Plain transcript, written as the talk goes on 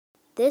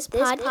This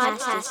podcast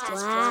is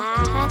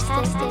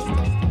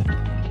Blacktastic.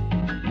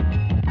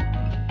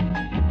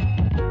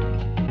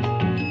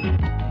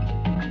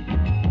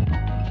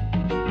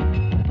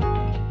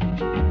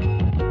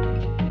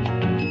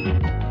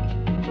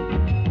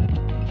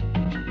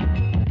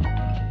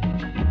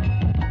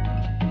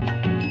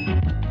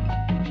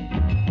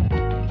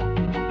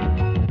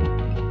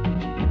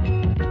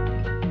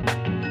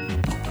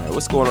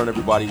 What's going on,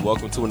 everybody?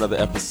 Welcome to another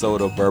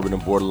episode of Bourbon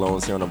and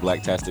Borderlones here on the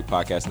Blacktastic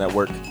Podcast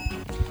Network.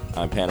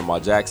 I'm Panama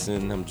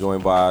Jackson. I'm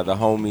joined by the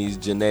homies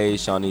Janae,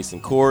 Shawnice,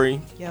 and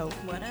Corey. Yo,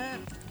 what up?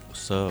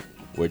 What's up?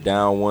 We're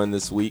down one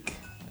this week.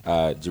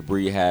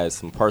 Jabri has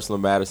some personal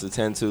matters to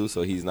tend to,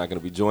 so he's not going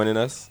to be joining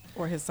us.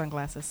 Or his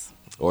sunglasses.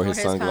 Or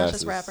his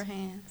sunglasses. Conscious rapper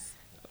hands.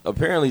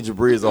 Apparently,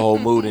 Jabri is a whole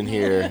mood in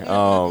here.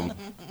 I'm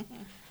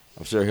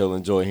sure he'll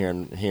enjoy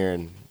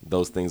hearing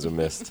those things are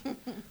missed.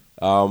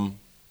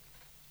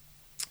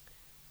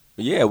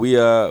 Yeah,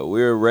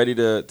 we're ready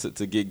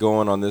to get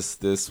going on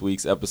this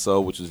week's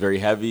episode, which was very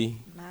heavy.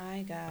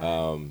 My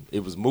God.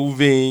 It was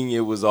moving.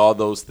 It was all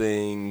those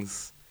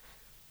things.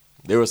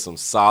 There were some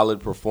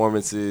solid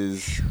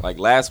performances. Like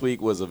last week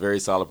was a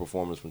very solid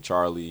performance from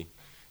Charlie.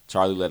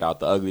 Charlie let out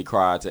the ugly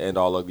cry to end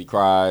all ugly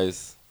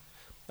cries.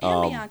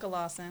 And Bianca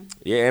Lawson.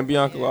 Yeah, and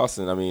Bianca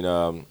Lawson. I mean,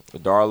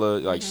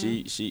 Darla, like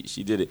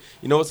she did it.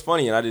 You know what's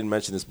funny, and I didn't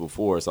mention this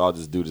before, so I'll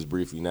just do this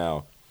briefly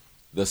now.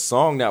 The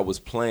song that was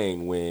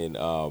playing when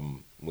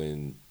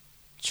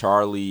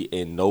Charlie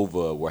and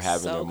Nova were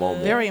having their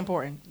moment. Very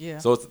important, yeah.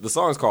 So the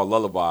song is called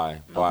Lullaby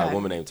by a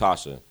woman named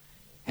Tasha.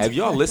 Have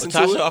y'all listened to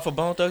Tasha it? off of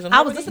Bone Thugs and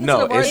I was Harmony? listening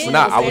No, to the words. it's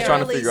not. I was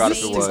trying to figure out if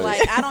it Seems was.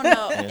 like, I don't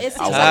know. It seems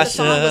like the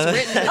song was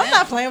written. I'm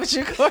not playing with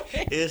you, Corey.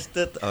 It's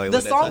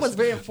The song was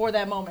written for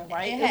that moment,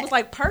 right? It was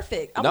like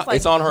perfect. I No, was like,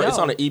 it's on her. yo, It's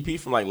on an EP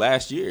from like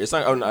last year. It's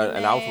on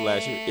an album from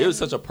last year. It was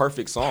such a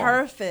perfect song.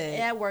 perfect.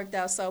 That worked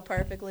out so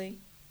perfectly.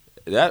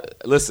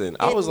 Listen,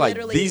 I was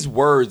like, these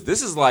words.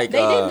 This is like They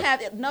didn't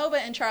have Nova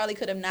and Charlie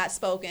could have not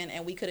spoken,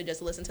 and we could have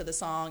just listened to the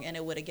song, and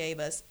it would have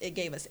gave us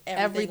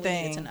everything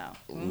we needed to know.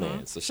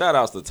 Man, so shout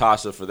outs to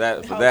Tasha for that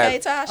Okay,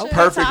 Tasha.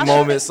 perfect Tasha.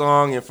 moment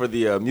song, and for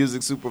the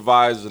music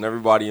supervisors and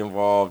everybody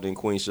involved in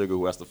Queen Sugar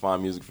who has to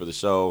find music for the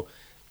show.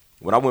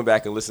 When I went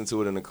back and listened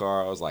to it in the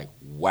car, I was like,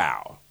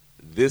 wow,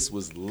 this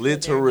was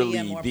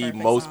literally the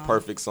most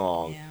perfect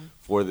song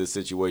for this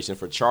situation,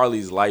 for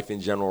Charlie's life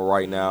in general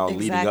right now,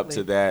 leading up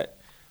to that.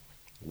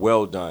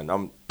 Well done.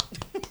 I'm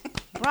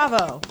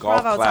Bravo.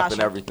 golf Bravo, clapping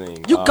Tasha.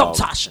 everything. You go,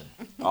 Tasha.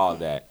 All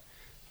that.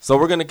 So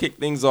we're gonna kick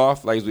things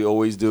off like we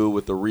always do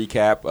with the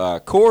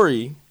recap.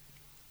 Corey,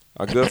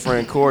 our good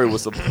friend Corey,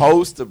 was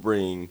supposed to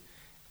bring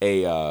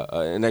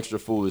an extra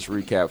foolish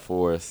recap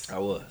for us. I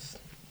was.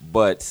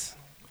 But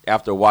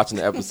after watching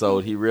the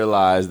episode, he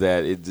realized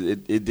that it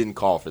didn't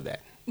call for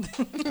that.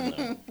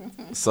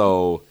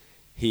 So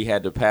he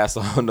had to pass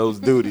on those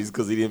duties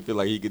because he didn't feel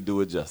like he could do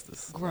it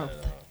justice.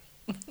 Growth.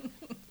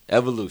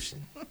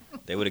 Evolution.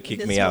 They would have kicked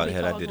This me will out be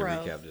had I called did a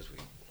growth. recap this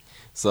week.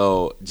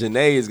 So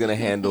Janae is going to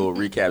handle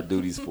recap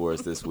duties for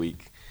us this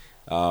week.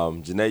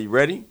 Janae, you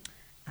ready?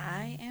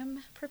 I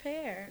am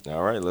prepared.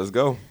 All right, let's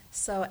go.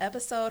 So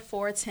episode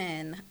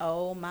 410,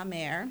 Oh My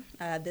Mare.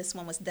 This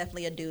one was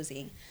definitely a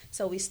doozy.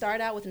 So we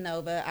start out with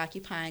Nova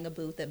occupying a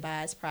booth at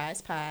Bi's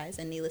Prize Pies,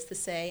 and needless to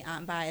say,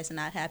 Aunt Vi is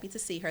not happy to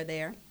see her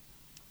there.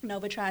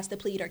 Nova tries to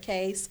plead her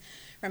case,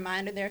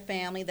 remind their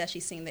family that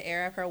she's seen the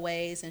error of her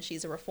ways and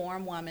she's a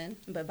reformed woman,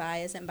 but Vi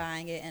isn't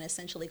buying it and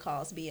essentially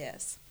calls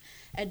BS.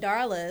 At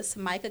Darla's,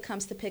 Micah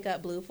comes to pick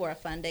up Blue for a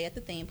fun day at the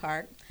theme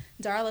park.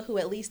 Darla, who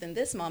at least in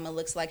this moment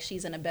looks like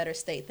she's in a better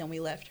state than we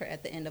left her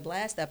at the end of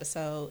last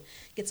episode,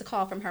 gets a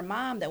call from her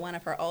mom that one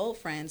of her old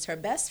friends, her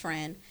best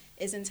friend,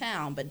 is in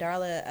town, but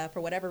Darla,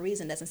 for whatever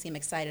reason, doesn't seem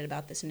excited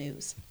about this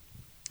news.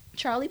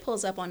 Charlie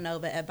pulls up on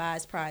Nova at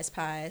Bi's Prize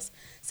Pies,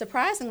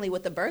 surprisingly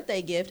with a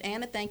birthday gift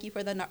and a thank you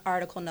for the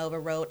article Nova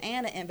wrote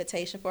and an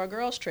invitation for a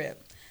girls'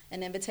 trip,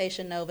 an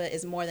invitation Nova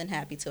is more than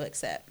happy to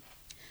accept.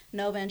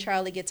 Nova and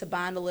Charlie get to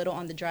bond a little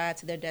on the drive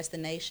to their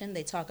destination.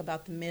 They talk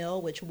about the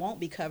mill, which won't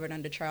be covered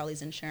under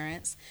Charlie's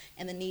insurance,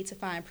 and the need to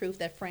find proof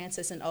that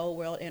Francis and Old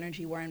World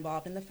Energy were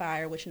involved in the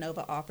fire, which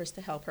Nova offers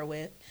to help her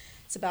with.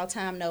 It's about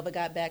time Nova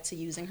got back to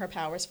using her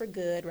powers for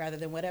good rather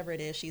than whatever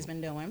it is she's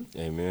been doing.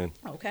 Amen.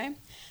 Okay.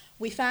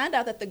 We find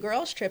out that the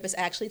girls' trip is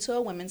actually to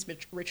a women's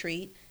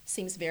retreat.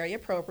 Seems very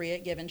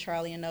appropriate given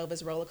Charlie and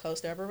Nova's roller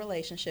coaster of a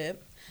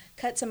relationship.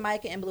 Cut to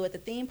Micah and Blue at the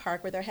theme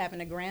park where they're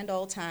having a grand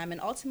old time, and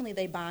ultimately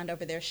they bond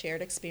over their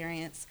shared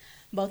experience,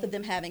 both of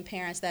them having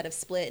parents that have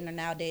split and are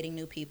now dating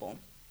new people.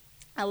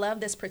 I love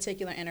this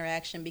particular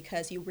interaction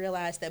because you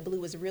realize that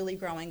Blue is really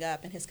growing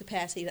up, and his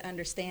capacity to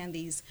understand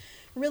these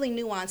really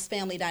nuanced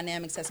family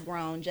dynamics has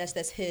grown just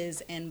as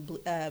his and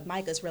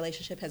Micah's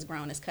relationship has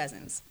grown as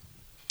cousins.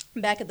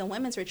 Back at the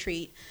women's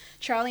retreat,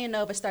 Charlie and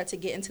Nova start to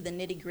get into the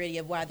nitty-gritty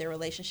of why their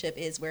relationship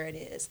is where it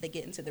is. They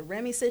get into the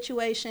Remy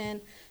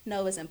situation,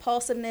 Nova's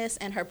impulsiveness,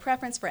 and her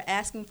preference for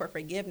asking for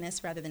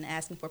forgiveness rather than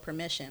asking for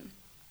permission.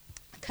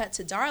 Cut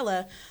to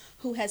Darla,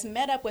 who has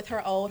met up with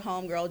her old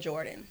homegirl,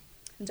 Jordan.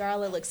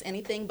 Darla looks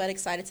anything but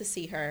excited to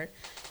see her,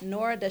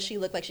 nor does she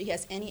look like she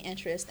has any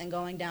interest in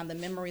going down the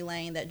memory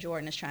lane that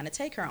Jordan is trying to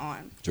take her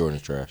on. Jordan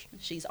is trash.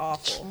 She's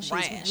awful.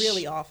 Trash. She's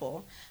really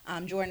awful.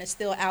 Jordan is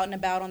still out and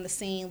about on the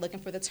scene looking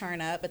for the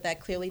turn up, but that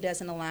clearly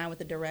doesn't align with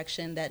the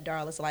direction that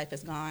Darla's life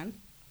has gone.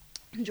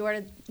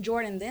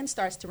 Jordan then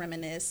starts to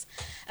reminisce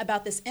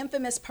about this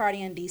infamous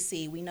party in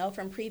D.C. We know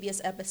from previous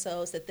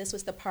episodes that this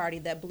was the party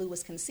that Blue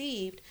was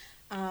conceived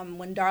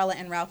when Darla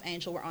and Ralph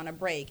Angel were on a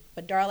break,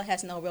 but Darla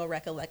has no real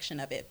recollection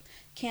of it.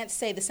 Can't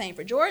say the same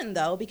for Jordan,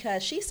 though,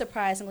 because she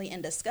surprisingly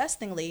and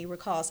disgustingly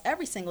recalls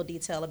every single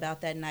detail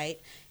about that night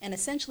and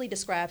essentially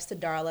describes to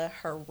Darla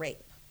her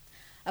rape.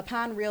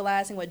 Upon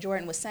realizing what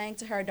Jordan was saying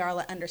to her,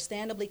 Darla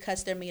understandably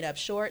cuts their meetup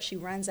short. She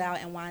runs out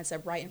and winds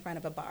up right in front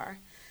of a bar.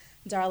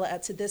 Darla,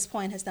 up to this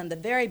point, has done the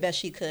very best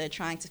she could,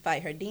 trying to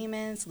fight her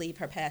demons, leave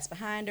her past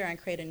behind her, and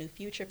create a new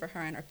future for her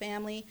and her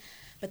family.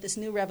 But this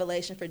new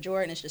revelation for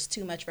Jordan is just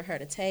too much for her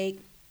to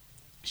take.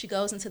 She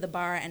goes into the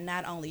bar and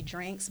not only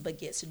drinks, but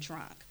gets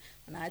drunk.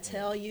 When I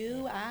tell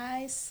you,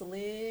 I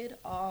slid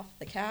off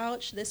the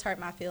couch. This hurt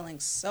my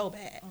feelings so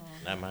bad.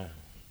 Not mine.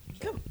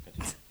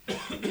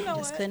 You know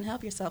Just what? couldn't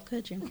help yourself,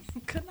 could you?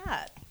 Could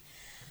not.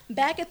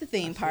 Back at the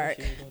theme park.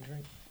 She was gonna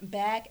drink.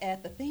 Back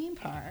at the theme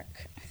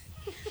park.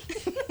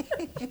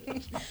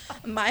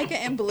 Micah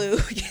and Blue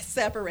get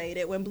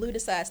separated when Blue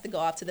decides to go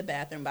off to the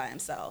bathroom by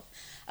himself.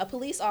 A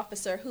police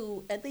officer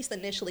who, at least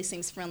initially,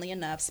 seems friendly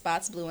enough,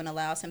 spots Blue and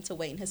allows him to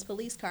wait in his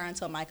police car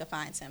until Micah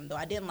finds him, though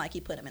I didn't like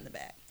he put him in the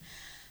back.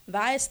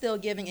 Vi is still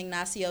giving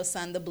Ignacio's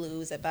son the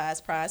blues at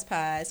Vi's Prize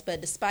Pies, but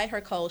despite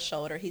her cold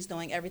shoulder, he's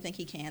doing everything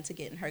he can to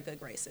get in her good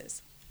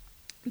graces.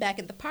 Back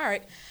at the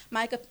park,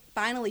 Micah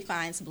finally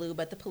finds Blue,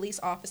 but the police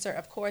officer,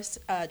 of course,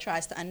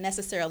 tries to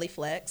unnecessarily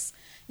flex,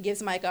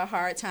 gives Micah a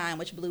hard time,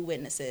 which Blue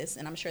witnesses,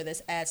 and I'm sure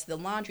this adds to the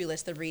laundry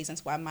list of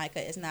reasons why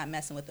Micah is not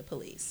messing with the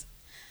police.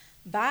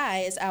 Vi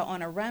is out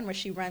on a run where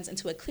she runs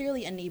into a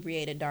clearly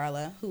inebriated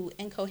Darla, who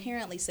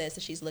incoherently says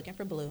that she's looking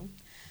for Blue.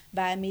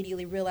 Vi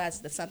immediately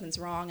realizes that something's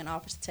wrong and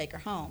offers to take her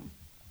home.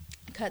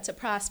 Cut to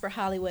Prosper,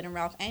 Hollywood, and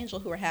Ralph Angel,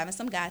 who are having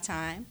some guy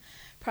time.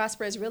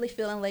 Prosper is really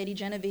feeling Lady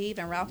Genevieve,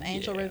 and Ralph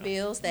Angel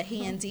reveals that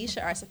he and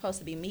Deisha are supposed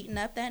to be meeting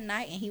up that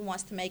night, and he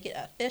wants to make it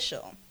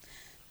official.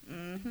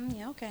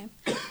 Yeah, okay.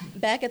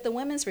 Back at the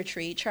women's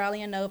retreat,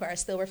 Charlie and Nova are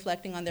still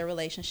reflecting on their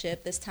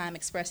relationship, this time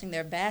expressing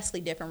their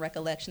vastly different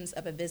recollections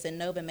of a visit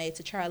Nova made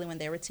to Charlie when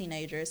they were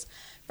teenagers,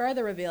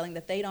 further revealing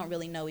that they don't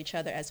really know each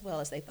other as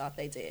well as they thought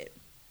they did.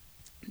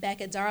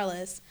 Back at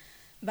Darla's,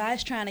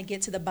 Vi's trying to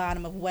get to the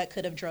bottom of what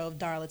could have drove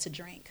Darla to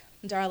drink.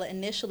 Darla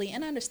initially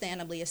and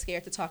understandably is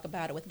scared to talk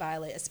about it with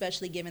Violet,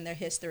 especially given their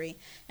history,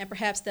 and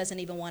perhaps doesn't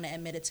even want to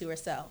admit it to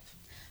herself.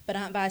 But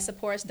Aunt Vi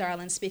supports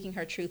Darla in speaking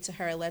her truth to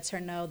her, lets her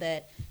know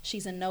that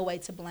she's in no way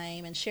to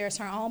blame, and shares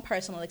her own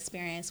personal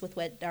experience with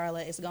what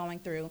Darla is going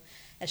through,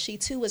 as she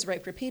too was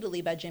raped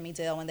repeatedly by Jimmy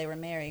Dale when they were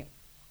married.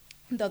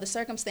 Though the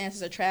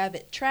circumstances are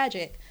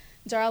tragic,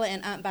 Darla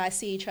and Aunt Vi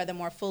see each other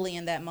more fully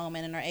in that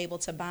moment and are able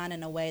to bond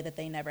in a way that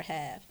they never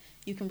have.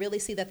 You can really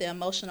see that the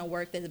emotional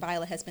work that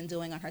Violet has been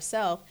doing on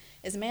herself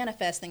is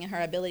manifesting in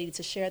her ability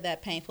to share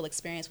that painful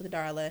experience with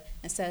Darla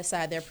and set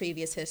aside their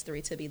previous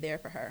history to be there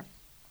for her.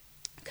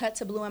 Cut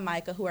to Blue and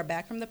Micah, who are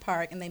back from the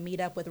park, and they meet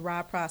up with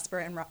Rob Prosper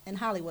in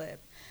Hollywood.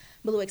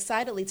 Blue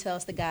excitedly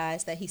tells the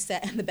guys that he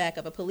sat in the back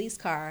of a police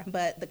car,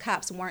 but the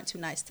cops weren't too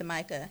nice to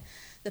Micah.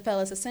 The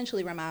fellas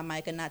essentially remind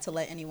Micah not to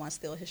let anyone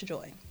steal his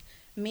joy.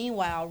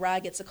 Meanwhile,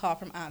 Rod gets a call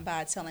from Aunt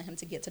Vi telling him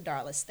to get to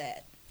Darla's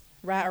stat.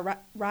 Rod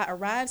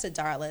arrives at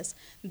Darla's,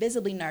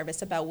 visibly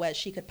nervous about what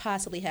she could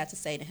possibly have to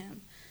say to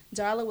him.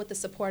 Darla, with the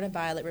support of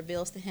Violet,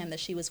 reveals to him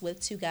that she was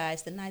with two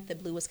guys the night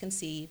that Blue was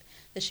conceived,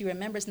 that she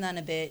remembers none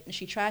of it, and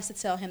she tries to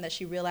tell him that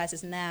she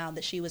realizes now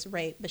that she was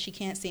raped, but she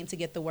can't seem to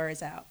get the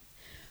words out.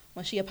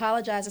 When she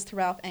apologizes to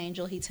Ralph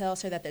Angel, he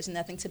tells her that there's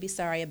nothing to be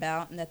sorry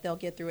about and that they'll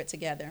get through it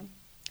together.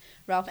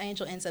 Ralph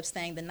Angel ends up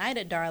staying the night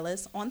at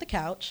Darla's on the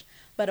couch,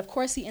 but of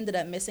course he ended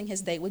up missing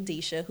his date with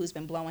Deisha, who's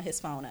been blowing his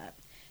phone up.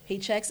 He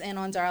checks in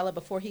on Darla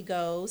before he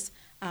goes,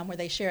 where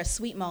they share a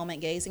sweet moment,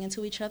 gazing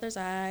into each other's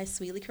eyes,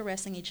 sweetly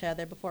caressing each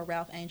other before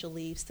Ralph Angel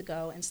leaves to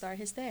go and start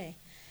his day.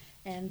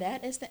 And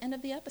that is the end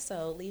of the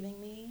episode,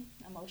 leaving me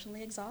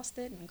emotionally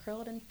exhausted and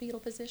curled in fetal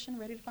position,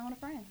 ready to phone a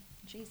friend.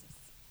 Jesus.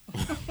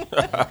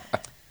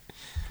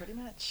 Pretty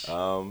much.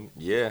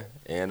 Yeah,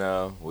 and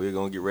we're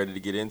going to get ready to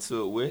get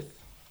into it with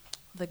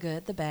The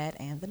Good, the Bad,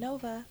 and the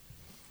Nova.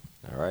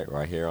 all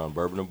right here on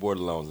Bourbon and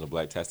Borderlones on the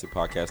Black Tastic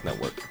Podcast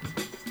Network.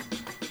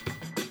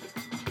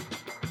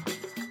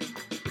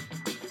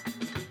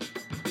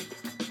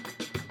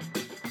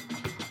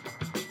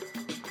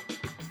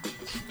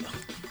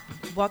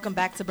 Welcome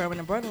back to Bourbon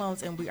and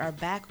Borderlones, and we are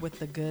back with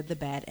The Good, the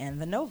Bad, and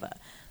the Nova.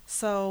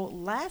 So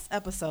last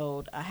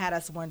episode had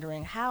us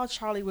wondering how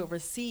Charlie would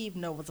receive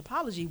Nova's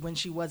apology when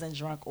she wasn't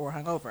drunk or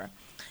hungover.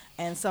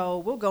 And so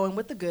we'll go in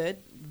with the good,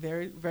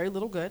 very, very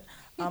little good.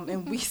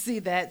 And we see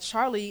that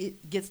Charlie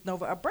gets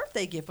Nova a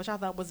birthday gift, which I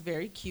thought was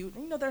very cute.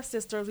 You know, they're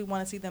sisters. We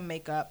want to see them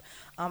make up.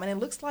 And it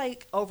looks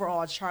like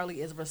overall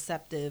Charlie is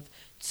receptive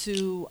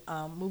to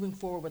moving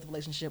forward with a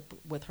relationship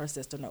with her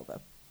sister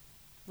Nova.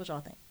 What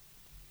y'all think?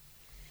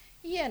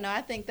 Yeah, no,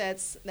 I think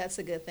that's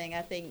a good thing.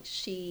 I think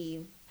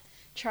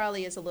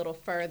Charlie is a little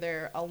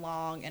further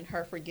along in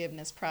her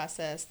forgiveness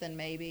process than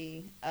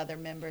maybe other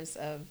members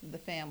of the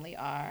family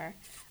are.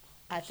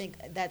 I think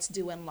that's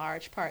due in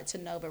large part to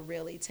Nova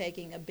really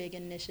taking a big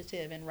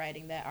initiative in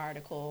writing that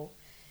article.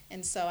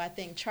 And so I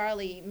think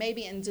Charlie,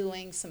 maybe in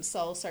doing some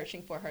soul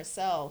searching for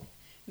herself,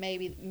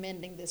 maybe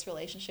mending this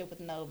relationship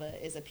with Nova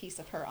is a piece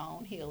of her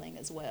own healing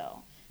as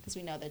well. Because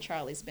we know that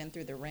Charlie's been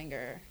through the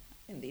ringer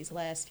in these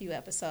last few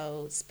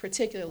episodes,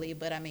 particularly,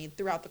 but I mean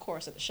throughout the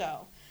course of the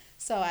show.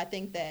 So I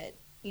think that,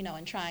 you know,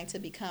 in trying to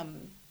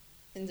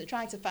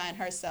find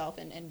herself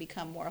and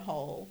become more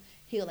whole,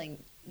 healing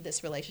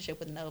this relationship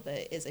with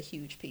Nova is a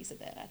huge piece of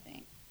that, I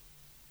think.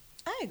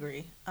 I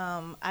agree.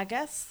 I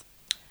guess,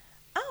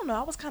 I don't know,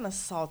 I was kind of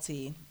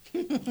salty.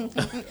 You don't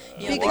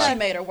think she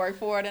made her work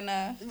for it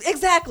enough?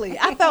 Exactly.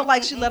 I felt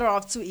like she let her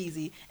off too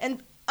easy.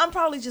 And I'm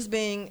probably just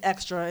being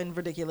extra and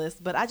ridiculous,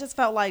 but I just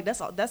felt like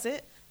that's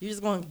it. You're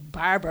just going to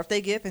buy her a birthday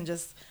gift and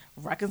just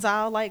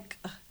reconcile, like...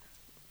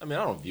 I mean,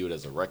 I don't view it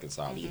as a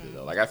reconcile either,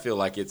 though. Like, I feel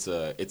like it's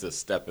a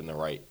step in the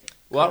right...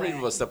 Well, I don't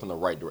even know a step in the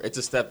right direction. It's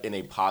a step in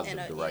a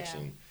positive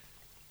direction.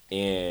 Yeah.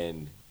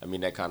 And, I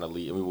mean, that kind of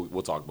leads... I mean,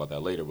 we'll talk about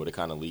that later, but it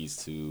kind of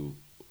leads to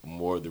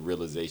more of the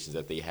realizations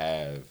that they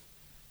have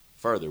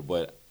further.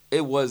 But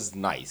it was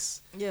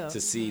nice to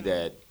see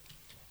that,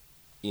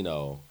 you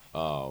know,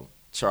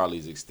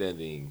 Charlie's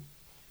extending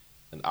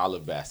an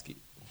olive basket.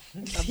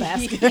 A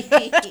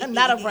basket.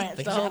 Not a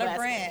branch. Not a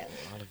branch.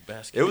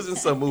 It was in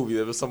some movie.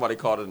 There was somebody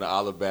called it an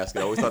olive basket.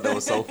 I always thought that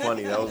was so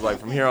funny. That was like,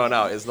 from here on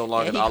out, it's no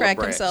longer an olive branch. He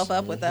cracked himself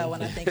up with that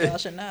one. I think y'all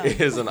should know.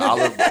 It is an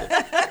olive.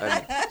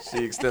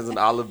 She extends an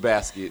olive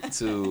basket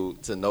to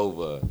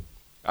Nova.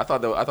 I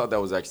thought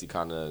that was actually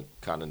kind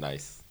of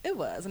nice. It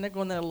was, and they're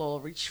going on a little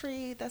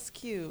retreat. That's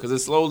cute. Because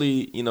it's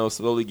slowly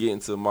getting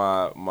to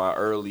my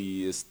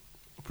earliest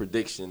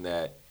prediction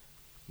that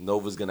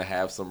Nova's going to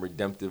have some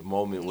redemptive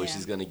moment where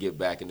she's going to get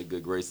back in the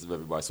good graces of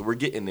everybody. So we're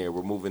getting there.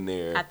 We're moving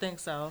there. I think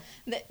so.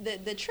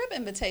 The trip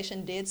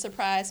invitation did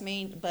surprise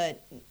me,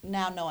 but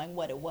now knowing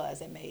what it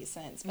was, it made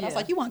sense. But I was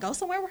like, you want to go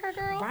somewhere with her,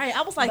 girl? Right.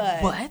 I was like,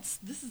 what?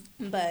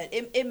 But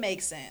it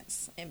makes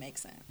sense. It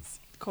makes sense.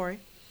 Corey?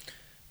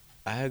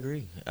 I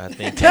agree. I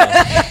think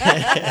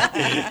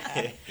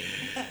I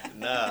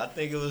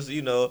think it was,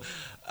 you know,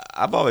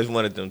 I've always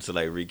wanted them to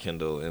like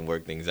rekindle and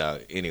work things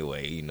out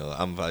anyway. You know,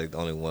 I'm probably the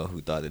only one who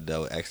thought that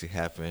would actually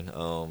happen.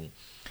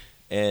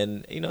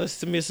 And you know,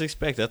 to me, it's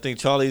expected. I think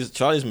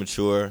Charlie's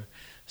mature,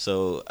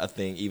 so I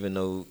think even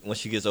though once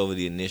she gets over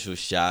the initial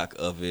shock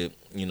of it,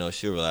 you know,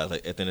 she'll realize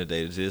like at the end of the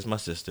day, this is my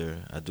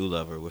sister. I do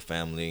love her. We're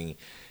family.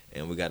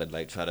 And we got to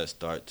like try to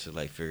start to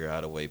like figure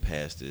out a way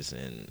past this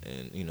and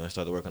you know,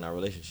 start to work on our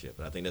relationship.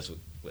 And I think that's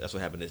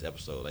what happened this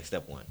episode, like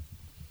step one.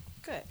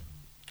 Good.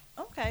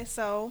 Okay,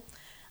 so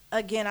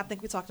again, I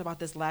think we talked about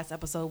this last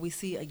episode. We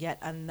see yet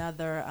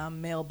another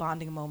male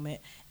bonding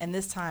moment, and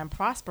this time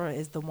Prosper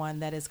is the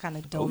one that is kind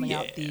of doling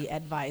out the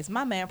advice.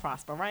 My man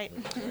Prosper, right?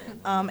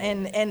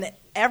 And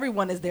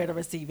everyone is there to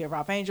receive it.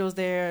 Ralph Angel's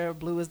there,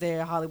 Blue is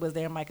there, Hollywood's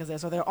there, Mike is there.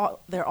 So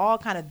they're all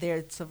kind of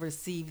there to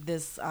receive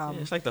this.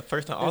 It's like the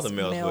first time all the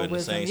males were in the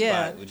same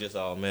spot with just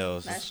all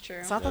males. That's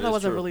true. So I thought that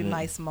was a really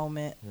nice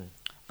moment.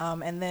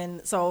 And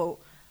then so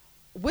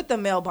with the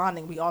male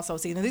bonding, we also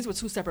see, and these were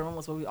two separate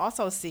moments, but we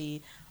also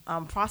see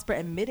Prosper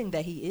admitting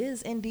that he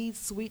is indeed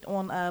sweet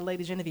on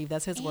Lady Genevieve.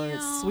 That's his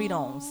words. Sweet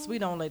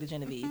on Lady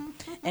Genevieve.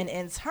 And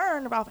in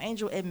turn, Ralph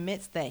Angel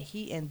admits that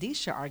he and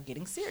Deisha are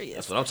getting serious.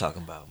 That's what I'm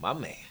talking about, my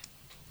man.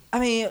 I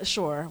mean,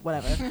 sure,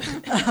 whatever.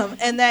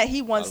 And that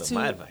he wants to.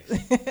 My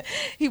advice.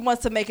 He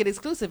wants to make it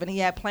exclusive, and he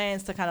had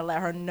plans to kind of let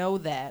her know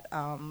that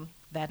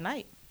that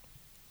night.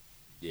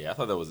 Yeah, I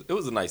thought it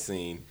was a nice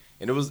scene,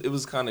 and it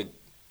was kind of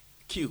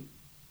cute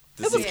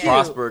to see cute.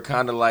 Prosper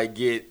kind of like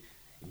get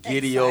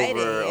giddy Excited,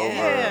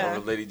 over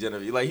Lady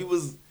Genevieve. Like he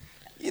was,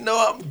 you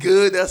know, I'm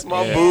good. That's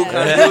my boo.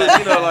 Kind of,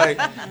 you know, like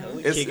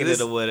kicking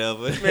it or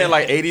whatever. Man,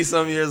 like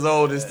 80-some years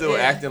old and still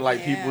acting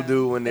like people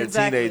do when they're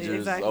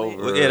teenagers. Over.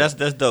 Well, yeah,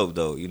 that's dope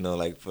though. You know,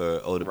 like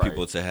for older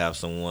people to have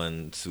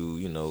someone to,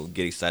 you know,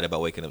 get excited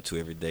about waking up to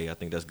every day. I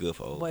think that's good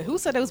for old. Wait, who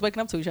said they was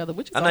waking up to each other?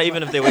 I'm not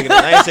even if they're waking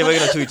up. I ain't say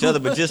waking up to each other,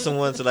 but just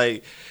someone to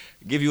like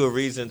give you a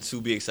reason to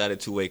be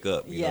excited to wake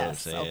up. You know what I'm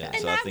saying? Okay. And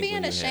so not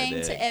being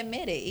ashamed to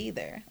admit it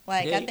either.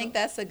 Like, I think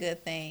that's a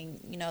good thing.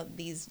 You know,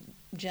 these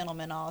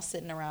gentlemen all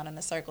sitting around in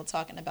a circle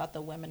talking about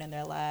the women in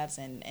their lives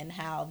and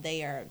how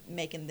they are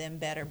making them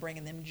better,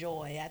 bringing them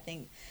joy. I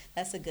think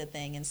that's a good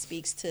thing and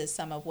speaks to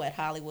some of what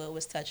Hollywood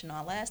was touching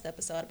on last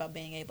episode about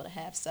being able to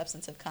have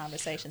substantive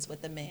conversations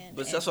with the men.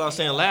 But that's what I was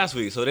saying last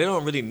week. So they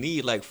don't really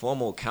need like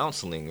formal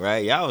counseling,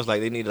 right? Y'all was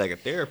like they need like a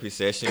therapy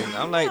session.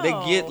 I'm like they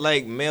get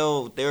like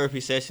male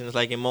therapy sessions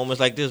like in moments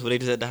like this where they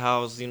just at the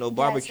house,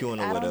 barbecuing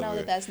or whatever. I don't know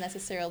that that's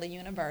necessarily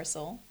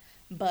universal,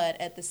 but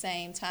at the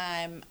same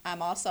time,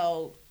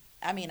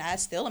 I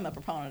still am a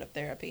proponent of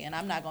therapy, and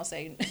I'm not going to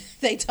say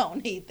they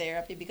don't need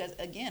therapy because,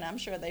 again, I'm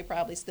sure they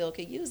probably still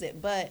could use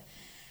it. But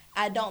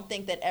I don't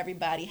think that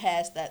everybody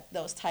has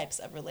those types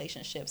of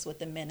relationships with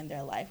the men in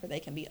their life where they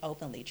can be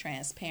openly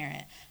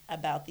transparent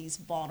about these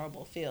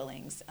vulnerable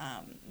feelings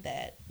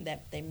that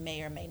they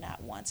may or may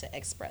not want to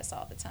express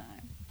all the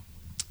time.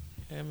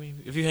 I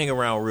mean, if you hang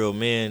around real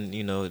men,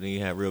 then you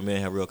have real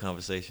men have real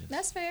conversations.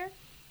 That's fair.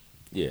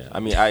 Yeah, I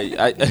mean,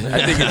 I think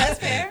That's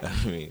fair. I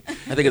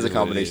think it's a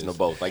combination of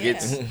both. Like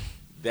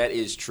that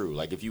is true.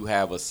 Like if you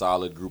have a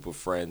solid group of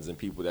friends and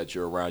people that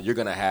you're around, you're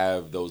gonna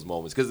have those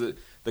moments because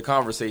the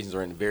conversations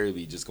are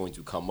invariably just going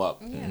to come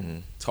up.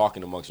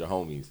 Talking amongst your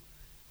homies,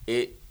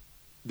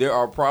 there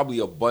are probably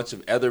a bunch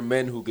of other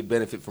men who could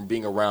benefit from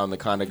being around the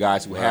kind of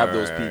guys who have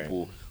those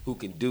people who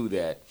can do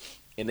that.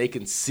 And they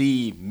can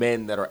see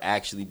men that are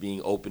actually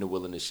being open and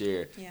willing to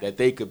share that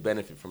they could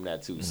benefit from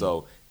that too.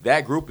 So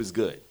that group is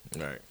good.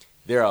 Right.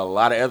 There are a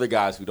lot of other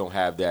guys who don't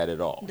have that at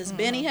all. Does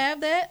Benny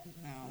have that?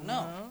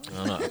 No. I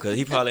don't know, because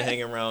he probably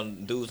hanging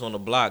around dudes on the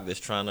block that's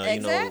trying to,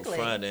 Exactly.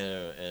 front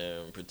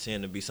and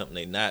pretend to be something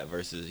they not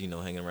versus,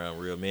 hanging around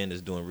real men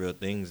that's doing real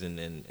things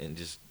and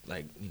just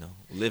like,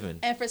 living.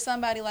 And for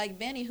somebody like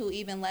Benny, who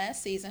even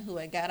last season, who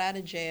had got out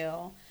of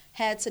jail,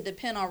 had to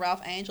depend on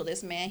Ralph Angel,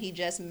 this man he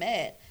just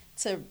met,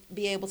 to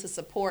be able to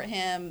support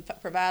him,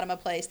 provide him a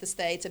place to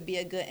stay, to be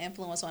a good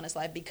influence on his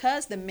life,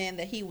 because the men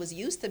that he was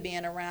used to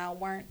being around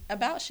weren't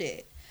about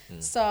shit.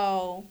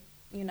 So,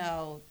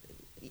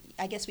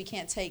 I guess we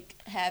can't take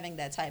having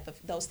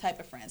those type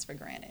of friends for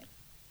granted.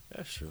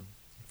 That's true.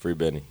 Free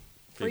Benny.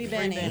 Free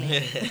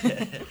Benny.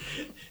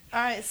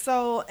 All right,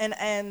 so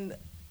and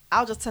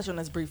I'll just touch on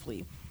this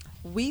briefly.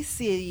 We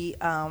see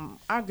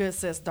our good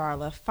sis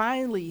Darla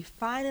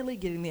finally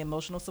getting the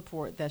emotional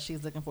support that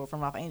she's looking for from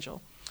Ralph Angel.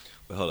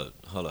 But hold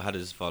up. How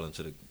does this fall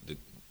into the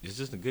is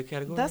this the good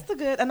category? That's the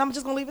good, and I'm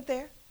just gonna leave it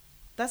there.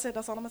 That's it.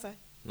 That's all I'm gonna say.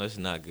 No, it's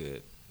not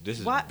good. This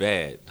is What?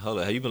 bad. Hold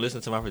up. Have you been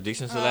listening to my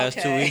predictions the last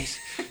 2 weeks?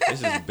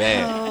 This is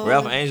bad.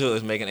 Ralph Angel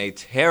is making a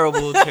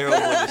terrible,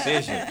 terrible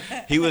decision.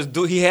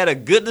 He had a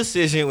good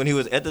decision when he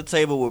was at the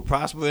table with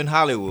Prosper in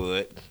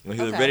Hollywood, when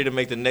he was ready to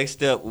make the next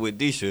step with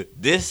Disha.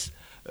 This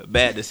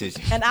bad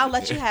decision. And I'll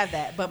let you have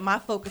that, but my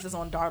focus is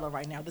on Darla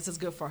right now. This is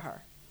good for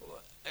her.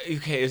 You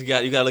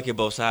gotta look at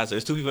both sides.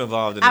 There's two people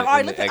involved in I've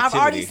the activity.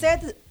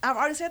 I've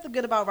already said the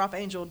good about Ralph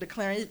Angel,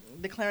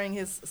 declaring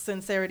his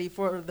sincerity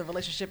for the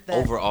relationship. That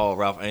Overall,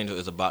 Ralph Angel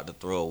is about to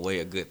throw away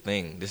a good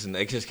thing. This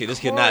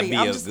cannot be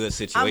a good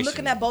situation. I'm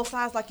looking at both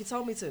sides like you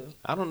told me to.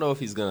 I don't know if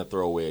he's gonna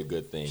throw away a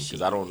good thing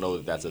because I don't know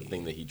that that's a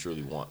thing that he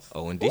truly wants.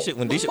 Oh,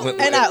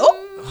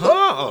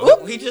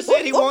 he just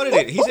said he wanted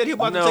it. He said he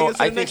about to take it to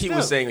the I think next he step.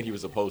 was saying what he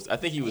was supposed to. I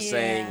think he was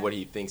saying what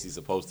he thinks he's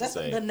supposed to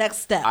say. The next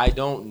step. I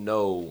don't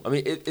know. I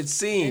mean, it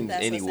seems That's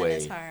what's in anyway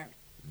his heart.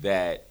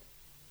 that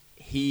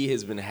he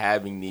has been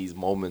having these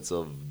moments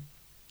of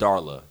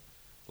Darla.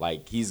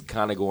 Like, he's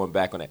kind of going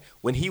back on that.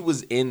 When he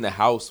was in the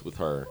house with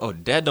her. Oh,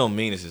 that don't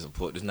mean it's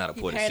not a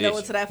poor decision.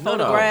 Over to that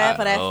photograph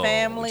of that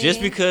family.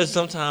 Just because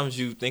sometimes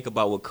you think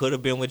about what could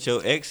have been with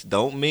your ex,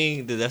 don't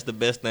mean that that's the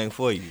best thing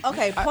for you.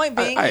 Okay,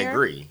 I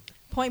agree.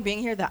 Point being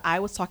here that I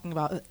was talking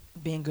about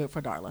being good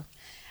for Darla.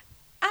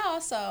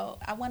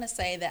 I want to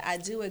say that I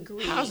do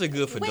agree. How's it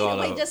good for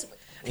Darla?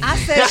 I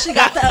said she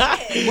got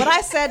the. What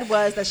I said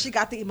was that she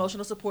got the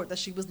emotional support that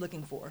she was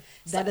looking for.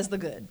 That is the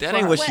good. That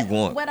ain't what she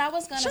want. What I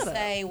was going to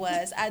say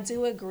was I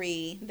do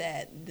agree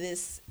that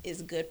this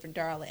is good for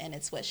Darla and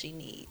it's what she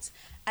needs.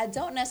 I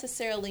don't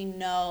necessarily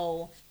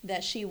know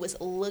that she was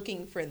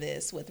looking for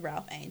this with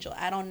Ralph Angel.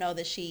 I don't know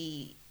that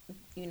she,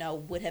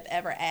 would have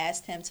ever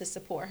asked him to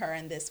support her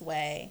in this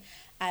way.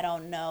 I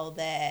don't know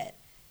that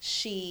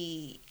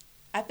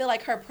I feel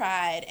like her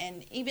pride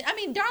and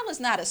Darla's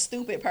not a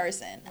stupid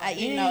person.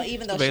 Even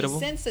though debatable.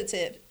 She's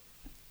sensitive.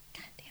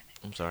 God damn it.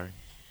 I'm sorry.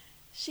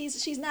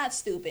 She's not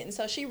stupid, and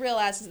so she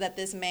realizes that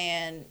this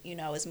man,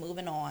 is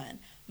moving on.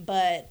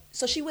 But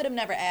so she would have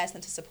never asked him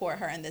to support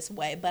her in this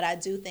way. But I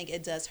do think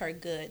it does her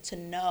good to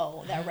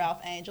know that Ralph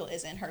Angel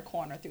is in her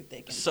corner through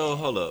thick and thin. So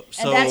hold up.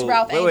 And that's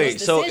Ralph Angel's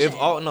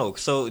decision.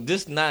 So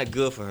this not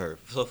good for her.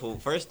 So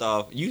first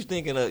off, you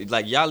thinking of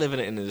like y'all living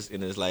in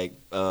this like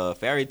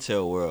fairy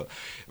tale world,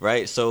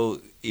 right? So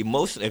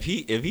if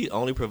he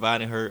only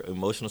providing her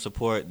emotional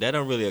support, that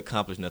don't really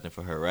accomplish nothing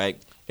for her,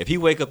 right? If he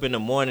wake up in the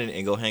morning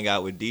and go hang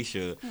out with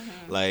Disha,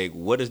 like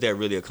what does that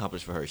really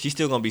accomplish for her? She's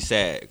still gonna be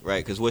sad,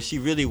 right? Because what she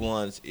really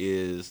wants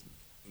is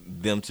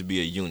them to be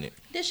a unit.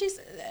 Did she?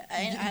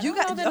 You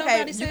got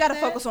to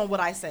focus on what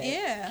I said.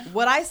 Yeah.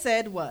 What I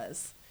said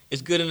was,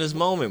 It's good in this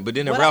moment, but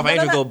then if What Ralph I-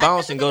 Angel no, go no,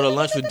 bounce and go to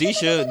lunch with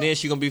Desha, then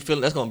she gonna be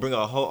feeling that's gonna bring her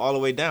all the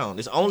way down.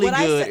 It's only What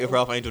I good said- if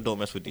Ralph Angel don't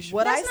mess with Desha.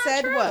 What That's I not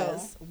said true.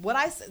 was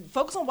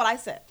focus on what I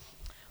said.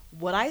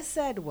 What I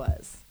said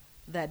was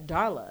that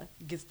Darla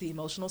gets the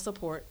emotional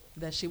support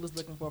that she was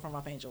looking for from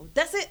Ralph Angel.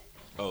 That's it.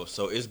 Oh,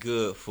 so it's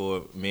good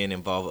for men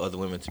involved with other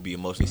women to be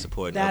emotionally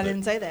supported. I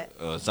didn't say that.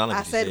 Sound like I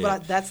you said,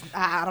 but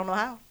I don't know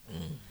how.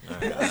 All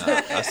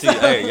right, I see.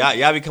 Hey,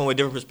 y'all be coming with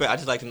different perspectives. I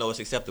just like to know what's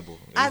acceptable.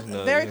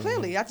 Very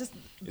clearly, It's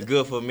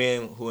good for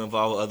men who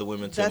involve with other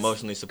women to That's-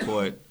 emotionally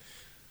support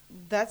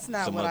That's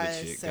not some what other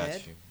I chick. said.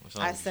 Got you. That's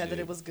all I you said that said.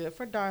 it was good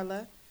for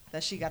Darla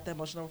that she got the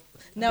emotional.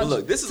 But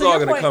look, this is to all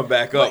your going to point- come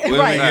back up when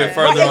Right. we get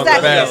further Right, on the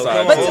bad exactly.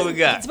 side. But What to, we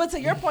got? but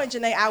to your point,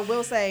 Janae, I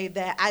will say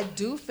that I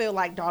do feel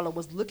like Darla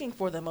was looking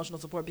for the emotional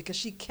support because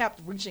she kept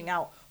reaching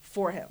out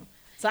for him.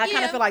 So I kind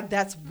Yeah. of feel like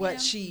that's what Yeah.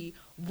 she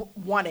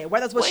wanted,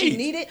 whether it's what she Wait.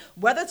 needed,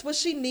 whether it's what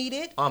she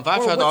needed. Vibe or tried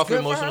to what's offer good for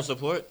emotional her.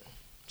 support.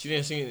 She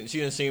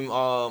didn't seem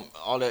all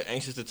that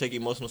anxious to take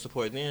emotional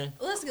support then.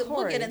 We'll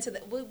Corey. get into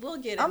that. We'll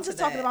get into I'm just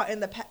talking about in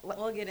the past.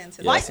 We'll get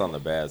into Yeah, that. it's on the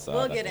bad side.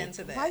 We'll I get think.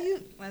 into that. Why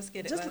you- Let's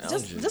get it. Just,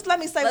 let's just let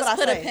me say let's what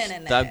put I a say. pin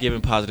in that. Stop giving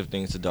positive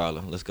things to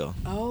Darla. Let's go.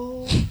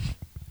 Oh,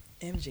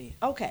 MG.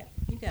 Okay.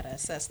 You gotta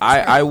assess. This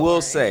I will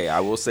Corey. say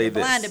You're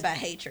this. blinded by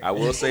hatred. I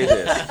will say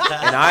this,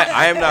 and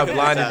I am not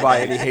blinded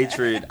by any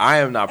hatred. I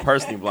am not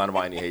personally blinded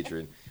by any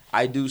hatred.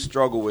 I do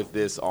struggle with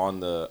this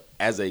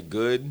as a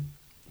good,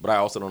 but I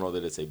also don't know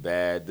that it's a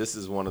bad. This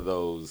is one of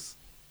those.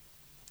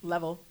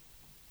 Level.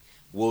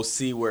 We'll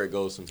see where it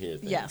goes from here.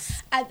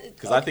 Yes.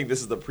 Because I think this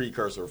is the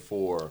precursor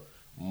for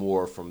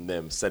more from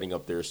them setting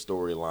up their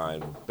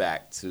storyline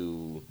back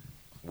to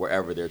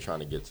wherever they're trying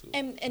to get to.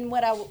 And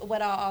what I'll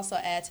also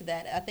add to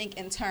that, I think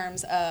in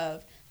terms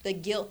of the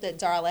guilt that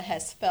Darla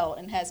has felt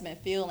and has been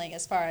feeling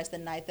as far as the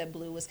night that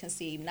Blue was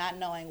conceived, not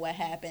knowing what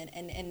happened,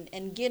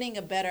 and getting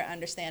a better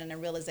understanding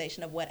and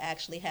realization of what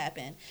actually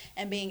happened,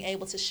 and being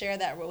able to share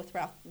that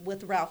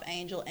with Ralph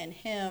Angel, and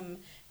him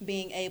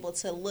being able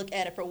to look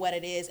at it for what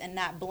it is and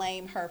not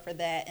blame her for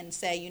that and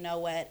say, you know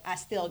what, I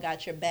still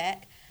got your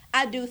back.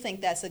 I do think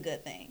that's a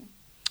good thing.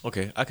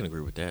 Okay, I can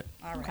agree with that.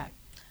 All right. Okay.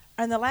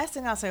 And the last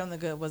thing I'll say on the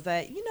good was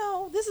that,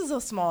 this is a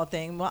small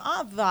thing. Well,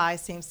 Aunt Vi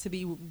seems to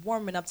be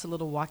warming up to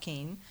little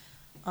Joaquin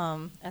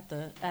at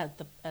the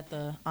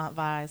Aunt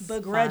Vi's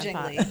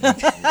Begrudgingly.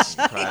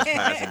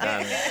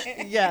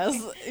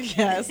 yes,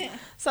 yes.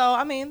 So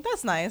I mean,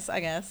 that's nice, I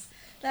guess.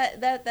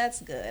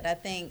 That's good. I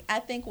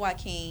think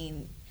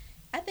Joaquin,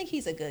 I think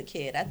he's a good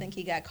kid. I think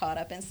he got caught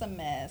up in some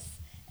mess,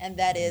 and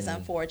that is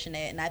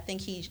unfortunate. And I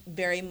think he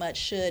very much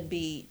should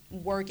be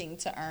working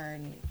to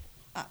earn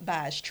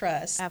Vi's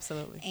trust.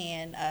 Absolutely.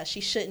 And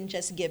she shouldn't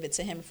just give it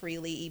to him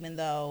freely, even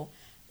though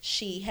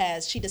she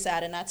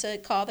decided not to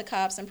call the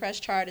cops and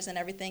press charges and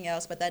everything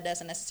else. But that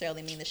doesn't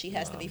necessarily mean that she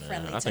has to be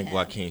friendly I to think him.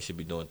 Joaquin should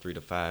be doing 3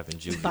 to 5 in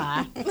juvie.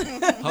 Bye.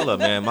 Hold up,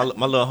 man. My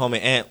little homie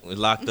Aunt was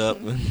locked up,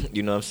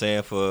 you know what I'm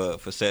saying, for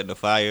setting the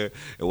fire.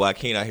 And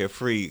Joaquin out here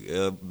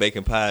free,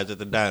 baking pies at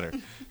the diner.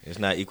 It's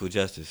not equal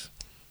justice.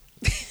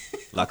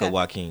 Lock up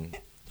Joaquin.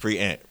 Free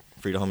Aunt.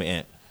 Free the homie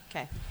Aunt.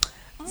 Okay.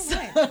 All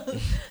right.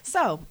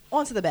 So,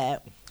 on to the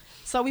bad.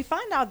 So we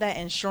find out that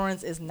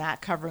insurance is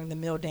not covering the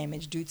mill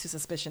damage due to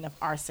suspicion of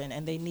arson,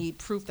 and they need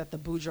proof that the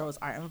Boudreaux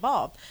are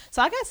involved.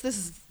 So I guess this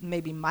is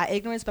maybe my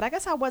ignorance, but I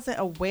guess I wasn't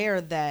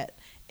aware that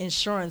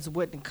insurance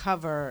wouldn't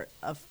cover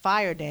a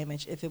fire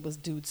damage if it was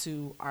due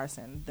to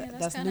arson. Yeah,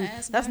 That's kinda news.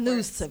 ass That's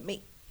news backwards. to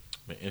me.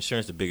 Man,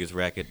 insurance the biggest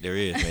racket there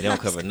is, man. They don't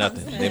cover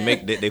nothing. They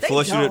don't.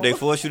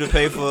 force you to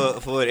pay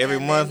for it every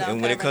And they month, don't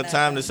and when it cover comes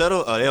time to nothing.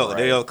 settle,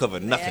 they don't cover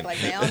They nothing. act like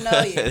they don't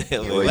know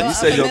you. Well, Well, you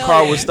said your unfamiliar.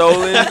 car was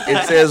stolen.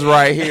 It says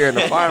right here in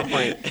the fine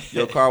print,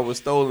 your car was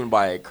stolen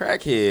by a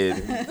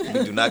crackhead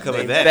We do not cover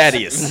named that.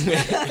 Thaddeus.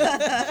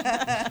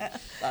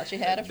 Thought you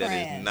had a That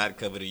friend. is not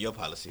covered in your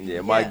policy.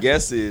 Yeah, my Yeah.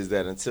 guess is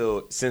that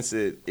since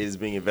it is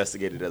being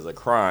investigated as a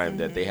crime,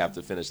 that they have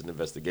to finish an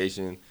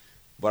investigation.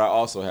 But I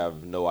also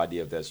have no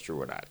idea if that's true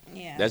or not.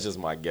 Yeah. That's just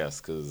my guess,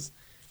 because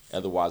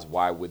otherwise,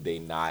 why would they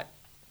not?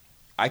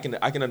 I can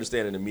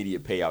understand an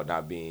immediate payout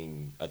not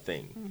being a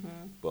thing,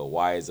 but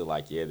why is it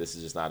like, yeah, this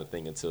is just not a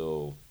thing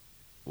until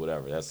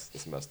whatever?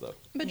 It's messed up.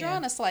 But Yeah.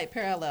 drawing a slight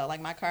parallel, like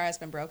my car has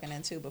been broken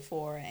into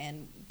before,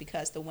 and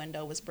because the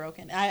window was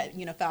broken, I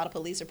filed a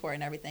police report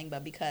and everything.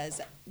 But because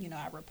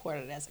I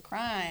reported it as a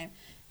crime,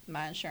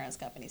 my insurance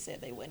company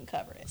said they wouldn't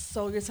cover it.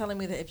 So you're telling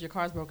me that if your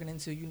car's broken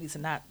into, you need to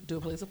not do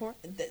a police report?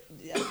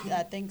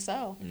 I think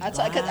so. Wow.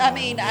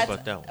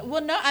 Fucked out.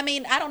 Well, no, I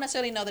mean, I don't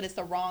necessarily know that it's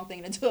the wrong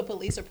thing to do a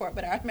police report,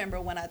 but I remember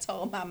when I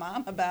told my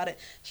mom about it,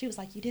 she was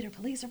like, "You did a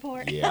police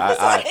report?" Yeah, I was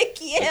like,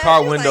 yeah. the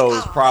car She was window like,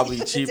 is "Oh, probably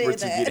you cheaper did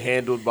to that." get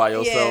handled by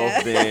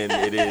yourself Yeah. than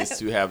it is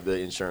to have the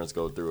insurance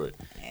go through it.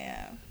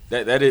 Yeah.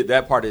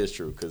 That part is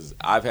true, because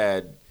I've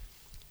had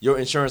your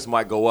insurance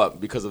might go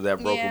up because of that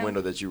broken Yeah.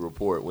 window that you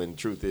report, when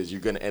truth is you're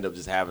going to end up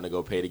just having to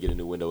go pay to get a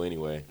new window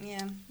anyway.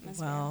 Yeah. That's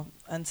Well,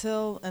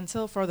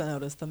 until further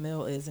notice, the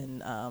mill is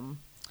in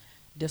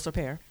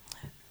disrepair.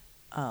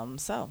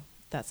 So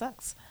that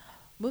sucks.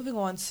 Moving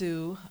on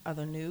to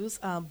other news,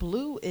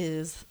 Blue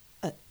is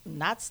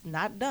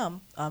not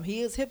dumb.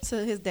 He is hip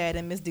to his dad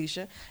and Miss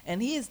Deisha,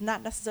 and he is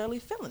not necessarily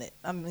feeling it.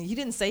 I mean, he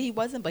didn't say he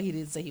wasn't, but he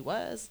didn't say he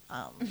was.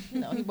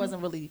 He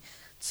wasn't really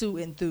too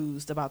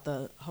enthused about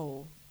the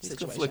whole He's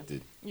situation.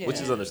 conflicted, Yeah. which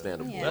is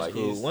understandable. Yeah. That's Like,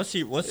 cool.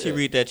 he's- Once he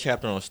read that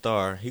chapter on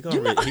Star, he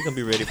gonna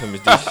be ready for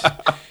Miss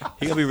Deisha.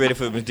 He gonna be ready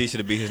for Miss Deisha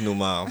to be his new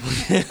mom.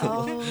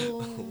 Oh,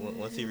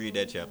 Once he read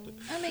that chapter.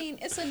 I mean,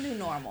 it's a new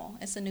normal.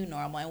 It's a new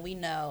normal, and we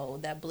know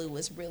that Blue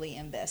was really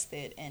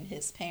invested in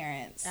his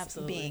parents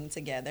Absolutely. being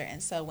together.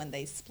 And so when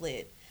they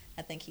split,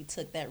 I think he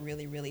took that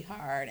really, really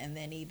hard. And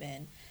then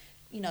even,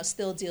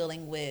 still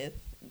dealing with,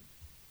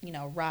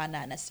 Ra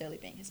not necessarily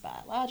being his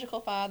biological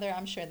father.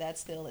 I'm sure that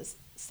still is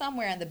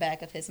somewhere in the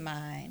back of his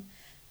mind.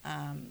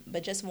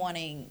 But just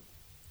wanting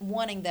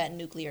that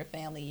nuclear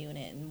family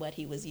unit and what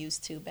he was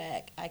used to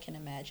back, I can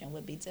imagine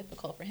would be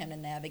difficult for him to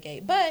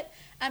navigate. But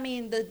I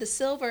mean, the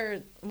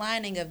silver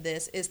lining of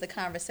this is the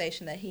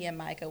conversation that he and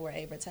Micah were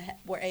able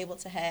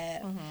to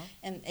have,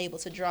 and able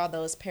to draw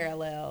those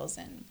parallels.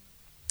 And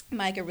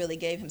Micah really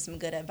gave him some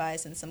good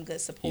advice and some good he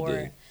support.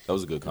 did. That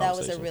was a good That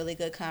conversation. was a really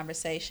good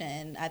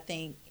conversation. I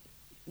think,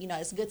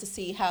 it's good to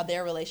see how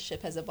their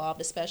relationship has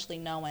evolved, especially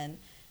knowing,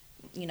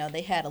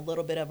 they had a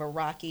little bit of a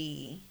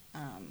rocky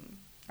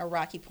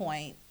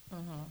point,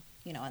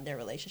 in their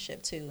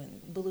relationship too.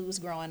 And Blue's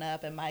growing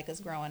up and Micah's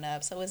growing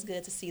up, so it's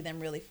good to see them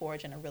really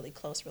forge in a really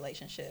close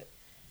relationship.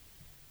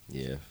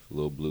 Yeah,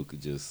 little Blue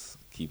could just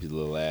keep his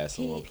little ass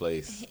in one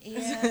place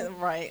Yeah,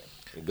 right.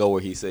 and go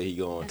where he say he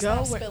going. Go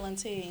Stop where- spilling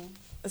tea.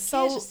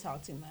 So Kids just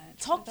talk too much.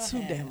 talk Go too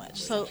ahead. damn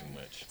much. So Too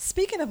much.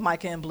 speaking of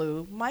Micah and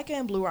Blue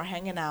are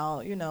hanging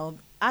out.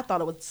 I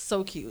thought it was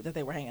so cute that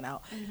they were hanging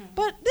out.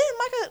 But then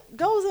Micah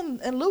goes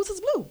and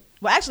loses Blue.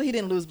 Well, actually, he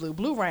didn't lose Blue.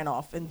 Blue ran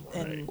off and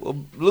Well,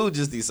 Blue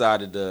just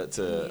decided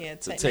to Make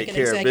take an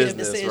care of executive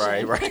business,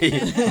 decision.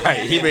 right.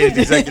 He made an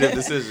executive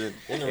decision,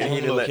 In the and he wrong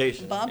didn't let,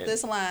 location. Bump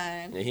this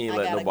line. and he didn't I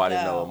let gotta nobody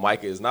go. know.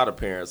 Micah is not a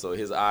parent, so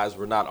his eyes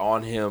were not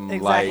on him.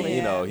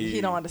 exactly. Like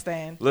he don't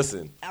understand.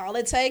 Listen, All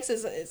it takes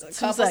is a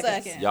couple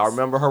seconds. seconds. y'all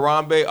remember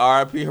Harambe?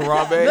 R.I.P.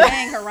 Harambe.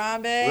 Dang,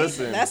 Harambe.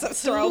 Listen, That's a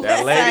stroke.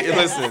 That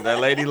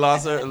lady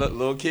lost her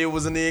little kid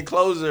was in the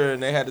enclosure,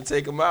 and they had to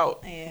take him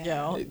out. Yeah.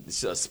 Yo.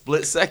 It's a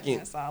split second,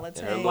 That's all it and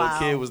takes. her little Wow.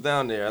 kid was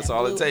down there. That's And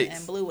all Blue- it takes.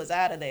 And Blue was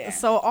out of there.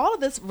 So all of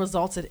this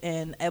resulted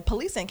in a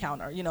police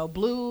encounter.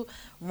 Blue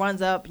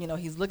runs up.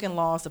 He's looking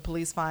lost. The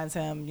police finds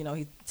him.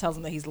 He tells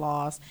him that he's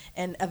lost,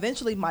 and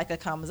eventually Micah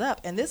comes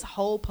up. And this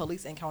whole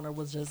police encounter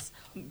was just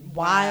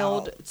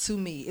wild to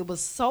me. It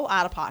was so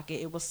out of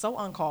pocket. It was so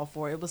uncalled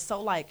for. It was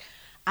so like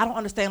I don't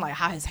understand like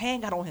how his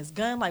hand got on his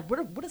gun. Like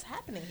what is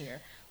happening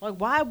here? Like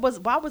why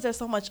was there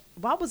so much?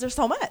 Why was there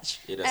so much?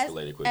 It as,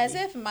 escalated quickly. as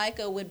if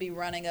Micah would be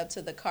running up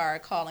to the car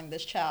calling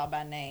this child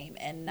by name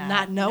and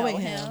not knowing know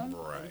him.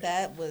 Right.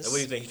 That was. What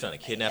do you think? He's trying to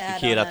kidnap I the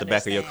kid don't out the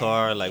back of your understand.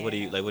 car? Like, what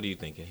Yeah. are you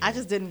thinking? I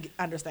just didn't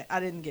understand. I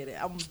didn't get it.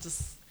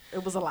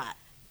 It was a lot.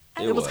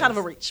 It It was kind of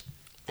a was. reach.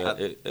 I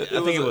think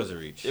it was a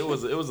reach. It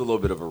was a little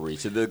bit of a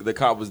reach. The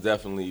cop was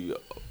definitely.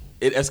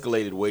 It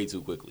escalated way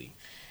too quickly.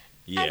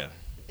 Yeah.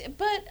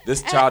 But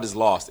This child is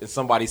lost, and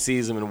somebody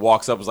sees him and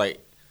walks up. Is like,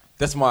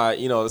 that's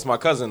my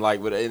cousin.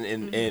 Like, but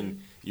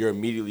and you're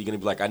immediately gonna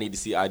be like, I need to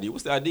see ID.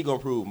 What's the ID gonna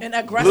prove? And Blue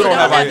aggressive. don't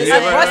have Don't ID.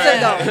 have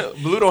Aggressive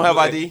though. Blue don't have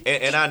ID.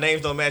 And our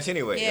names don't match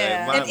anyway.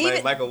 Yeah. Like, And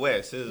even- Michael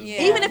West. His-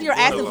 Yeah. Even if you're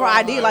asking for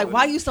ID, like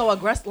why you? you so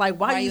aggressive? Like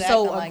why Why you you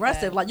so acting like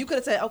aggressive? that? Like you could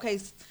have said, okay,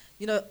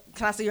 can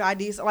I see your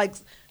ID? So, like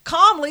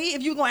calmly,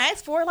 if you gonna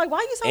ask for it, like why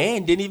you so?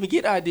 And didn't even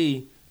get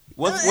ID.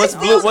 Once It's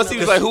Blue, still- once he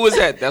was like, "Who is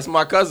that?" That's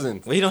my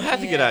cousin. Well, he don't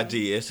have to get Yeah.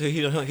 ID. So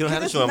he don't have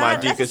to it's show him not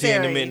ID because he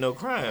ain't necessary. admit no I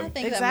crime.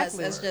 think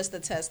Exactly. that's just a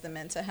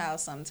testament to how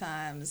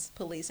sometimes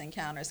police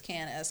encounters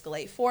can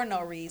escalate for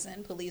no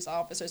reason. Police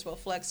officers will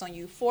flex on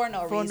you for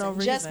no reason,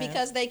 just reason.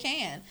 because they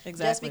can, just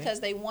Exactly. because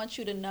they want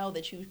you to know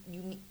that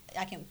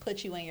I can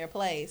put you in your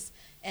place,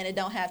 and it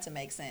don't have to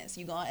make sense.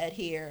 You gonna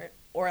adhere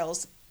or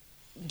else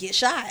get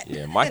shot.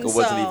 Yeah, Michael And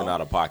wasn't so- even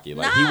out of pocket.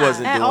 Like Nah, he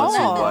wasn't at doing all.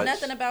 too much.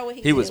 Nothing about what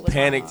he He did was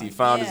panicked. wrong. He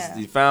found Yeah.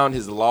 he found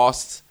his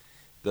lost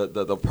the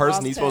person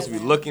Lost he's supposed to be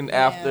cousin. looking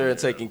after Yeah. and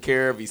taking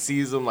care of. He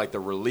sees him, like the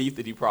relief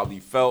that he probably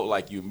felt.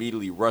 Like you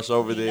immediately rush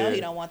over You there. know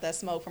he don't want that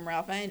smoke from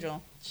Ralph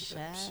Angel. Shoot,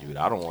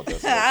 I don't want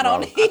that. I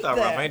don't Ralph. I thought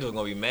either. Ralph Angel was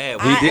gonna be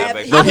mad. He when did. got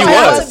back No, to he the I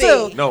thought was. he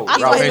was too. No, I Ralph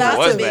thought he Angel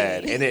was was too.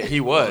 mad, and he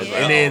was. Yeah.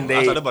 And then I they,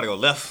 thought everybody go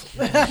left.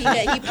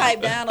 He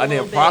piped down a and little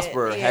then bit.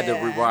 Prosper had to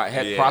Yeah.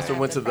 rewind. Yeah. Prosper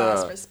went to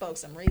Prosper the. spoke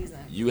some reason.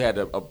 You had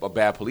a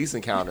bad police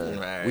encounter.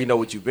 Right. We know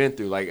what you've been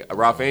through. Like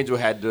Ralph Angel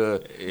had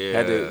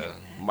to.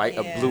 Mike,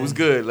 Yeah. Blue's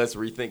good. Let's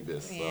rethink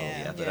this. So. Yeah.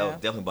 Yeah, I thought that was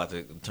definitely about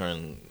to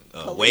turn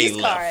way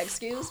Police car, left.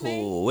 excuse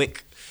me.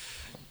 Quick.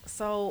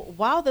 So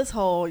while this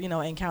whole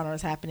encounter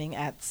is happening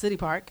at City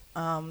Park,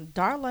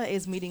 Darla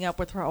is meeting up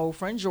with her old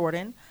friend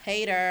Jordan.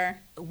 Hater.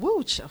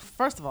 Wooch,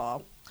 first of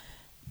all,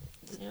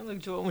 Yeah, look,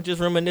 Jordan was just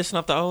reminiscing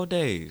off the old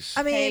days.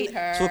 I mean, Hate her.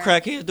 That's what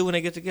crackheads do when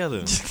they get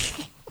together.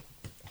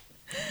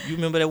 You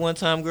remember that one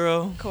time,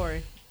 girl?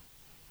 Corey.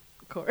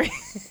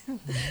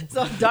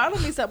 So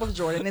Darla meets up with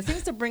Jordan. It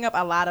seems to bring up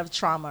a lot of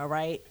trauma,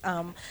 right?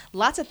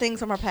 Lots of things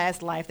from her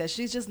past life that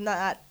she's just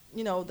not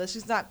that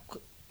she's not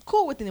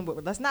cool with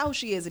anymore. That's not who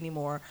she is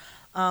anymore.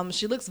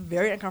 She looks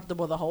very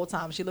uncomfortable the whole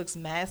time. She looks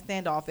mad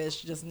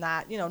standoffish, just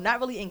not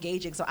really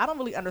engaging. So I don't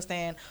really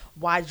understand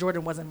why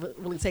Jordan wasn't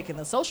really taking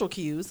the social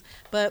cues.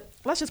 But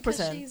let's just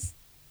pretend. She's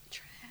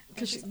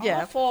She's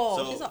awful.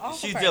 So She's an awful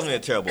she's person. definitely a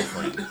terrible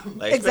friend.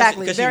 Like,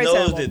 Exactly, because very she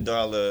knows terrible. that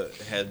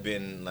Darla has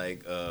been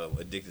like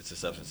addicted to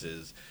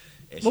substances.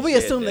 And Well, she we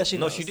said assume that she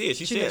No, knows. she did.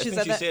 She She said. did. I She think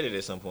said she that? said it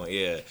at some point.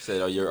 Yeah.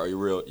 Said, are you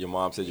real? Your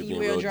mom said you're being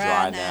real dry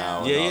dry now.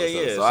 now. Yeah, and all yeah, this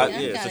yeah. stuff. So, I-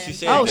 yeah. So she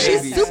said. Oh, that.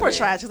 she's Yeah. super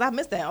trash because I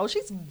missed that. Oh,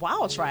 she's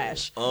wild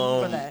trash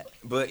for that.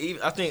 But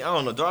even, I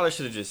don't know. Darla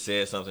should have just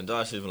said something.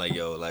 Darla should have been like,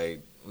 "Yo,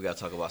 like we gotta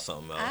talk about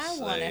something else."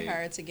 I wanted like,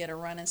 her to get a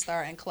running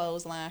start and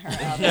clothesline her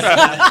out.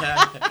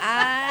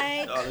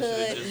 I Oh,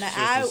 this could is not.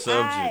 just the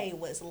I subject.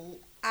 was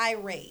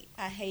irate.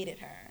 I hated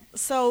her.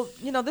 So,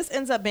 this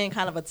ends up being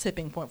kind of a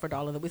tipping point for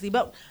Darla that we see.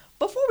 But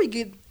before we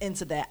get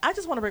into that, I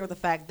just want to bring up the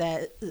fact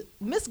that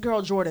Miss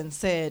Girl Jordan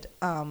said,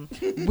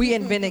 we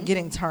invented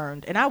getting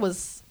turned. And I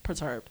was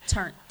perturbed.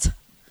 Turnt.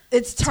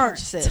 It's turned,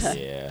 sis.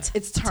 Yeah.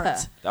 It's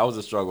turned. That was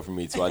a struggle for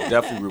me too. I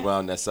definitely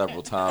rewound that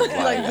several times.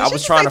 Like, did I she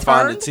was trying to say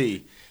find the turn?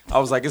 T. I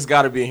was like, it's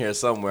got to be in here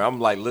somewhere. I'm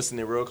like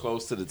listening real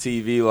close to the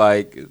TV.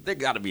 Like, there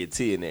got to be a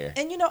T in there.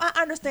 And I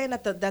understand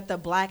that the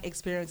black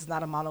experience is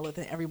not a monolith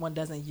and everyone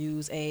doesn't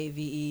use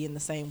AAVE in the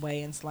same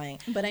way in slang.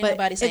 But ain't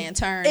nobody saying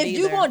turn If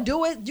you either. gonna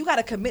do it, you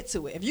gotta commit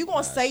to it. If you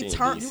gonna say she in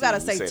turn, DC, you gotta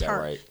we say say that turn.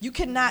 right. You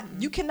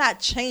cannot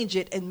change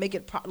it and make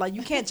it like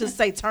you can't just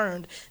say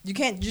turned. You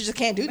just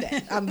can't do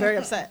that. I'm very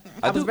upset.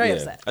 I was very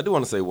upset. I do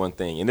want to say one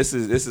thing, and this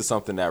is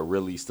something that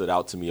really stood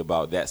out to me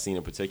about that scene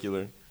in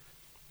particular.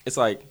 It's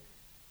like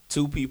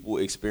two people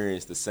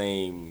experience the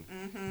same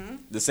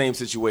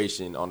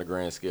situation on a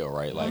grand scale,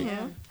 right? Like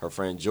her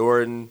friend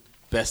Jordan,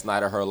 best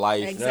night of her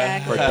life.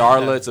 Exactly. For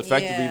Darla, it's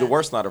effectively Yeah. the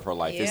worst night of her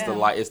life. Yeah.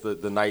 It's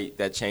the night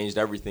that changed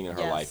everything in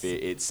her Yes. life.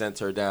 It sent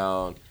her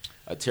down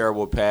a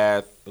terrible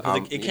path. Because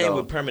it You came know,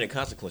 with permanent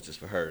consequences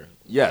for her.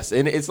 yes,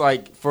 and it's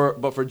like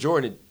for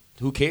Jordan,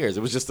 who cares? It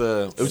was just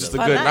a fun good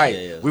night. night.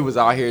 Yeah, yeah. We was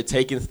out here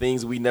taking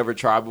things we never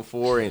tried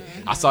before, and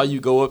I saw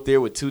you go up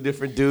there with two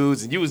different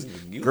dudes, and you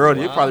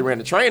wild. probably ran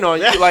the train on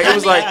you. Like it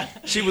was like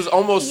she was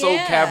almost so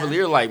Yeah.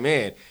 cavalier. Like,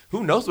 man,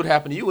 who knows what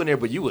happened to you in there?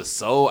 But you was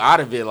so out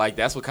of it. Like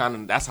that's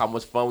how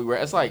much fun we were.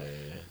 It's like,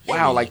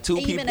 wow, like two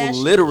Even people as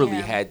she- literally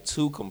yeah. had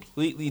two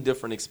completely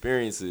different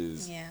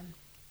experiences Yeah.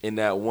 in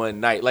that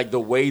one night. Like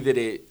the way that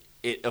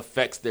it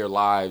affects their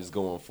lives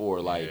going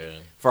forward. Like Yeah.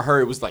 for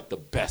her, it was like the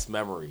best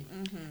memory.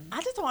 I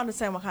just don't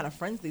understand what kind of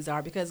friends these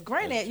are because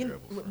granted, That's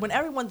terrible when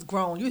everyone's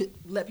grown, you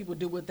let people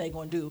do what they're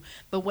gonna do.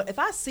 But if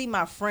I see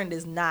my friend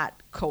is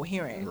not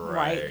coherent,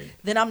 right, Right.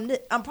 then I'm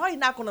probably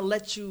not gonna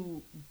let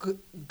you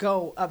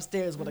go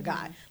upstairs with a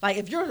guy. Like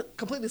if you're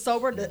completely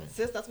sober,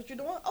 sis, that's what you're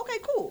doing. Okay,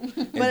 cool.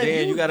 And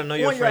then you got to know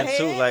your on friend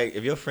too. head- Like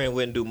if your friend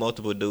wouldn't do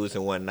multiple dudes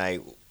in one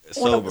night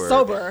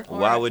sober,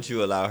 why would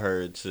you allow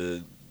her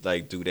to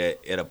like do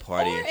that at a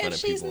party Or in front if of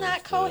she's people? not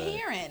and stuff?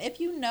 coherent, if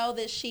you know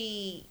that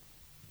she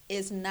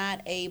is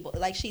not able,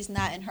 like she's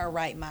not in her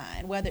right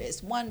mind, whether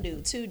it's one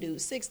dude, two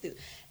dudes, six dudes,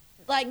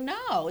 like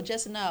no,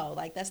 just no,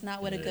 like that's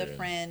not what a good Yeah.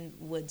 friend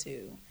would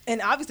do.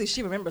 and obviously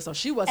she remembers, so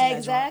she wasn't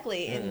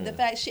Exactly, and the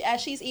fact as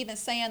she's even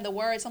saying the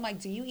words, I'm like,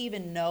 do you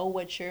even know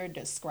what you're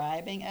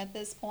describing at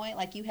this point?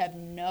 Like you have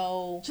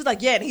no. She's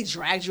like, yeah, and he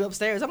dragged you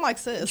upstairs. I'm like,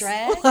 sis,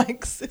 Drag?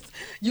 like, sis,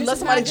 you This let is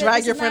somebody not good. drag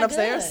This your is friend not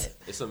upstairs? good.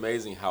 It's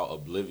amazing how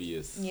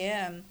oblivious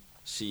Yeah,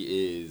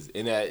 she is,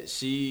 and that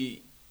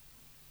she.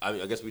 I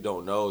mean, I guess we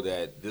don't know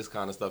that this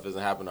kind of stuff isn't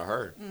happening to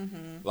her.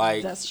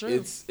 Like That's true.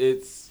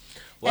 It's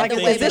Well, I Like, the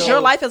think, way is this that-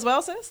 your life as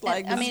well, sis?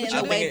 Like, I this is mean, what in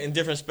you the do? I way- think in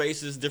different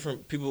spaces,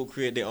 different people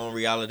create their own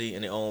reality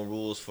and their own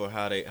rules for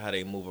how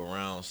they move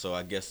around. So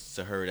I guess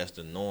to her that's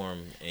the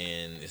norm,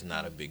 and it's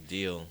not a big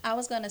deal. I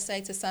was going to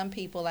say to some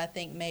people, I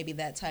think maybe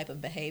that type of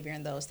behavior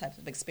and those types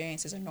of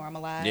experiences are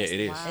normalized. Yeah, it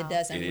is. Wow. It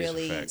doesn't It is a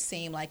really fact.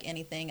 seem like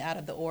anything out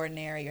of the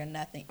ordinary or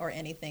nothing or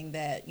anything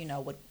that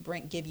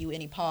would give you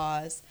any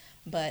pause.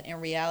 But in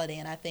reality,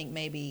 and I think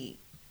maybe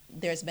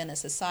there's been a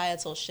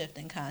societal shift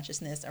in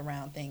consciousness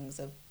around things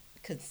of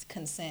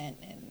consent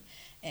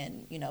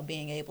and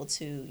being able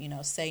to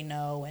say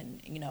no, and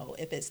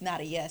if it's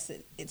not a yes,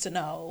 it's a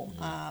no.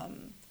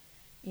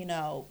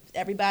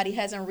 Everybody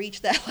hasn't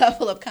reached that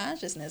level of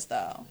consciousness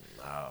though.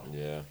 Wow.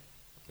 yeah,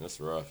 that's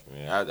rough,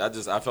 man.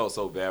 I felt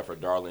so bad for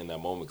Darla in that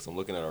moment because I'm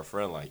looking at her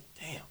friend like,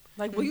 damn.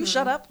 Like, will you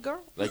shut up,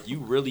 girl? Like you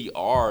really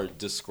are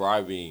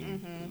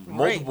describing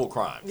multiple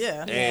crimes.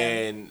 Yeah.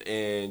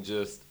 And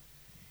just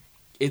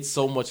it's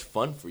so much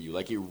fun for you.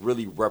 Like it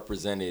really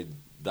represented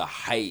the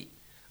height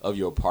of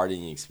your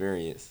partying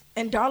experience.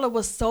 And Darla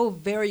was so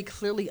very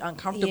clearly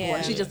uncomfortable,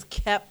 and she Yeah. just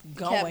kept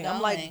going.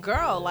 I'm like, going.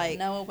 girl, like,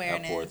 No That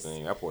awareness. poor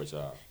thing. That poor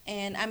child.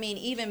 And I mean,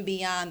 even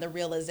beyond the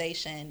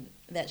realization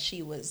that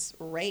she was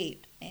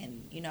raped and,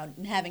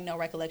 having no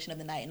recollection of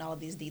the night and all of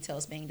these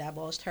details being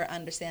divulged, her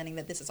understanding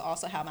that this is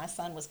also how my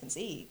son was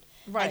conceived.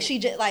 Right. Like she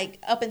just,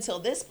 up until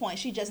this point,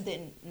 she just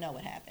didn't know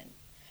what happened.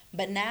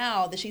 But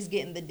now that she's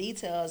getting the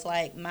details,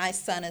 like my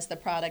son is the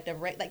product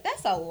of rape, like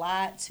that's a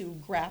lot to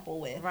grapple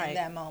with Right. in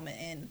that moment.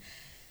 And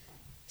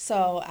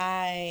So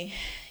I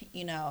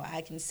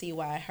can see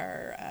why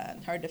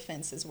her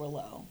defenses were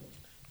low.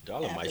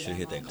 Darla might After should that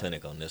hit that moment.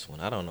 clinic on this one.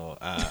 I don't know.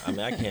 I mean,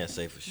 I can't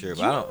say for sure,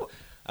 but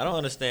I don't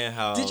understand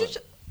how. Did you?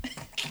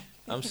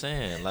 I'm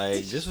saying,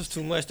 like, this was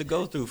too much to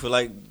go through for,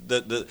 like,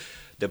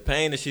 the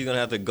pain that she's gonna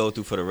have to go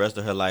through for the rest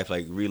of her life,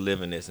 like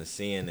reliving this and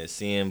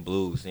seeing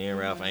Blue, seeing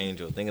Ralph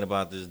Angel, thinking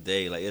about this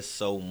day. Like, it's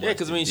so much. Yeah,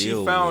 because I mean, she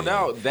deal found with.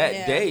 out that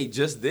Yeah. day,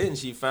 just then,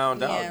 she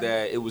found Yeah. out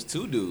that it was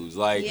two dudes.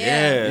 Like,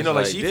 Yeah. you know,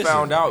 like It's she this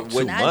found is out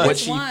too Not what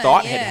just she one,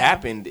 thought had yeah.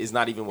 happened is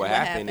not even what What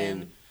happened.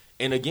 happened.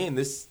 And again,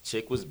 this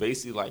chick was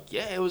basically like,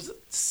 yeah, it was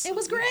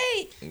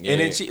great. Yeah.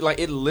 And then she, like,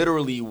 it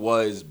literally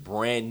was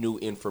brand new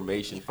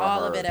information for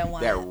All her of it at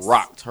that once.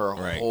 rocked her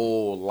Right.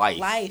 whole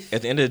life.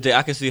 At the end of the day,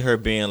 I can see her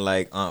being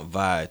like Aunt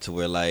Vi, to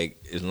where,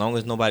 like, as long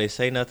as nobody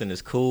say nothing,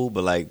 it's cool.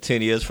 But like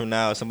 10 years from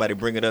now, if somebody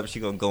bring it up,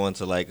 she gonna go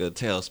into like a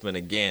tailspin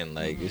again.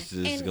 Like, it's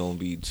just And- gonna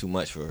be too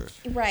much for her.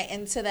 Right,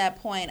 and to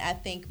that point, I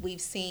think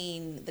we've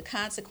seen the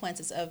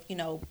consequences of,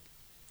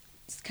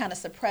 kind of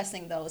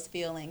suppressing those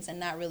feelings and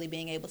not really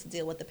being able to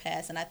deal with the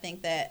past. And I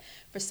think that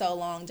for so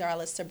long,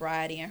 Darla's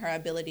sobriety and her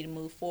ability to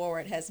move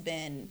forward has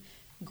been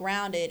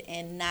grounded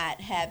in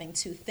not having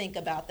to think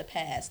about the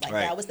past. Like,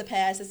 Right. that was the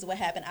past, this is what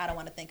happened, I don't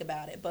want to think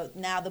about it. But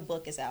now the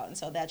book is out, and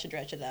so that should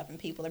dredge it up, and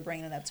people are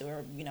bringing it up to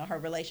her, her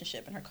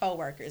relationship and her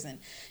coworkers, and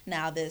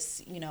now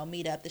this,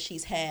 meetup that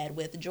she's had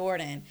with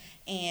Jordan.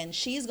 And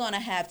she's going to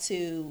have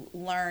to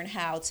learn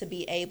how to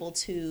be able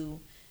to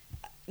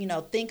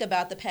think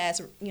about the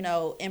past,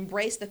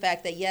 embrace the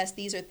fact that, yes,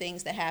 these are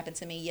things that happened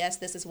to me. Yes,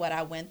 this is what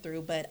I went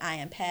through, but I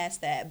am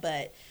past that.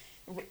 But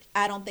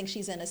I don't think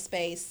she's in a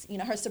space,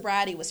 her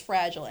sobriety was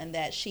fragile, and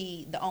that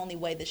the only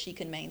way that she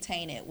could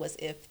maintain it was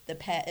if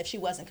she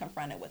wasn't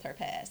confronted with her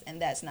past, and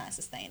that's not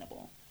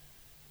sustainable.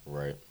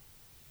 Right.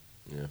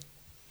 Yeah.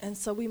 And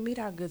so we meet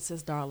our good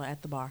sis Darla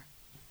at the bar.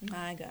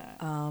 My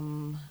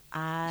God.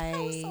 I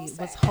was so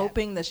was sad.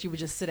 hoping that she would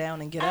just sit down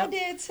and get I up.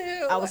 did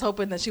too. I was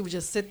hoping that she would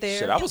just sit there.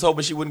 Shit, I was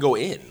hoping she wouldn't go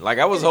in. Like,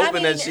 I was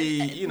hoping that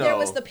she, There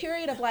was the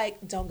period of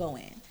like, don't go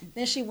in.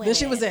 Then she went. Then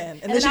she in. was in,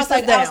 and then then she I was sat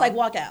like, I was down. like,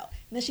 walk out.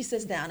 And then she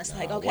sits down. It's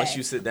like, okay. Once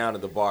you sit down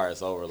at the bar,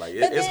 it's over. Like,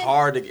 But it's then-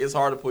 hard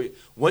to pull.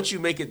 Once you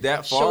make it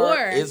that far,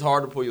 Sure. it's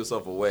hard to pull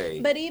yourself away.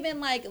 But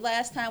even like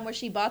last time where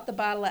she bought the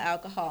bottle of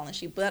alcohol and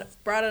she brought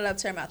it up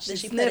to her mouth, then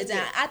she put it sniffed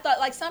down. it. I thought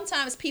like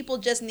sometimes people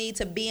just need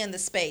to be in the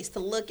space to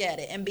look at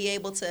it and be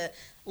able to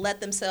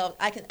let themselves.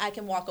 I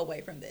can walk away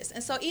from this.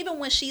 And so even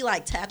when she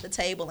like tapped the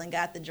table and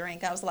got the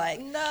drink, I was like,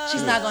 No.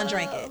 she's not gonna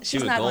drink it. She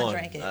She's was not going. gonna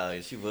drink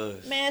it. She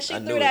was. Man, she I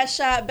threw knew that it.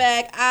 shot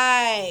back.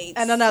 I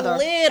And another.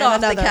 slid And off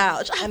another. the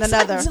couch. I And was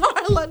another. like,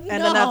 Darla,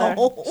 And no.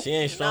 another. She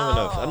ain't strong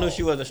enough. I knew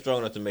she wasn't strong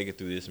enough to make it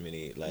through this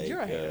many. Like,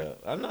 You're a hater.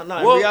 I'm not.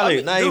 Well, In reality, I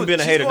mean, not dude, even being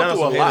a she's hater. going Not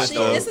through a some lot, hater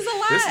though. This is a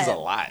lot. This is a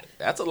lot.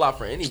 That's a lot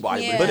for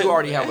anybody. Yeah. But if you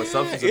already have a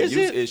substance Is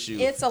abuse it? issue,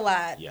 It's a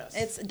lot.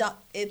 Yes.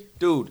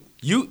 Dude,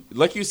 dude,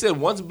 like you said,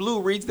 once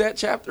Blue reads that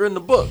chapter in the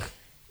book,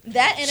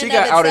 that in She and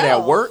got of outed at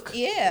itself, work?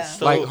 Yeah.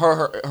 So- like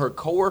her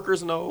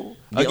coworkers know.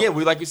 The- Again,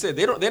 like you said,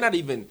 they're not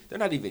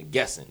even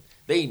guessing.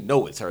 They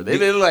know it's her.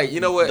 They're like,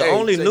 you know what? The hey,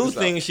 only check new this out.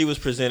 thing she was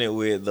presented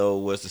with though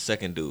was the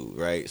second dude,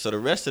 right? So the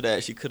rest of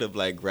that she could have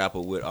like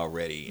grappled with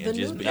already The and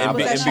just new be, thing and, was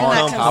be, that and she on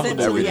not become top of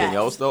consensual everything yet.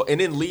 else though. And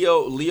then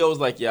Leo's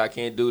like, yeah, I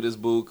can't do this,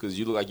 boo, because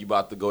you look like you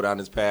about to go down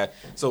this path.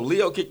 So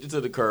Leo kicked you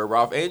to the curb.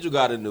 Ralph Angel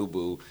got a new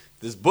boo.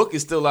 This book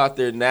is still out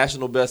there,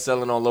 national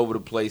best-selling all over the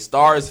place.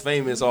 Star is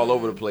famous all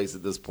over the place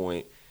at this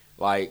point.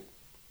 Like,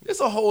 it's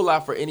a whole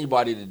lot for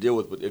anybody to deal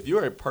with. But if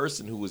you're a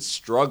person who is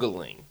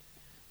struggling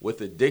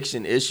with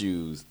addiction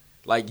issues,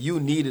 like, you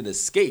need an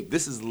escape.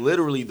 This is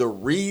literally the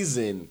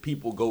reason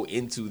people go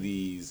into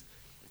these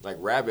like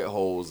rabbit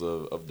holes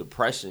of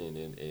depression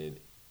and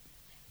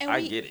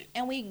I get it.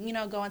 And we,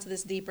 go into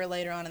this deeper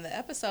later on in the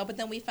episode, but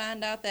then we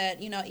find out that,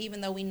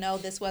 even though we know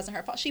this wasn't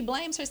her fault, she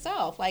blames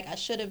herself. Like, I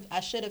should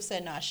have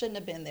said no, I shouldn't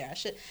have been there.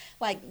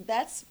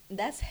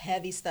 That's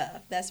heavy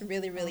stuff. That's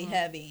really, really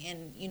heavy.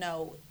 And,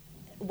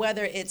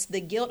 whether it's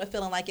the guilt of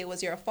feeling like it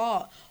was your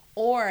fault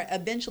or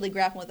eventually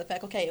grappling with the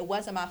fact, okay, it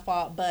wasn't my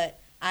fault, but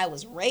I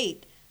was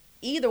raped.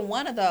 Either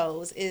one of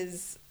those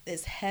is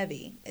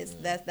heavy.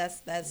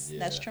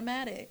 That's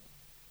traumatic.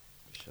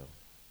 Sure.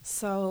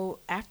 So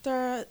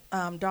after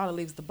Darla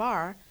leaves the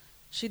bar,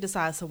 she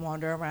decides to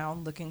wander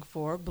around looking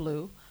for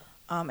Blue,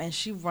 and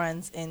she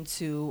runs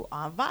into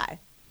Aunt Vi.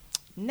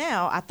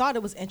 Now, I thought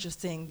it was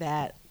interesting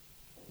that,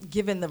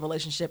 given the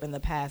relationship in the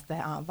past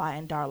that Aunt Vi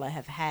and Darla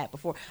have had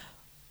before,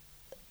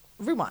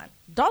 rewind.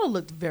 Darla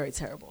looked very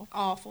terrible.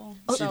 Awful.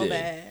 She So did.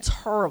 bad.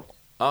 Terrible.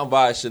 Aunt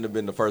Vi shouldn't have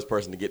been the first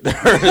person to get there.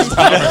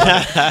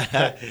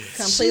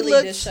 Completely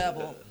looked-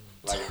 disheveled.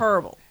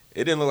 Terrible.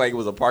 It didn't look like it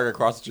was a park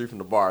across the street from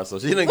the bar, so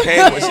she done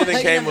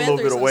came a little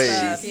bit of ways.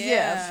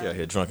 Yes. She out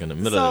here drunk in the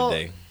middle of the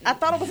day. I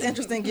thought it was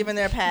interesting, given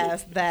their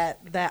past, that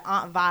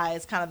Aunt Vi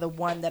is kind of the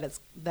one that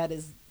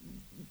is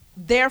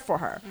there for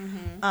her.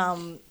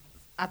 Mm-hmm.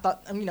 I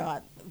thought,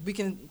 we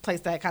can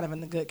place that kind of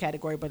in the good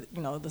category, but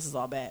this is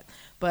all bad.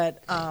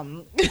 But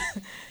Aunt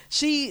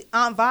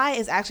Vi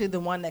is actually the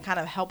one that kind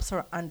of helps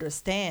her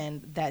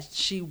understand that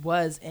she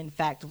was in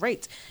fact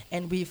raped,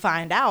 and we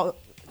find out,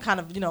 kind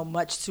of,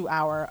 much to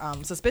our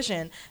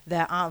suspicion,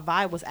 that Aunt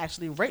Vi was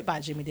actually raped by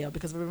Jimmy Dale,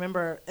 because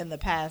remember in the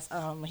past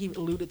he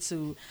alluded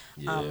to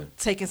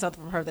taking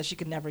something from her that she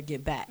could never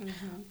get back.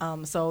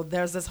 So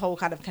there's this whole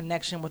kind of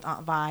connection with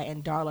Aunt Vi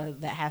and Darla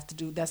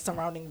that's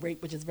surrounding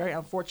rape, which is very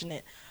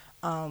unfortunate,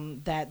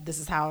 that this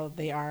is how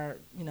they are,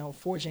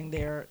 forging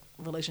their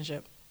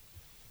relationship.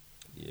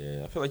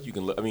 Yeah, I feel like you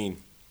can look. I mean,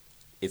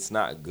 it's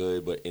not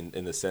good, but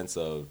in the sense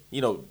of,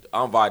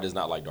 Aunt Vi does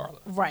not like Darla.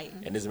 Right.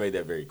 And this made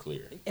that very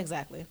clear.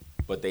 Exactly.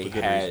 But they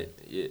had...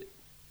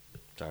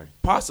 Sorry.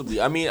 Possibly.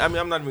 I mean, I'm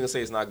not even going to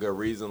say it's not good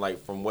reason. Like,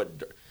 from what...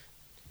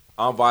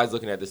 Aunt Vi's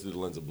looking at this through the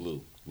lens of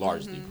Blue,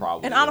 largely,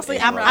 probably. And honestly,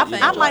 I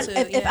might,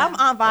 if I'm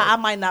Aunt Vi, I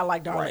might not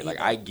like Darla. Right, like,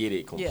 either. I get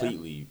it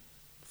completely. Yeah.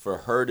 For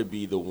her to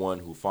be the one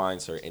who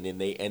finds her, and then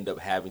they end up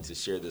having to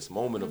share this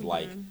moment of,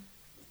 like,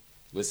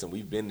 listen,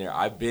 we've been there.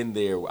 I've been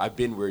there. I've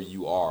been where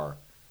you are.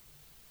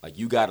 Like,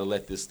 you got to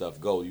let this stuff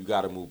go. You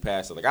got to move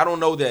past it. Like, I don't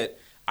know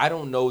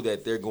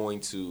that they're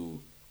going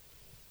to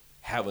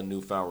have a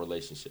newfound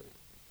relationship.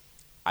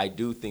 I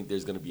do think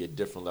there's going to be a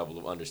different level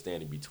of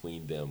understanding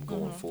between them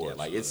going forward.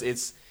 Yeah, like,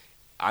 it's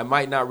I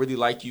might not really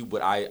like you,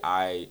 but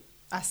I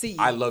see you.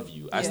 I love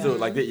you. I still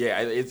like it.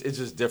 Yeah, it's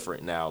just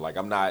different now. Like,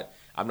 I'm not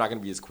going to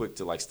be as quick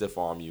to, like, stiff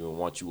arm you and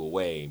want you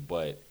away,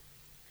 but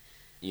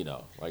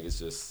like, it's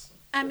just.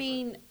 I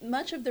mean,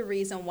 much of the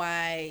reason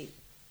why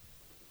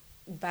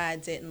Vi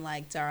didn't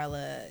like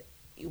Darla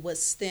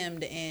was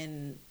stemmed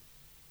in,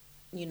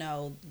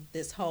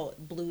 this whole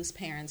Blue's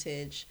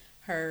parentage,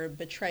 her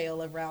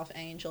betrayal of Ralph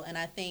Angel, and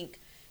I think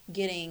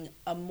getting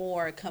a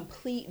more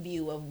complete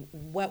view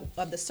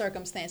of the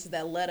circumstances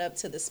that led up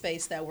to the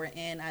space that we're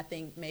in, I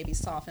think maybe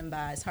softened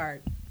Vi's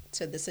heart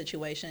to the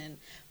situation.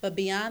 But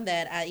beyond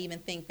that, I even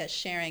think that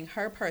sharing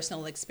her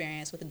personal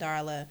experience with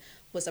Darla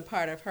was a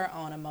part of her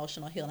own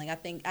emotional healing.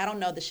 I don't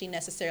know that she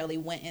necessarily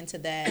went into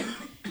that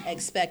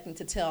expecting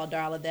to tell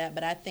Darla that,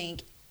 but I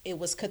think it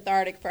was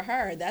cathartic for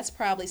her. That's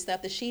probably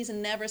stuff that she's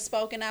never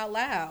spoken out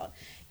loud.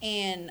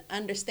 And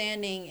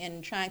understanding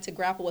and trying to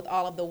grapple with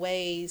all of the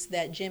ways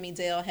that Jimmy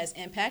Dale has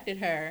impacted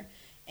her,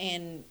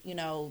 and,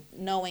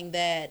 knowing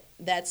that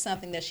that's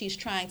something that she's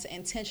trying to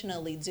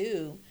intentionally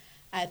do,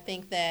 I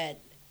think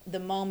that the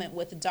moment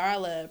with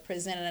Darla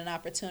presented an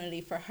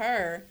opportunity for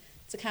her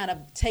to kind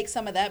of take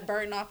some of that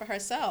burden off of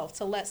herself,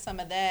 to let some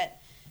of that,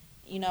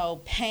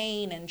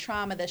 pain and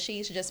trauma that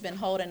she's just been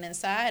holding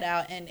inside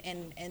out,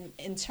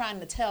 and trying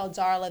to tell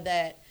Darla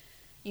that,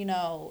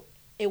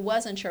 it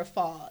wasn't your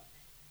fault.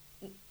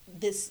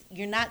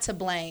 You're not to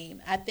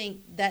blame. I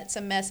think that's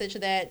a message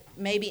that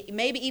maybe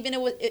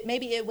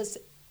it was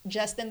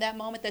just in that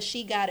moment that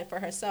she got it for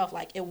herself.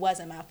 Like, it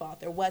wasn't my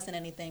fault. There wasn't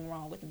anything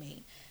wrong with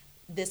me.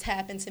 This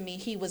happened to me.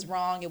 He was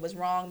wrong. It was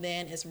wrong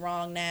then. It's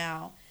wrong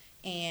now.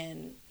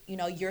 And,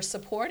 you're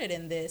supported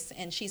in this.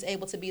 And she's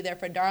able to be there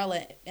for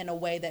Darla in a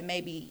way that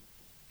maybe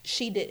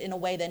she did, in a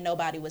way that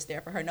nobody was there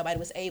for her. Nobody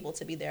was able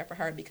to be there for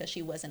her because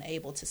she wasn't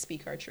able to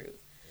speak her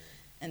truth.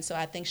 And so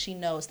I think she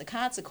knows the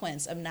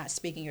consequence of not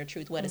speaking your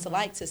truth, what it's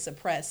like to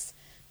suppress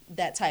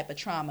that type of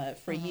trauma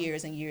for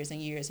years and years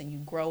and years. And you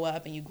grow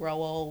up and you grow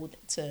old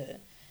to,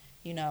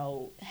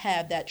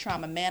 have that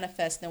trauma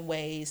manifest in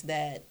ways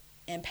that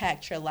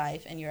impact your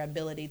life and your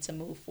ability to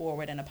move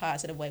forward in a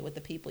positive way with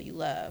the people you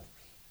love.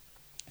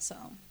 So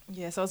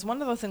so it's one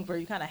of those things where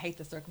you kind of hate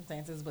the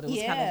circumstances, but it was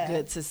kind of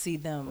good to see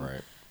them,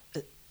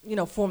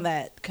 form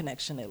that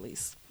connection at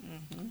least.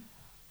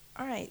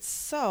 All right,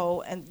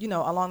 so, and,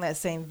 along that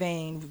same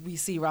vein, we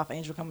see Ralph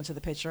Angel come into the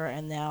picture,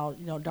 and now,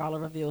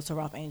 Darla reveals to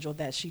Ralph Angel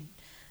that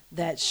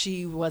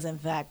she was, in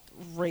fact,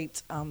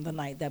 raped the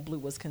night that Blue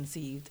was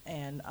conceived.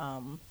 And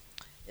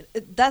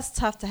that's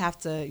tough to have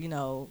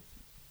to,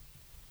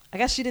 I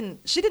guess she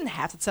didn't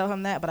have to tell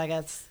him that, but I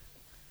guess.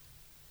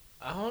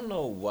 I don't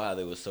know why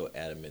they were so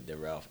adamant that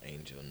Ralph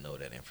Angel know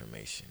that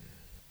information.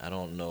 I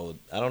don't know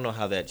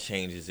how that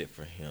changes it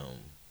for him.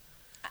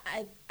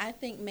 I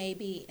think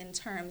maybe in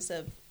terms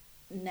of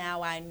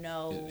now I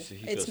know. Should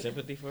he feel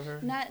sympathy for her?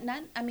 Not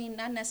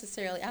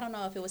necessarily. I don't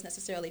know if it was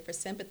necessarily for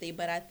sympathy,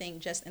 but I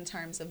think just in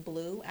terms of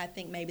Blue, I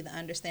think maybe the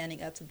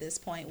understanding up to this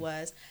point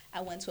was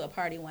I went to a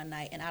party one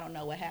night and I don't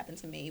know what happened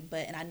to me,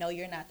 and I know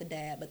you're not the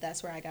dad, but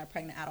that's where I got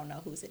pregnant. I don't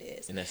know whose it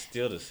is. And that's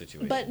still the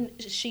situation. But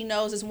she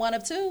knows it's one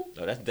of two.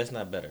 No, that's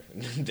not better.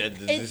 It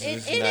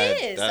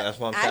is. That's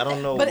what I'm saying. I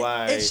don't know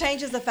why. It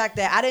changes the fact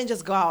that I didn't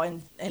just go out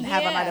and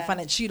have a night of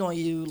fun and cheat on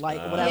you, like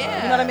whatever.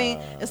 Yeah. You know what I mean?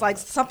 It's like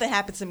something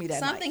happened to me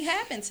that night. Something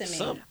happened to me.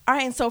 All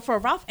right, and so for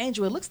Ralph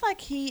Angel, it looks like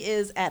he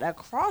is at a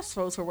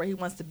crossroads for where he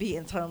wants to be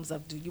in terms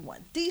of, do you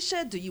want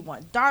Deisha? Do you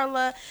want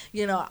Darla?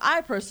 I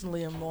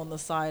personally am on the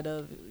side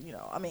of,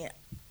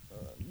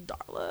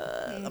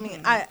 Darla. I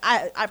mean,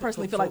 I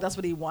personally feel like that's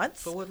what he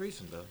wants. For what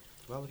reason, though?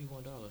 Why would he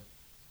want Darla?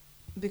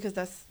 Because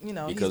that's,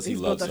 because he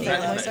loves her.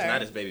 It's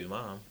not his baby's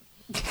mom.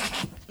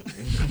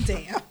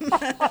 Damn.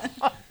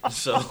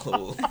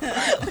 So,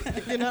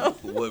 You know,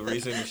 what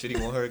reason should he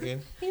want her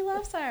again? He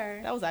loves her.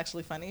 that was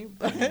actually funny,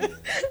 but,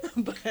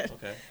 but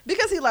Okay.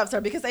 because he loves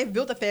her, because they've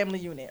built a family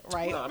unit,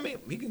 right? Well, I mean,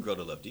 he can grow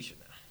to love Deisha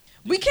now.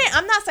 We can't.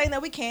 I'm not saying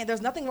that we can't.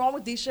 There's nothing wrong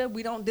with Deisha.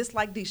 We don't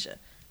dislike Deisha.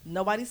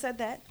 Nobody said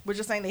that. We're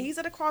just saying that he's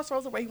at a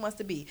crossroads of where he wants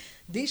to be.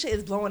 Deisha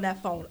is blowing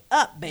that phone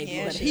up, baby,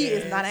 Yeah, but she he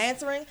is. is not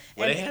answering.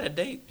 Well, and they had a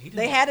date.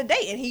 they had a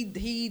date, and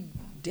he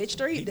ditched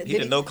her. He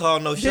did no call,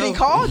 no show. Did he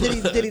call? Did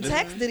he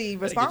text? Did he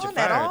Gotta get respond you at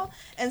fired. all?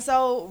 And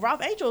so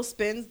Ralph Angel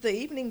spends the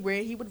evening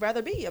where he would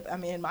rather be. I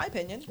mean, in my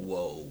opinion.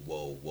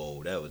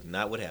 Whoa. That was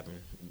not what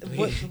happened.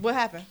 What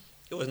happened?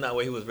 It was not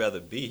where he would rather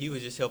be. He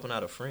was just helping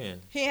out a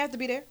friend. He didn't have to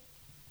be there.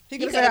 He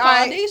He could could have have said, called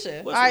 "All right,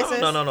 Deisha. Well, all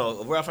right,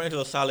 sis." no. Ralph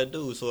Angel's a solid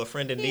dude, so a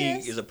friend in He need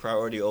is. is a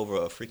priority over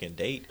a freaking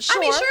date. Sure. I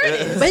mean, sure it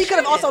is. But he could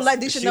have Sure also it is. let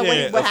Deisha know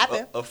what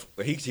happened.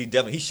 He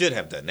definitely should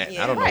have done that.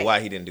 Yeah. I don't know Right.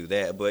 why he didn't do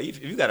that, but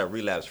if you got a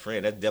relapsed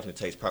friend, that definitely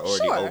takes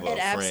priority Sure. over It a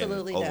friend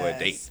absolutely over a does.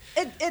 date.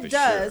 It For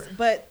does, sure.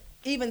 but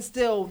even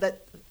still,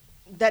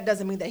 that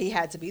doesn't mean that he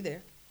had to be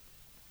there.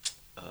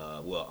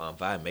 Well,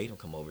 Vi made him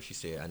come over. She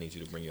said, "I need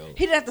you to bring your." He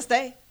didn't have to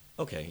stay.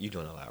 Okay, you're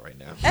doing a lot right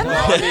now. Am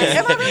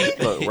I really?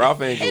 Look,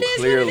 Ralph Angel It is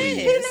clearly what it He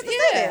didn't is. have to stay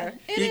there.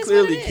 It he is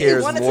clearly what it is. cares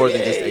He wanted to more than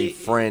be- just a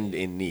friend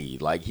in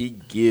need. Like he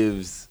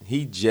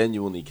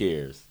genuinely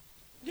cares.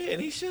 Yeah,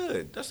 and he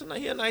should.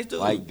 He a nice dude.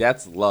 Like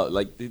that's love.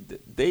 Like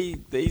they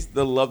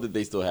the love that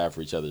they still have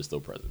for each other is still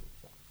present.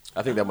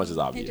 I think that much is It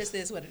obvious. just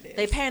is what it is.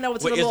 They pan over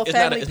to Well, the little it's not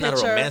family it's picture.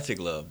 not a romantic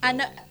love. I though.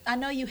 know. I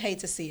know you hate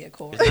to see it,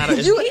 Corey. It's not a,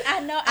 it's, You- I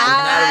know. not a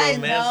I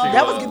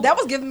romantic know. that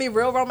was giving me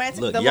real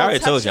romantic. Look, the you little already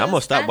told you. I'm gonna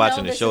touches. stop I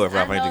watching know the show if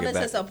Ralph I Angel know get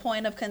this is back. a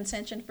point of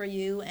contention for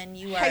you, and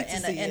you are Hate to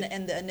in, see it.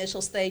 in the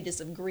initial stages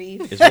of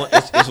grief. It's one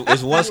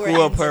You were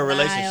screw up in per denial.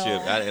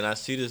 relationship, and I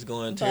see this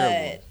going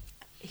terrible. But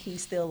he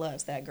still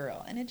loves that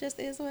girl, and it just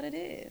is what it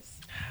is.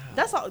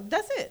 That's all.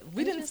 That's it.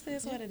 We It didn't. just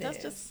is what it that's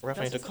is. just. Ralph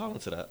that's Angel, just- call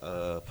into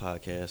the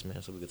podcast,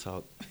 man, so we could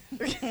talk.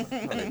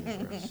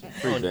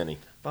 Free Benny.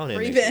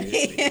 Free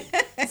Benny.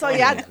 So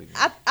yeah,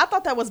 I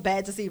thought that was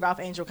bad to see Ralph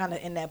Angel kind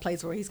of in that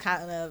place where he's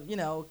kind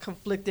of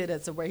conflicted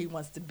as to where he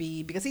wants to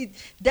be, because he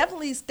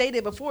definitely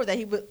stated before that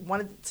he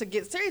wanted to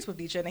get serious with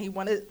Deisha and he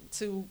wanted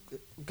to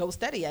go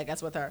steady, I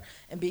guess, with her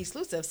and be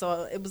exclusive.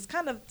 So it was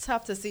kind of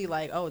tough to see,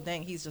 like, oh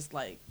dang, he's just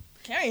like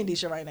carrying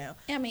Deisha right now.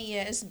 I mean,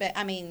 yeah, it's bad.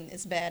 I mean,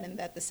 it's bad in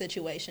that the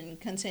situation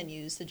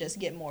continues to just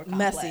get more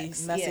complex.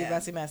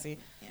 Messy.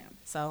 Yeah.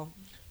 So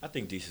I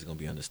think Deisha's gonna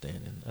be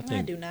understanding.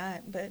 I do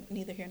not, but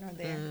neither here nor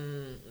there.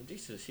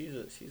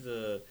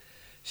 Deisha,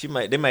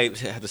 they might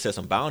have to set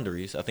some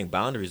boundaries. I think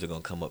boundaries are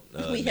gonna come up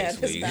We next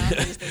had this week.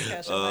 boundaries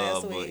discussion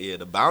last But week. yeah,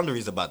 the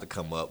boundaries about to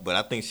come up. But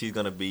I think she's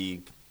gonna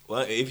be.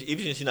 Well, if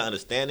she's not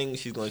understanding,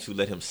 she's going to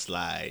let him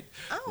slide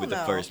I don't with know.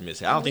 the first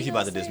mishap. I don't think she's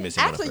about to dismiss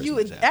him on the first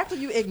mishap. After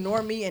you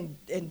ignore me and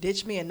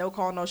ditch me and no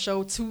call no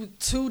show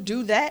to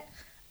do that,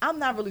 I'm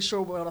not really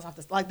sure what else I have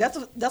to like.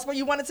 That's where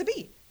you want it to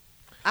be.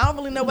 I don't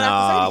really know what I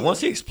have to say. To you. Once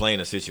he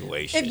explained the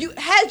situation,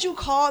 Had you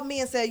called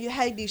me and said,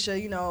 "Hey,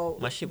 Deisha,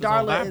 my shit was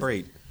on Darla is-"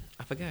 vibrate.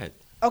 I forgot.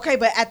 Okay,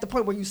 but at the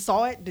point where you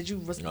saw it, did you?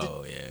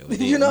 Oh yeah,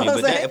 You know what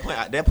I'm but saying?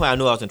 At that point, I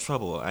knew I was in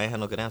trouble. I ain't had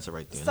no good answer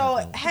right there. So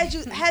had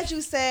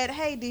you said,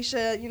 "Hey,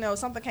 Deisha,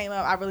 something came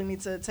up. I really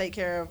need to take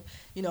care of,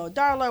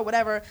 Darla or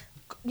whatever."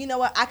 You know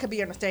what? I could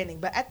be understanding,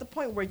 but at the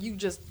point where you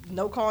just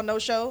no call, no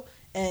show,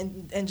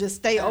 and just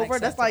stay over,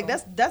 that's like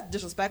that's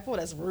disrespectful.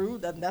 That's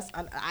rude.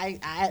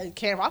 I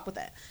can't rock with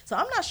that. So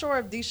I'm not sure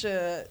if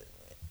Deisha.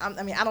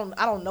 I mean, I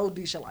don't know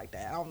Deisha like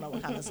that. I don't know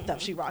what kind of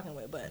stuff she rocking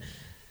with, but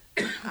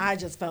I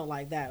just felt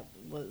like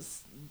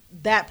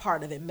that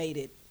part of it made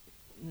it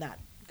not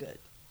good.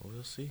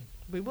 We'll see.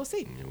 We will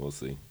see. Yeah, we'll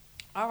see.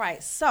 All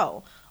right,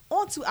 so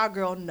on to our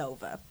girl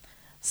Nova.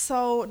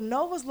 So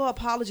Nova's little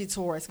apology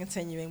tour is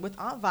continuing with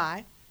Aunt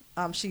Vi.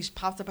 She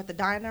pops up at the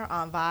diner.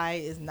 Aunt Vi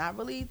is not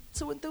really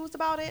too enthused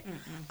about it.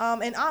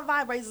 And Aunt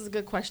Vi raises a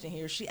good question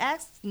here. She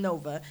asks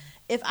Nova,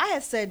 if I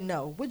had said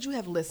no, would you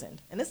have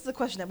listened? And this is a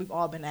question that we've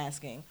all been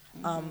asking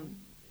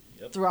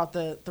throughout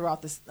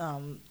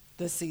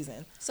this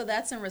season. So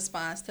that's in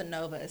response to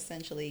Nova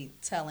essentially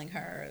telling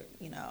her,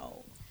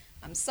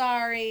 I'm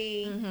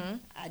sorry.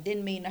 I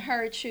didn't mean to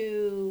hurt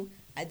you.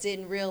 I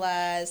didn't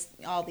realize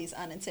all these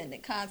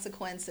unintended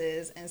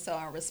consequences. And so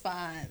in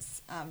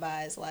response, Aunt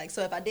Vi is like,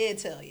 so if I did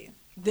tell you,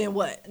 Then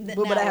what? then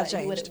What would now I have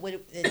what?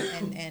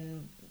 changed?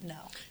 And no.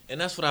 And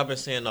that's what I've been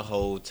saying the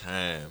whole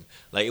time.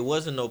 Like, it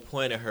wasn't no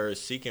point in her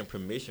seeking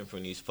permission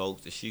from these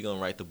folks that she gonna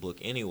write the book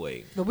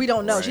anyway. But we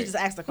don't know. Right. She just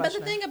asked the But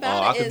question. the thing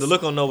about it is, The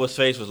look on Nova's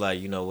face was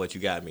like, you know what,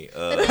 you got me.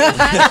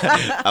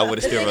 I would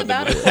have still thing wrote the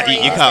about it, book. Corey,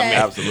 You is caught me.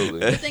 that- Absolutely.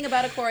 the thing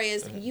about it, Corey,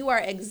 is you are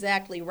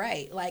exactly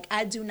right. Like,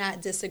 I do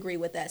not disagree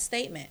with that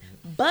statement.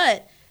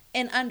 But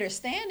in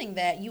understanding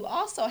that, you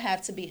also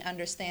have to be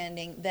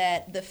understanding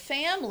that the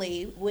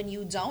family, when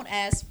you don't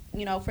ask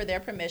for their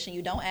permission.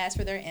 You don't ask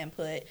for their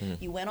input.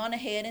 You went on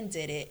ahead and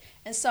did it.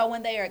 And so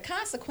when they are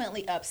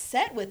consequently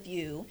upset with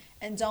you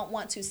and don't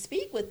want to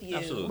speak with you,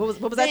 Absolutely.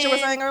 What was that you were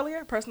saying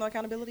earlier? Personal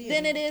accountability.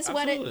 then it is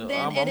what it Absolutely.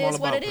 then I'm it all is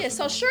what about it is.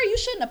 So personal. sure, you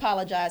shouldn't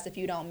apologize if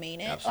you don't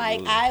mean it.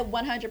 Absolutely. Like I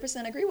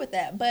 100% agree with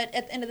that. But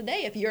at the end of the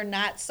day, if you're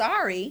not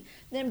sorry,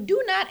 then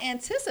do not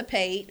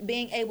anticipate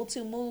being able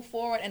to move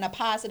forward in a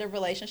positive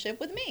relationship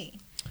with me.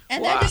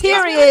 And Well, that just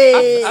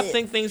Period. I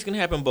think things can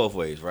happen both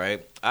ways,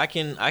 right? I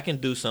can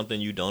do something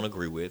you don't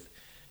agree with,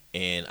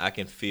 and I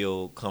can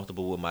feel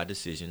comfortable with my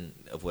decision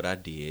of what I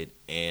did,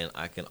 and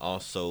I can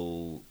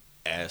also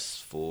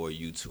ask for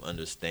you to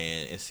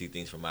understand and see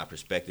things from my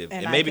perspective,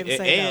 And and I can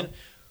say and no.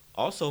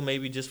 also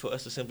maybe just for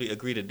us to simply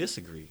agree to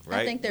disagree,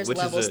 right? I think there's Which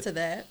is levels to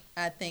that.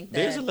 I think that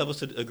There's a levels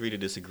to agree to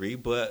disagree,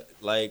 but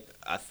like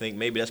I think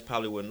maybe that's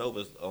probably where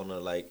Nova's on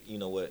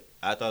the what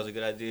I thought was a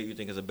good idea, you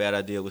think it's a bad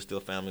idea, we're still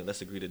family.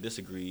 Let's agree to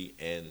disagree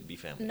and be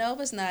family.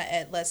 Nova's not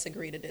at let's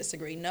agree to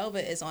disagree. Nova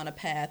is on a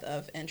path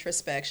of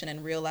introspection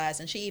and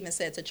realizing. She even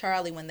said to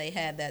Charlie when they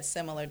had that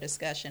similar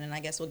discussion, and I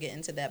guess we'll get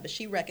into that, but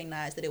she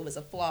recognized that it was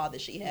a flaw that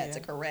she had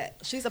to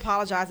correct. She's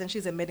apologizing.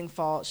 She's admitting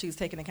fault. She's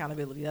taking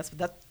accountability. That's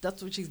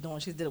what she's doing.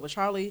 She did it with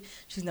Charlie.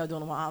 She's now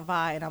doing it with Aunt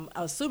Vi, and I'm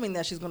assuming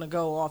that she's going to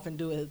go off and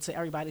do it to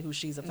everybody who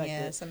she's affected.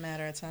 Yeah, it's a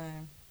matter of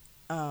time.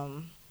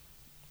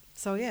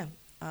 So yeah.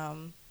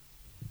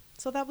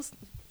 So that was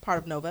part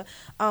of Nova.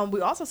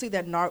 We also see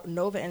that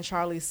Nova and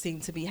Charlie seem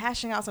to be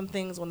hashing out some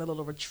things on the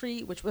little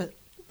retreat,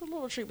 the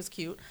little retreat was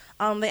cute.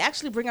 They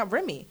actually bring up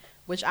Remy,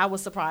 which I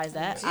was surprised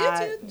at.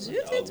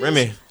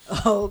 Remy.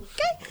 Okay.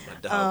 My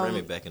dog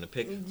Remy back in the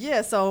picture.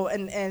 Yeah, so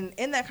and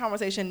in that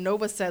conversation,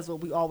 Nova says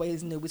what we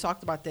always knew. We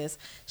talked about this.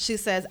 She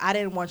says, I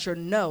didn't want your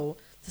no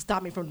to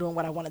stop me from doing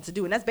what I wanted to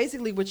do. And that's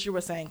basically what you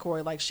were saying,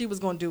 Corey. Like, she was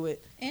going to do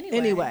it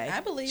anyway. I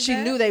believe she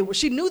that.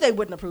 She knew they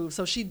wouldn't approve,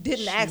 so she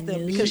didn't ask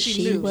them because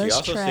she knew. She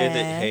also said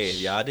that, hey, if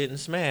y'all didn't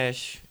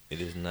smash, it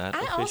is not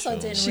I official. also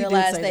didn't She did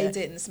realize say they that.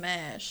 didn't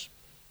smash.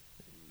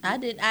 I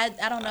didn't. I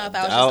don't know if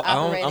I was just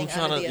operating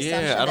under the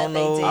assumption I don't that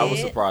know. they did. I was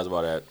surprised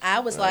by that.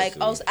 I was like,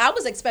 Actually. I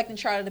was expecting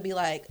Charlie to be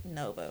like,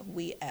 Nova,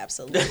 we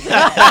absolutely. like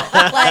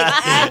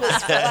I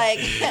was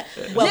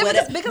like, well,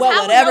 because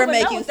how would whatever Nova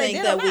make know you if they think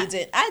did that or we not?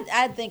 did.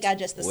 I think I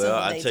just assumed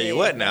Well, they I tell you did,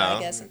 what but now. I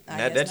guess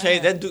that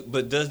changed.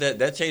 But does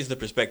that change the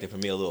perspective for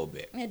me a little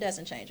bit? It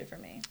doesn't change it for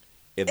me.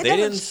 If It they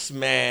doesn't- didn't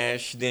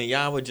smash, then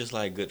y'all were just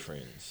like good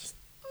friends.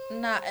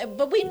 Not,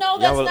 but we know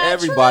that's not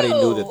everybody true.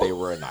 knew that they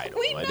were an idol.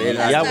 We Like, know they're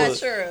that's not- not were,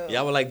 true.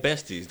 Y'all were like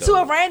besties, though. To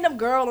a random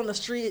girl on the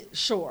street,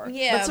 sure.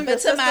 Yeah, but but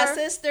to, to my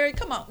sister,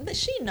 come on,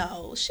 she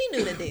knows. She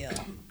knew the deal,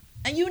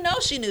 and you know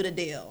she knew the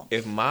deal.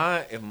 If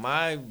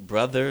my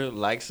brother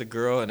likes a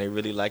girl and they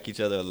really like each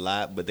other a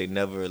lot, but they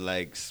never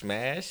like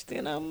smash,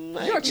 then I'm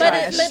like, You're But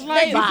trash. they,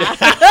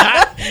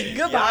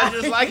 Goodbye. y'all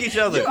just like each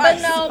other.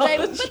 but no, they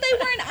were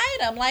an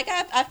item. Like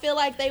I feel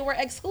like they were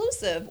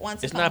exclusive.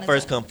 Once It's upon not a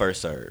first time. come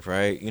first serve,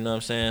 right? You know what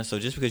I'm saying? So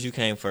just because you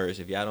came first,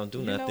 if y'all don't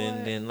do know nothing,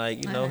 what? then like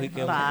he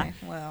can Bye.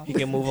 Well, he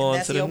can move on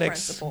that's to the your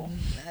next. principle.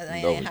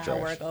 That Nova's ain't how trash.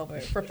 I work over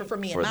it. For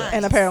me For and that. mine.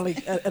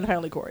 And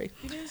apparently Corey.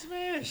 He didn't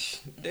smash.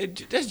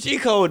 That's G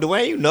code,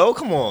 Dwayne. You know,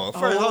 come on.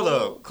 First, hold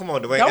up, come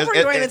on, Dwayne. Don't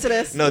bring Dwayne into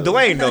this. No,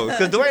 Dwayne no,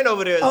 because Dwayne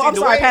over there. Oh, see, I'm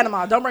sorry, Dwayne-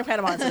 Panama. Don't bring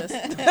Panama into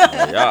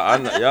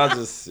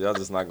this. y'all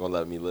just not gonna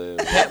let me live.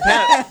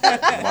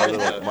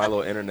 my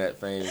little internet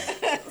fame.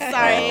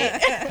 Sorry.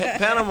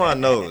 Panama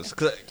knows.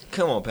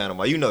 Come on,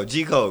 Panama. You know,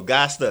 G code,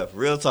 guy stuff,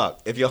 real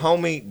talk. If your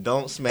homie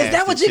don't smash, Is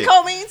that what the G chick-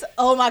 code means?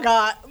 Oh my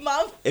God.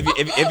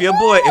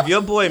 If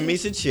your boy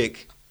meets a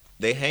chick,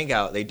 they hang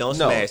out, they don't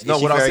smash. No, is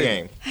she what I'm fair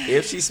saying, game?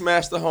 if she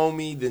smashed the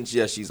homie, then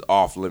yes, she's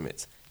off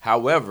limits.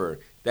 However,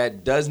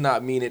 that does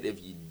not mean that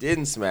if you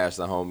didn't smash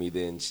the homie,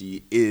 then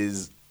she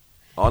is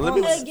on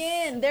limits.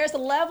 Again, there's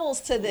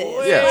levels to this.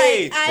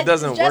 Wait, Like, it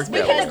doesn't just work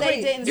that because way.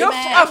 they didn't You're a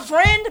smash.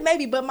 friend,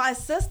 maybe, but my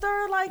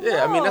sister, like,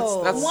 Yeah, I mean,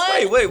 no. that's-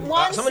 One-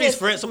 one Some of these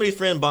sister-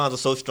 friend bonds are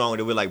so strong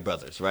that we're like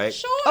brothers, right?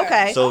 Sure.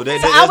 Okay. So So there-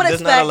 I would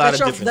there's not a expect lot of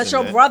that difference your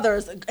in that.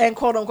 brothers and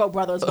quote unquote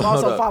brothers would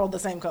also Hold up. follow the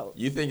same code.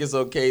 You think it's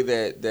okay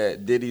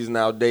that Diddy's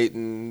now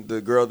dating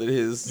the girl that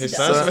his His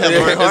son? son Is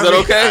that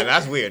okay?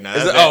 That's weird. Nah,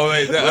 Is that's it- oh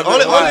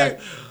wait,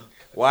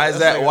 why is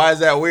That's that? like- Why is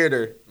that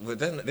weirder? But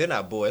they're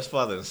not boys. It's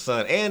father and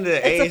son, and the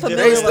It's a age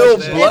familial difference. They still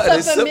relationship. blood. It's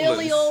It's a siblings.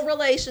 familial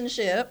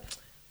relationship.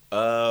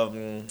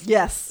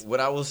 Yes. What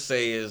I will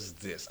say is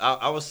this.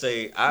 I would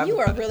say I. You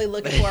are really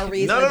looking for a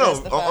reason to No.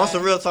 justify. On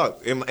some real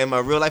talk, in my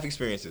real life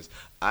experiences,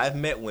 I've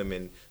met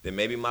women that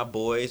maybe my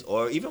boys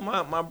or even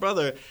my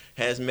brother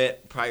has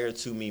met prior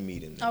to me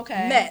meeting them.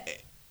 Okay.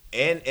 Met.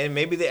 And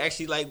maybe they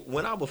actually like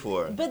went out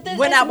before. But this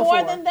Went is out more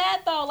before. than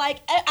that, though. Like,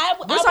 We're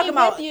I'll talking be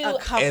about with you. a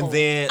couple. And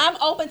then I'm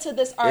open to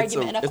this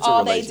argument if it's a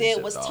all they did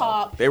relationship, was dog.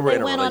 talk. They were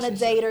in a went on a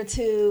relationship. date or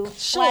two.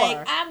 Sure.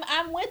 Like,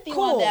 I'm with you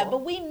Cool. on that,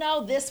 but we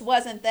know this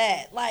wasn't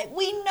that. Like,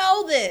 we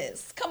know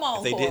this. Come on,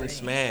 if they Corey. didn't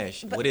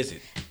smash, what is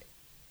it?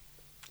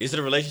 Is it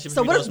a relationship?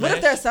 So if you what don't if, what if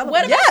smash? they're celibate?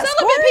 What about Yes,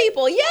 celibate Corey.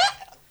 people? Yeah,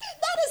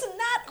 that is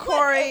not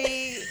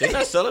Corey. They're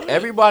not celibate.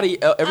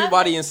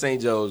 Everybody in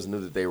St. Joe's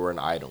knew that they were an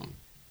item.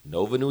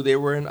 Nova knew they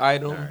were an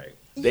item. All right.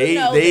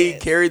 They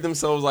carried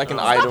themselves like an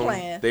item.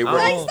 Playing. They were.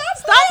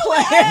 Stop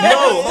playing.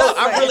 No,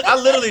 I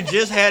literally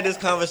just had this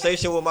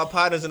conversation with my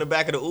partners in the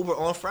back of the Uber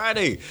on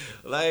Friday.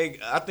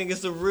 Like, I think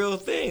it's a real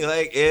thing.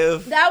 Like,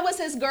 if that was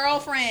his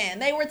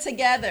girlfriend, they were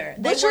together.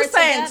 What you're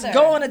saying,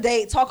 go on a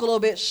date, talk a little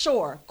bit,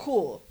 sure,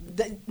 cool.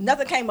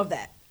 Nothing came of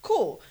that.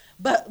 Cool.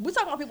 But we're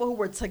talking about people who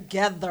were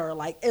together.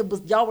 Like,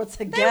 y'all were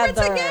together.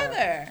 They were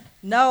together.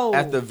 No.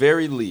 At the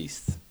very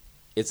least,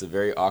 it's a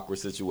very awkward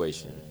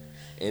situation.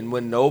 And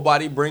when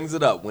nobody brings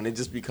it up, when it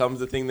just becomes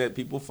the thing that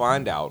people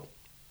find out,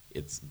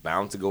 it's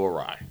bound to go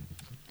awry.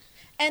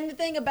 And the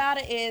thing about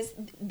it is,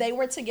 they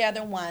were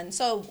together, one,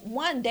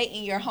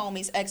 dating your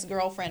homie's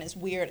ex-girlfriend is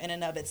weird in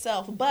and of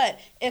itself. But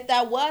if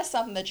that was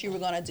something that you were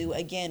going to do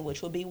again,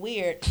 which would be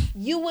weird,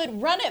 you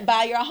would run it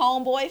by your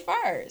homeboy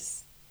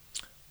first.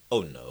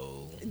 Oh,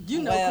 no.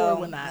 Corey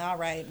would not. All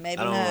right,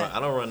 maybe not. I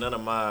don't run none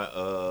of my,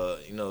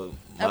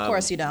 of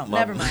course you don't.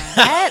 Never mind.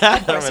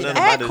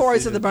 Add Corey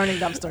to the burning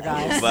dumpster,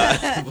 guys.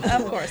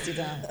 Of course you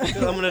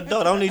don't. I'm an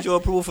adult. I don't need your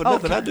approval for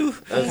nothing. I do.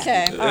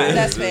 Okay, all right,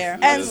 that's fair.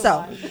 And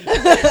so,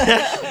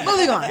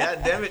 moving on.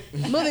 God damn it.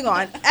 Moving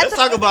on. Let's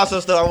talk about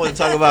some stuff I want to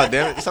talk about,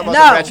 damn it. Let's talk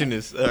about some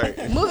ratchetness. All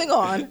right. Moving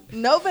on.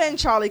 Nova and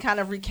Charlie kind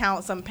of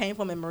recount some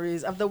painful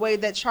memories of the way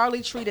that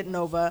Charlie treated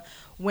Nova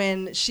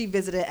when she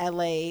visited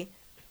LA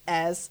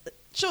as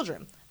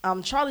children.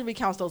 Charlie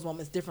recounts those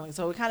moments differently.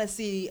 So we kind of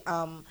see,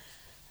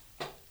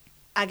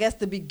 I guess,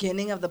 the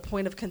beginning of the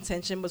point of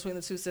contention between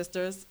the two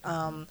sisters.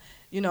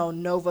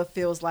 Nova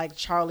feels like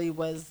Charlie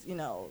was,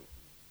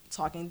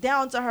 talking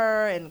down to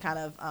her and kind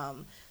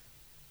of,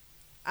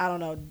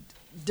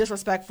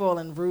 disrespectful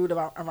and rude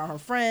around her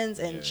friends.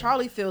 And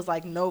Charlie feels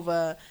like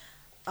Nova,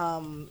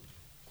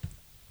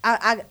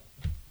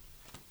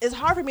 it's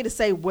hard for me to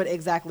say what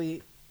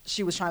exactly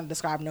she was trying to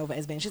describe Nova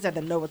as being. She said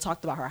that Nova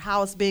talked about her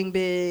house being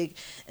big,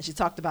 and she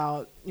talked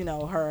about,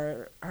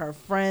 her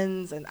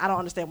friends, and I don't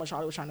understand what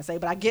Charlie was trying to say,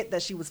 but I get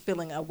that she was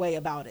feeling a way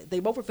about it. They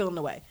both were feeling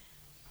a way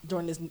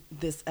during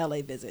this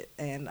LA visit,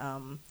 and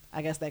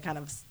I guess that kind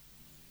of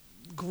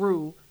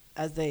grew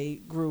as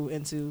they grew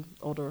into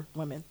older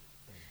women.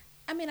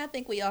 I mean, I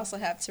think we also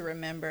have to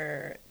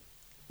remember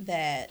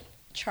that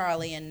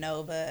Charlie and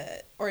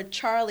Nova, or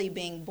Charlie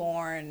being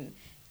born,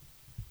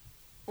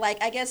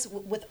 like, I guess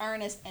with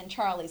Ernest and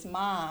Charlie's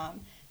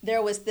mom,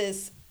 there was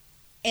this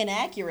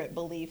inaccurate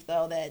belief,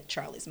 though, that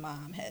Charlie's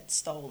mom had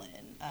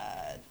stolen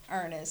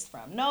Ernest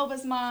from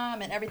Nova's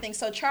mom and everything.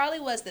 So Charlie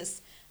was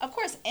this, of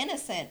course,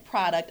 innocent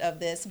product of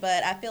this,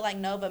 but I feel like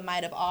Nova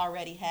might have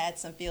already had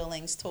some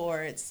feelings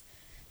towards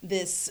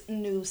this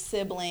new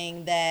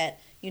sibling that,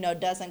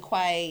 doesn't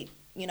quite,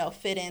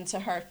 fit into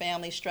her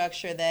family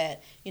structure,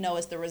 that,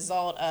 is the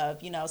result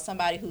of,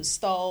 somebody who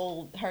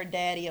stole her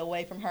daddy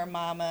away from her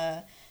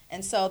mama.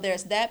 And so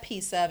there's that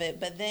piece of it.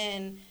 But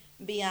then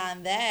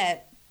beyond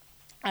that,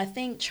 I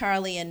think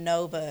Charlie and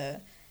Nova,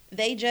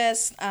 they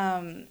just,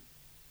 I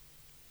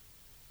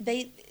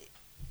think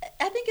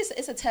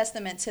it's a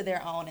testament to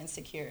their own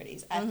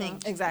insecurities. I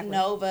think exactly.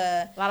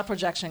 Nova, a lot of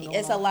projection going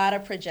it's on. a lot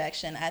of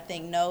projection. I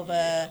think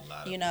Nova,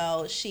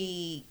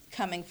 she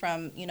coming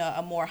from,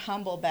 a more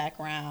humble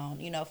background,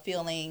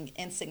 feeling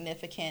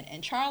insignificant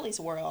in Charlie's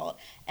world.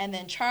 And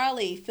then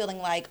Charlie feeling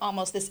like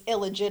almost this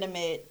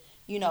illegitimate,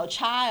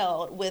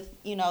 child with,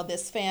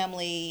 this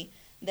family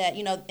that,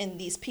 and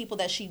these people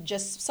that she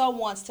just so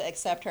wants to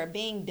accept her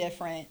being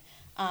different,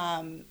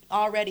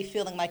 already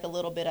feeling like a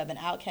little bit of an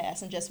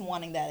outcast and just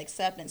wanting that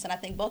acceptance. And I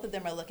think both of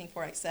them are looking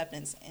for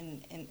acceptance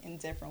in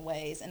different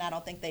ways. And I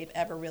don't think they've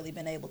ever really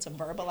been able to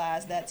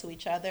verbalize that to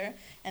each other.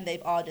 And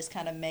they've all just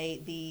kind of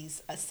made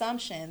these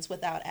assumptions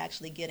without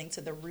actually getting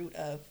to the root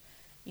of,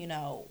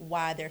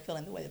 why they're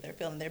feeling the way that they're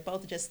feeling. They're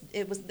both just,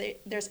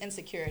 there's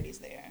insecurities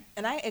there.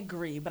 And I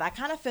agree, but I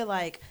kind of feel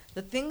like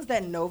the things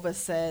that Nova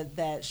said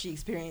that she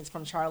experienced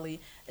from Charlie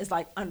is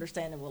like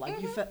understandable. Like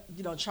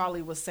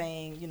Charlie was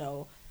saying,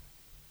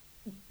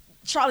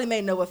 Charlie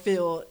made Nova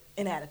feel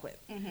inadequate.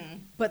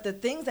 But the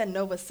things that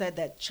Nova said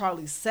that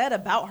Charlie said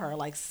about her,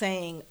 like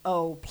saying,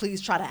 oh, please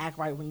try to act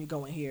right when you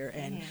go in here,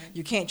 and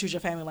you can't choose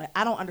your family. Like,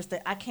 I don't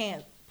understand. I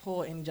can't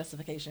pull any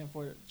justification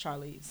for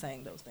Charlie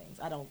saying those things.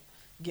 I don't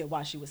get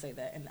why she would say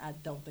that, and I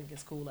don't think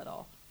it's cool at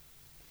all.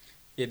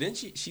 Yeah, then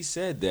she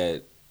said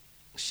that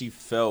she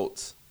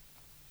felt,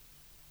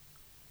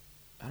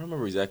 I don't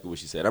remember exactly what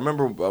she said. I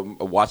remember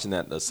watching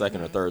that the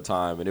second or third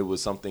time, and it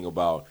was something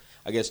about,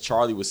 I guess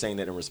Charlie was saying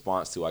that in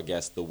response to, I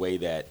guess, the way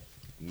that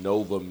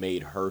Nova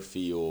made her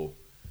feel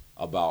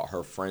about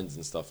her friends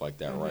and stuff like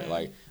that, right?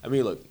 Like, I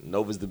mean, look,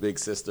 Nova's the big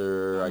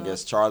sister. I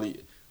guess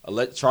Charlie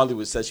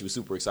said she was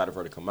super excited for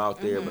her to come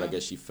out there, but I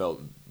guess she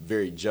felt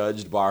very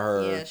judged by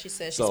her. Yeah, she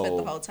said she spent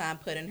the whole time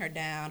putting her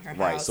down, her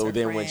right, house, so her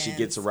then friends. when she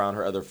gets around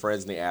her other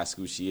friends and they ask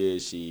who she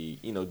is, she,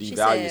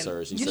 devalues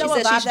her. She You said know what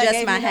she's vibe that just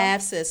gave my me, though?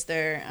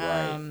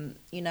 half-sister.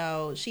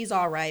 Right. She's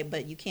all right,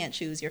 but you can't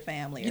choose your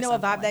family. You know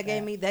what vibe that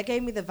gave me? That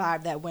gave me the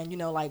vibe that when,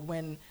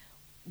 when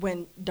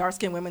when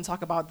dark-skinned women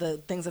talk about the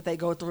things that they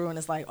go through, and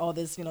it's like, oh,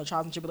 this,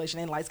 trials and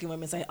tribulation, and light-skinned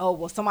women say, oh,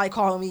 well, somebody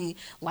calling me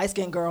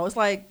light-skinned girl. It's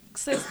like,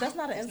 sis, that's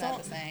not an It's not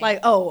insult. the same. Like,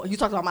 oh, you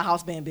talked about my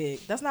house being big.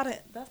 That's not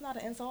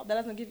an insult.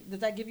 Does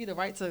that give you the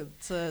right to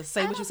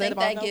say what you said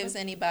about I don't think that Nova? gives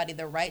anybody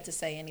the right to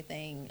say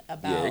anything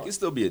about. Yeah, it can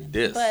still be a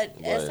diss. But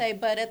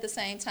at the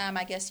same time,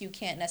 I guess you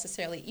can't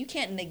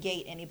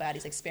negate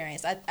anybody's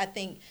experience. I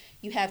think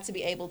you have to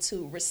be able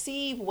to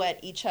receive what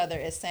each other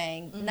is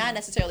saying, not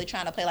necessarily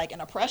trying to play like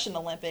an oppression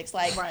Olympics.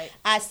 Like, Right.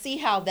 I see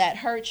how that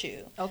hurt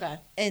you. Okay.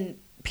 And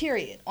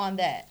period on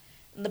that.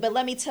 But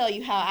let me tell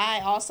you how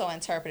I also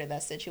interpreted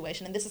that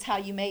situation, and this is how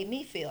you made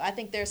me feel. I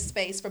think there's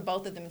space for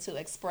both of them to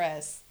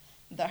express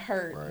the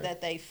hurt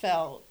that they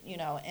felt,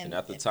 and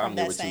at the time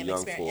they were too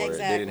young for it.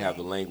 They didn't have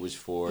the language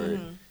for it.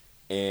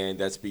 And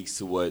that speaks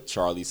to what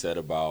Charlie said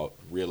about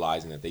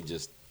realizing that they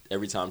just,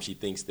 every time she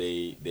thinks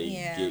they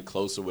get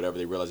close or whatever,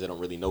 they realize they don't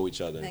really know each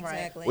other.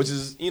 Exactly. Which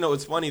is,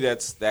 it's funny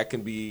that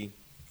can be,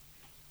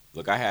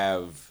 look, I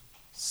have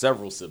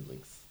several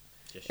siblings.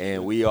 Yes,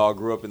 And we all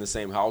grew up in the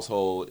same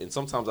household. And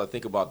sometimes I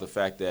think about the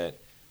fact that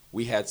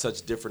we had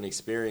such different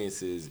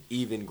experiences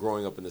even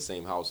growing up in the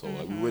same household.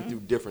 Like, we went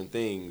through different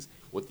things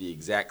with the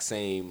exact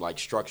same, like,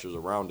 structures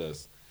around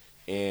us.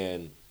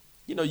 And,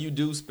 you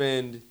do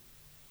spend,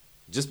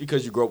 just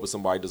because you grow up with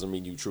somebody doesn't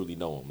mean you truly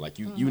know them. Like,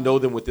 you know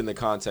them within the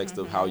context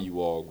of how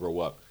you all grow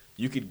up.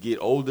 You could get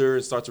older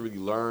and start to really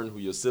learn who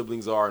your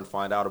siblings are and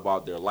find out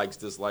about their likes,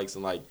 dislikes,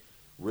 and, like,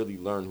 really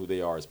learn who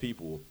they are as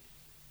people.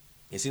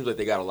 It seems like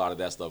they got a lot of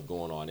that stuff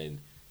going on, and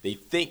they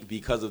think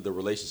because of the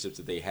relationships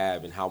that they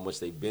have and how much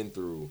they've been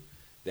through,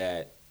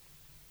 that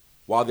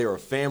while they're a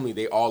family,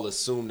 they all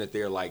assume that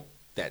they're like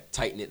that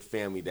tight-knit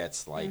family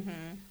that's like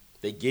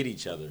they get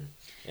each other.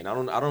 And I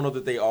don't know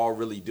that they all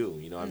really do.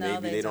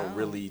 Maybe they don't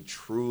really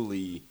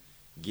truly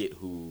get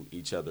who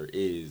each other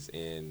is,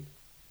 and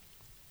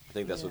I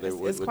think that's what it's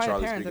what quite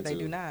Charlie's apparent speaking that they to.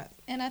 do not.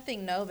 And I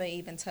think Nova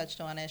even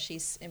touched on it.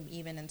 She's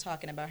even in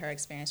talking about her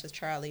experience with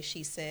Charlie.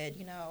 She said,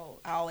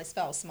 I always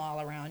felt small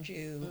around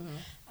you.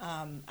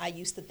 I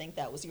used to think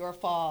that was your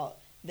fault.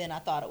 Then I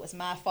thought it was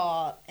my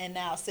fault. And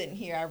now sitting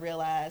here, I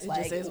realize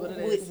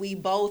we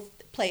both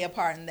play a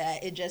part in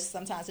that.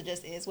 Sometimes it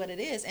just is what it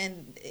is.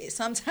 And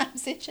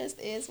sometimes it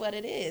just is what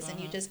it is. And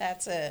you just have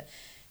to,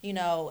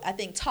 I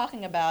think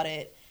talking about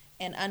it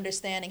and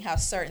understanding how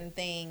certain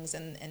things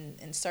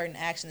and certain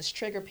actions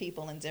trigger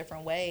people in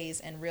different ways,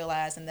 and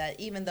realizing that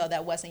even though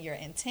that wasn't your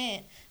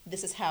intent,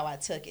 this is how I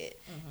took it.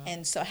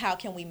 And so how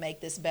can we make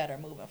this better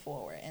moving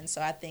forward? And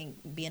so I think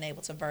being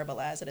able to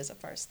verbalize it is a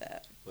first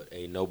step. But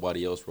ain't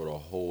nobody else wrote a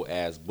whole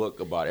ass book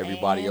about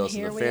everybody else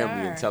in the here we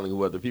family are. and telling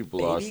who other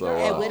people are. So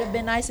It would have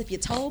been nice if you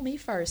told me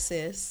first,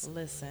 sis.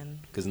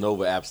 Listen. because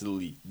Nova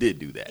absolutely did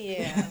do that.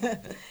 Yeah.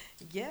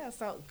 Yeah,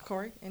 so,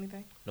 Corey,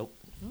 anything? Nope.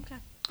 Okay.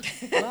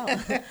 Well, I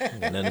got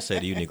nothing to say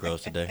to you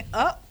Negroes today.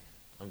 oh,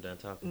 I'm done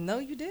talking. no,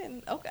 you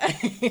didn't.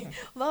 Okay.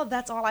 Well,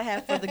 that's all I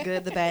have for the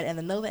good, the bad, and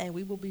the Nova, and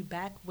we will be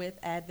back with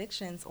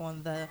Advictions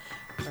on the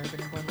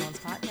Bourbon and Borderlands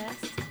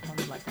podcast on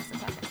the Black Castle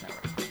Podcast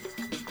Network.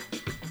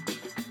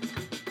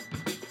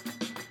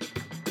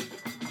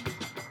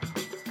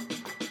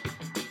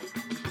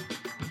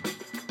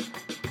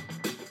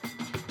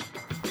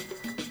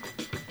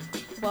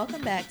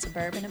 Welcome back to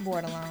Bourbon and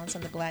Borderlands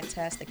on the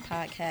Blacktastic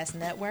Podcast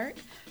Network.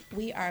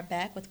 We are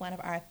back with one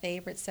of our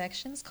favorite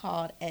sections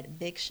called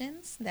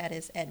Advictions. That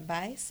is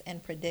advice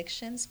and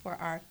predictions for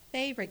our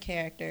favorite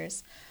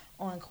characters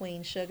on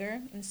Queen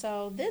Sugar. And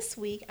so this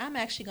week, I'm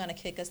actually going to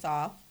kick us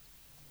off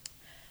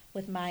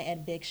with my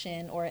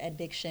addiction or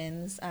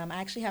addictions. I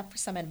actually have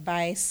some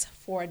advice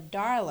for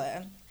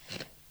Darla.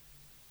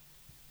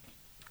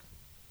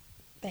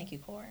 Thank you,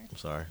 Corey. I'm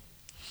sorry.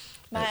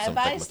 My Had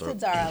something advice stuck to in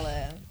my throat.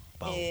 Darla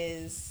Boom.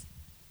 is,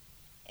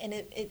 and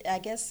it I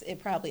guess it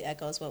probably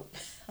echoes what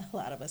a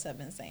lot of us have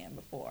been saying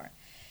before.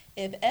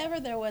 If ever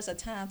there was a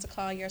time to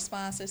call your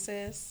sponsor,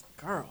 sis,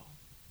 Girl.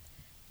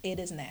 it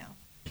is now.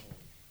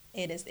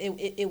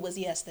 It was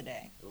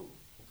yesterday.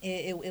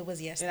 It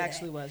was It yesterday.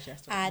 actually was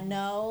yesterday. I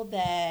know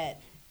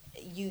that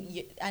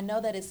I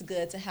know that it's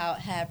good to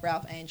have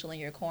Ralph Angel in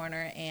your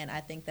corner, and I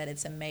think that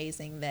it's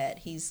amazing that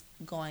he's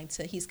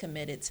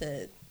committed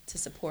to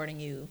supporting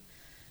you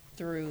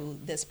through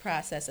this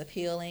process of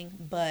healing.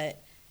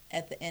 But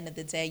at the end of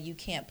the day, you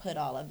can't put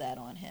all of that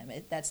on him.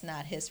 That's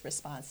not his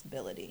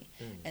responsibility.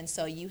 And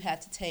so you have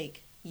to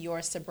take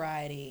your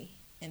sobriety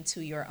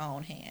into your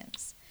own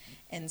hands.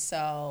 And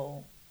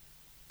so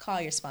call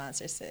your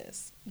sponsor,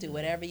 sis. Do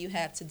whatever you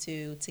have to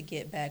do to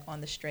get back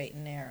on the straight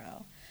and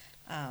narrow.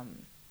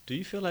 Do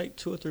you feel like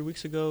 2 or 3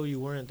 weeks ago you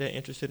weren't that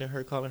interested in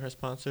her calling her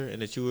sponsor,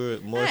 and that you were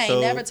more I so?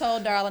 ain't never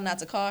told Darla not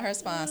to call her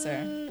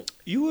sponsor.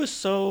 You were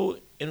so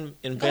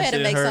invested Go ahead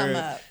and in make her. something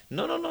up.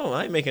 No,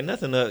 I ain't making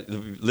nothing up.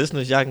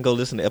 Listeners, y'all can go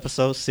listen to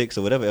episode 6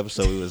 or whatever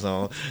episode we was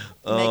on.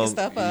 Making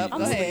stuff up. I'm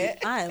Go ahead.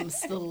 I am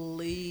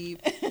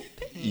sleeping.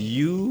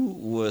 You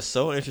were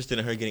so interested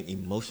in her getting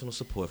emotional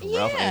support from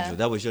Ralph Angel.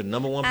 That was your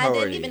number one priority.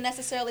 I didn't even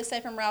necessarily say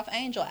from Ralph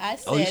Angel. I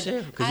said, you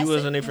said? Because you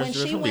wasn't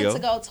interested from Leo. When she went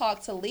to go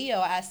talk to Leo,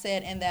 I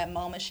said in that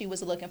moment she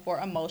was looking for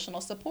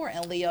emotional support,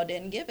 and Leo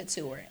didn't give it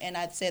to her. And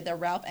I said that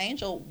Ralph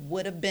Angel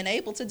would have been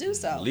able to do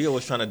so. Leo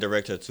was trying to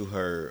direct her to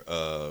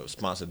her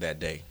sponsor that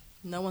day.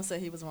 No one said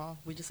he was wrong.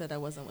 We just said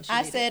that wasn't what she I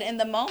needed. said in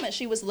the moment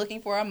she was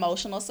looking for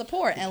emotional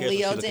support, and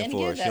Leo didn't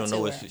give that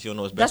to her. She don't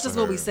know what's best That's just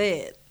for what her. we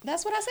said.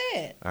 That's what I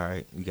said. All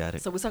right, you got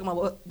it. So we're talking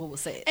about what was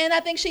said. And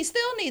I think she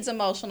still needs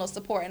emotional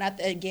support. And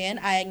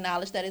I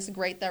acknowledge that it's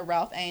great that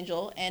Ralph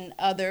Angel and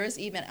others,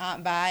 even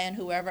Aunt Vi and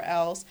whoever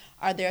else,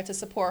 are there to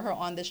support her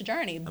on this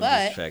journey. I'm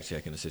But just fact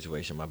checking the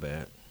situation. My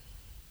bad.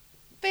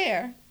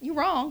 fair. You're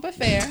wrong, but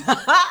fair.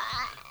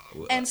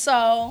 And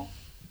so,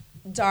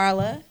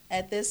 Darla,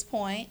 at this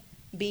point,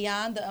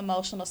 beyond the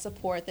emotional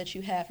support that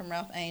you have from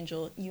Ralph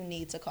Angel, you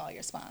need to call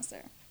your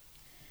sponsor.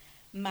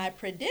 My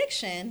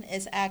prediction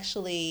is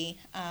actually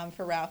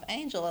for Ralph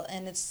Angel,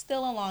 and it's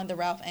still along the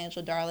Ralph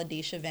Angel Darla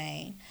Deisha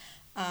vein.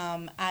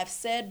 I've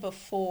said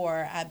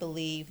before, I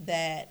believe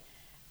that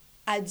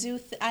I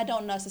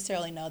don't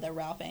necessarily know that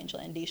Ralph Angel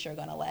and Deisha are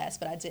going to last,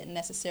 but I didn't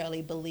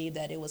necessarily believe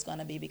that it was going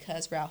to be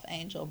because Ralph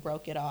Angel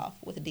broke it off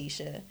with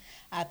Deisha.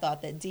 I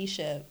thought that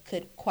Deisha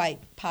could quite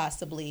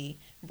possibly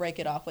break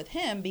it off with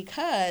him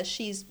because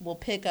she will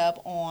pick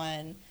up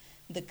on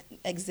the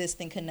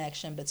existing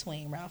connection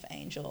between Ralph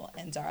Angel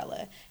and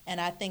Darla.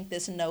 And I think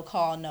this no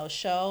call, no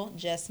show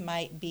just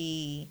might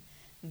be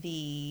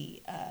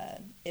the,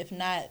 if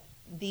not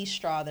the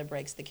straw that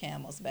breaks the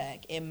camel's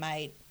back, it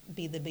might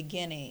be the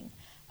beginning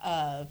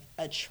of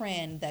a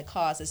trend that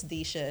causes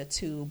Deisha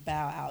to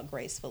bow out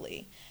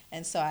gracefully.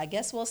 And so I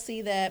guess we'll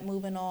see that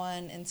moving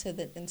on into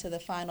the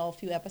final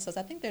few episodes.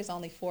 I think there's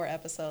only 4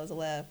 episodes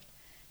left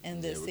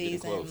in this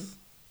season. Close.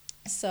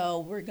 So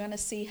we're gonna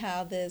see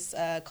how this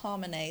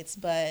culminates,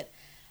 but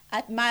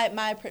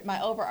my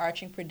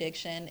overarching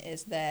prediction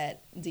is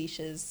that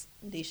Deisha's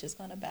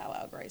gonna bow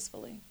out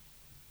gracefully.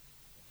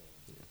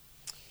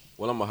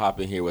 Well, I'm gonna hop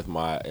in here with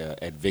my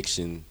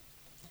adviction,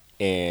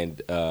 and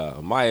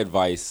my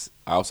advice.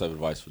 I also have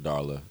advice for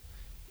Darla.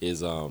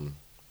 Is the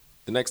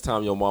next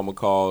time your mama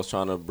calls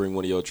trying to bring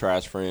one of your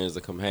trash friends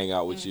to come hang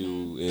out with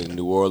you in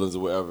New Orleans or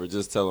whatever,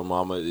 just tell her,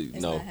 Mama, It's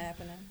no, not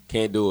happening.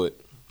 can't do it.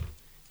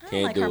 I don't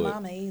Can't like do her it.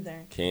 mama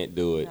either. Can't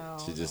do it. No.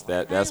 She just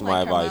I that's didn't my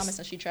like her advice. mama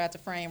since she tried to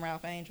frame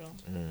Ralph Angel.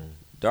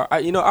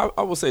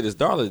 I will say this,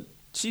 Darla,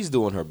 she's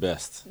doing her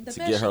best The to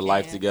best get her she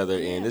life can. together,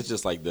 and Yeah. it's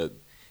just like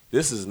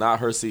this is not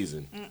her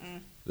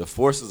season. The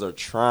forces are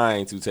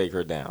trying to take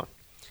her down.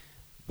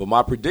 But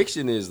my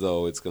prediction is,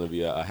 though, it's going to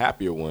be a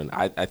happier one.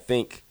 I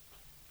think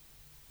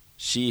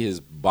she has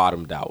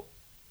bottomed out.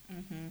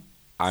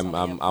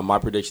 My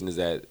prediction is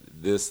that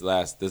this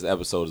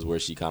episode is where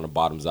she kind of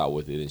bottoms out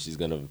with it, and she's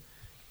going to,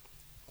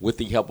 with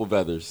the help of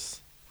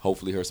others,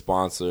 hopefully her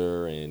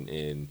sponsor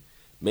and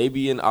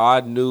maybe an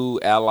odd new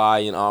ally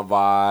in Aunt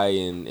Vi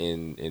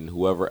and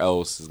whoever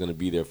else is going to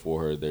be there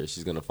for her. There,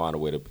 she's going to find a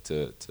way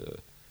to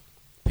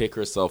pick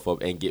herself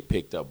up and get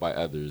picked up by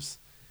others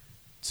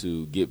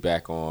to get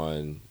back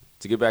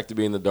to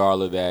being the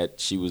Darla that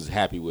she was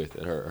happy with,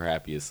 her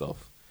happiest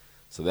self.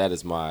 So that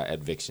is my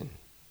adviction.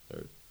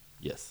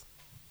 Yes.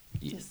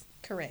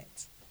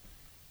 Correct.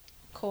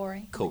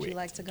 Corey, would Correct. you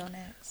like to go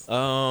next?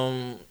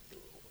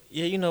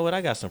 Yeah, you know what? I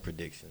got some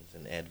predictions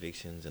and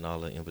advictions and all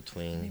the in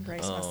between. Let me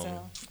brace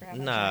myself. Grab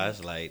my Nah, drink.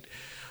 it's like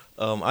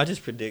I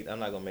just predict I'm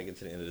not gonna make it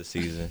to the end of the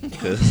season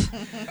because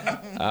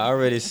I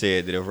already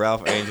said that if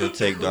Ralph Angel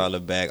take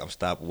Darla back, I'm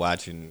stop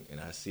watching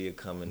and I see it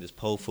coming. This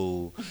po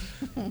fool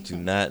do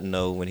not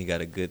know when he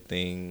got a good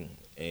thing,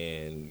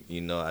 and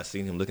you know I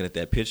seen him looking at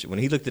that picture. When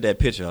he looked at that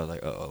picture, I was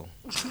like,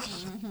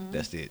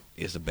 that's it.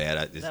 It's a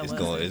bad. It's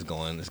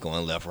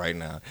going left right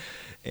now,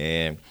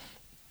 and.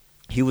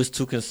 He was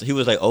he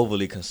was like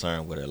overly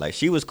concerned with her. Like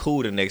she was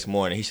cool the next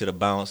morning. He should have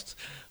bounced,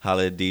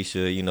 hollered at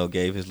Deisha, you know,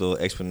 gave his little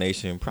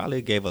explanation. Probably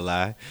gave a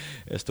lie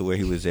as to where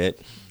he was at.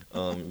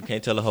 You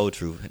can't tell the whole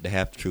truth. The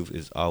half truth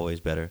is always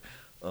better.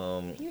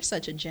 You're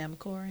such a gem,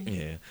 Corey.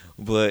 Yeah,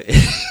 but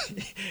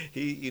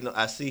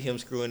I see him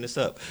screwing this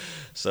up.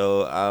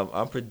 So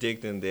I'm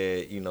predicting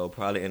that,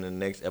 probably in the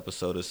next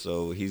episode or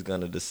so, he's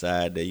gonna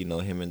decide that,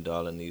 him and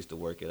Darla needs to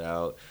work it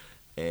out.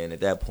 And at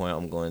that point,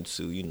 I'm going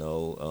to,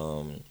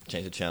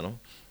 change the channel.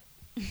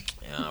 And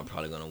I'm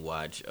probably going to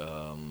watch,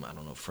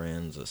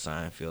 Friends or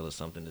Seinfeld or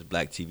something. This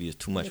black TV is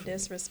too much The for me.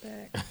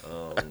 disrespect.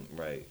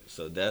 Right.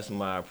 So that's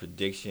my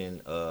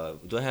prediction.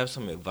 Do I have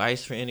some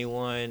advice for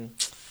anyone?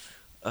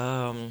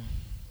 I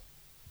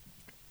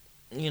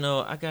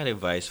got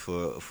advice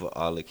for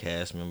all the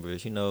cast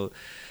members.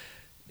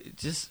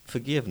 Just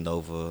forgive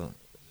Nova.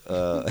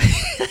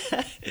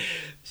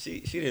 She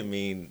didn't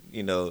mean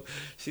to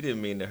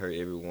hurt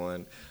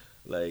everyone.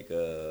 Like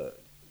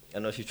I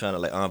know she's trying to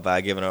like Aunt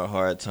Vi giving her a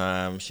hard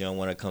time. She don't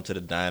want to come to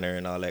the diner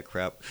and all that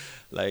crap.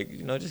 Like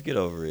just get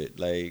over it.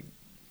 Like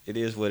it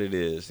is what it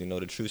is.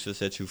 The truth should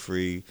set you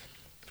free.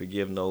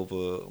 Forgive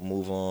Nova,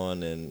 move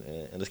on,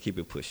 and let's keep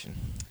it pushing.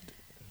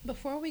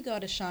 Before we go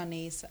to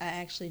Shawnice, I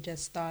actually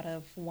just thought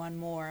of one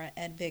more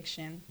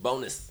addiction.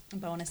 Bonus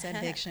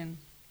Addiction.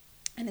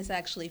 And it's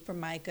actually for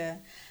Micah.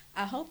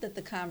 I hope that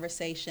the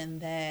conversation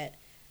that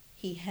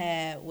he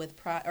had with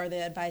or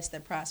the advice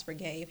that Prosper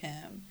gave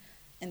him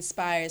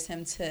inspires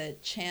him to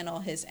channel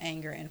his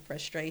anger and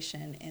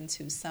frustration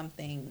into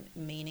something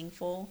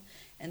meaningful.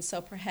 And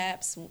so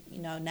perhaps,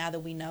 now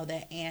that we know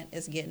that Ant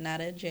is getting out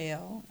of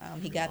jail,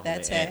 he got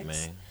that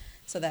text.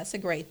 So that's a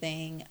great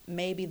thing.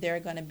 Maybe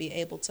they're going to be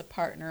able to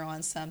partner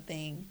on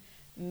something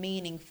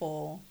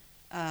meaningful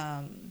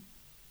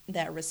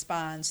that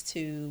responds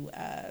to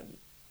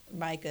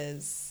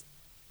Micah's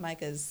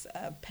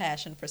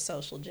passion for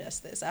social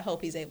justice. I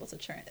hope he's able to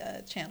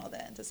channel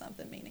that into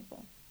something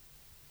meaningful.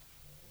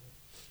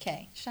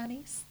 Okay,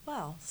 Shawnice?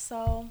 Well,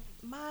 so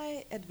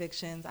my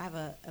evictions, I have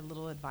a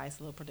little advice,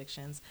 a little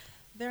predictions,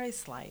 very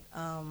slight.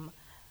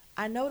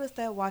 I noticed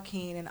that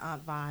Joaquin and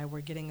Aunt Vi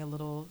were getting a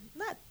little,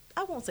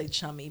 I won't say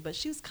chummy, but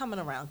she was coming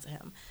around to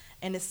him.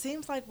 And it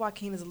seems like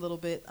Joaquin is a little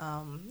bit,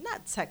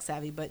 not tech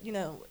savvy, but,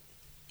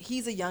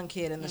 he's a young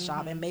kid in the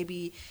shop, and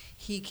maybe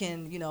he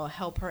can,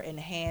 help her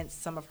enhance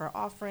some of her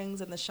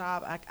offerings in the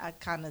shop. I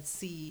kind of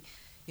see,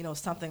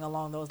 something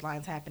along those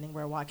lines happening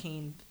where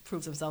Joaquin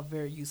proves himself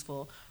very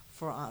useful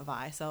for Aunt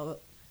Vi. So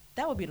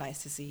that would be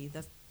nice to see.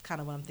 That's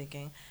kind of what I'm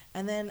thinking.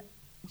 And then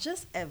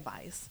just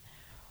advice.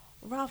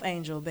 Ralph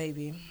Angel,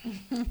 baby.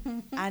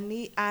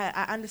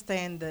 I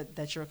understand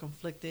that you're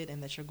conflicted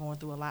and that you're going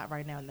through a lot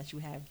right now, and that you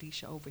have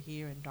Deisha over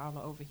here and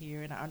Darla over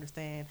here, and I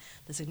understand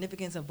the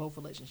significance of both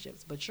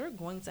relationships, but you're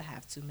going to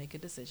have to make a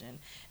decision,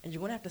 and you're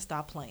going to have to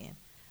stop playing,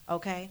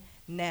 okay?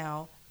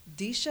 Now,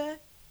 Deisha,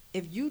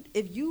 if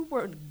you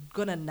were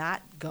going to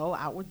not go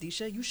out with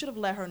Deisha, you should have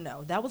let her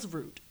know. That was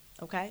rude,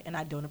 okay? And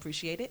I don't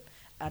appreciate it.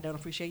 I don't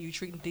appreciate you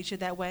treating Deisha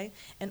that way.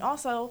 And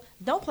also,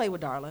 don't play with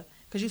Darla,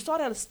 because you saw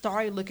that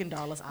starry look in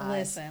Darla's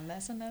eyes. Listen,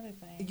 that's another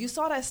thing. You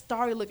saw that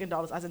starry look in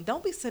Darla's eyes, and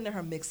don't be sending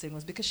her mixed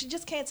signals, because she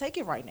just can't take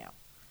it right now.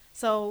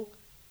 So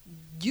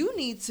you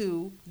need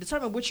to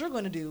determine what you're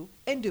going to do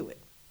and do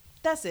it.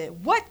 That's it.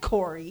 What,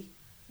 Corey?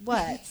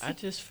 What? I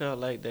just felt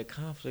like that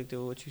conflicted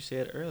with what you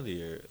said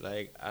earlier.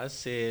 Like, I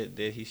said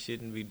that he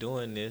shouldn't be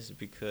doing this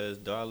because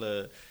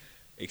Darla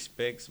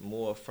expects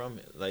more from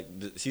it. Like,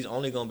 she's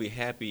only going to be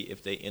happy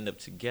if they end up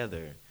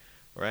together,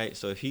 right?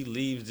 So if he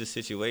leaves the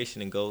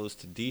situation and goes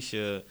to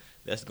Deisha,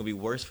 that's going to be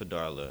worse for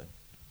Darla.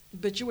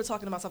 But you were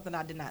talking about something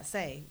I did not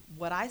say.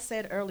 What I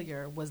said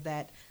earlier was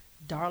that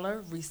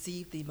Darla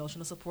received the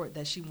emotional support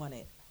that she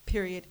wanted,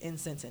 period, in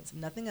sentence.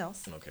 Nothing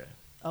else.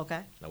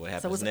 Okay? Now what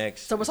happens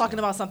next? So we're talking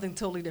about something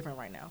totally different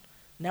right now.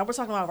 Now we're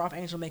talking about Ralph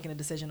Angel making a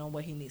decision on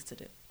what he needs to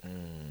do.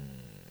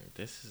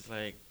 This is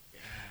like...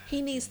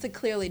 He needs to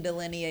clearly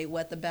delineate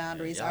what the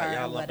boundaries are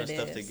and what it is. Y'all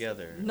lumping stuff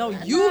together. No,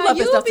 you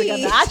lumping stuff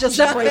together. I just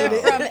separated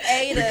it. From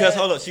A to because,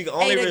 hold on, she can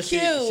only receive...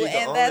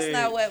 that's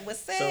not what was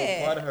said.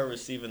 So part of her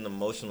receiving the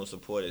emotional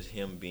support is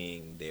him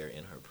being there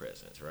in her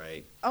presence,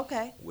 right?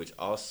 Okay. Which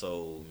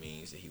also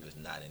means that he was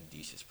not in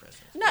Deisha's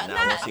presence.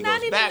 Once he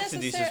goes back to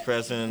Deisha's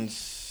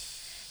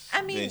presence,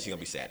 then she's going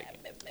to be sad again.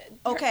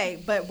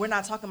 Okay, but we're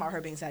not talking about her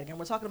being sad again.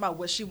 We're talking about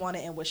what she wanted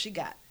and what she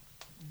got.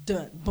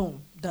 Done.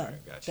 Boom. Done.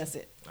 Right, gotcha. That's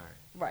it. All right.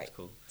 Right. That's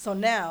cool. So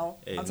now,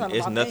 Hey, I'm talking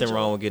there's about nothing Angel.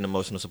 wrong with getting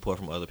emotional support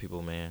from other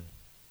people, man.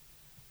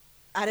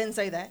 I didn't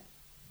say that.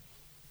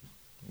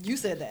 You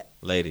said that.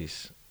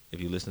 Ladies, if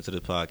you listen to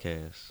this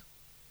podcast,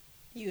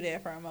 You there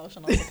for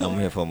emotional support. I'm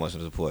here for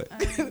emotional support.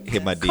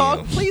 Hit my DM.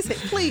 Call, please,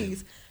 Hit my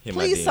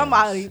please, DMs.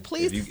 somebody,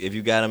 please. If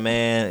you got a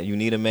man, you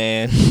need a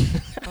man.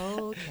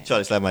 Okay.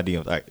 Charlie, slap my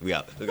DMs. All right, we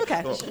out.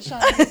 Okay. Come on.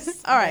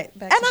 Shawnice. All right.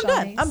 Back And to I'm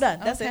done. Shawnice. I'm done.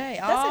 That's okay.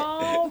 it. That's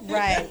All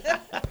right.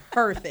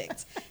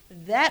 Perfect.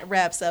 That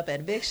wraps up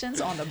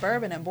Evictions on the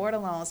Bourbon and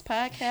Borderlones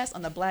podcast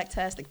on the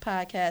Blacktastic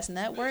Podcast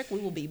Network. We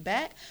will be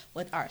back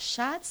with our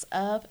shots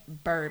of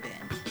bourbon.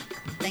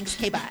 Thanks.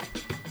 Okay, bye.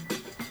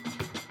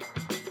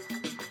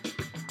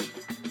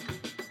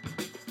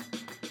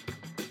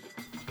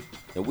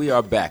 And we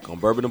are back on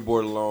Bourbon and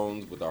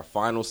Borderlones with our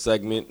final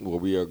segment where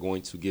we are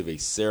going to give a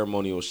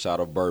ceremonial shot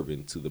of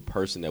bourbon to the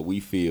person that we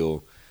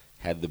feel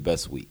had the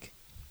best week.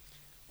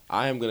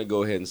 I am going to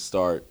go ahead and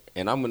start,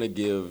 and I'm going to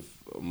give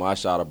my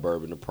shot of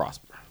bourbon to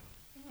Prosper.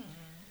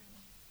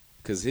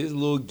 Because his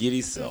little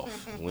giddy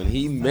self, when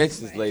he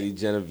mentions Lady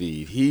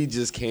Genevieve, he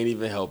just can't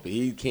even help it.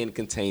 He can't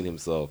contain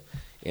himself,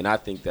 and I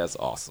think that's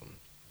awesome.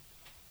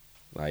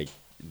 Like,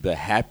 the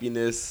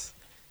happiness...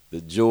 the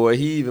joy.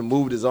 He even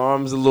moved his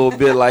arms a little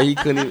bit like he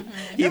couldn't even,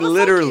 he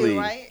literally, so cute,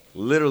 right?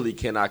 Literally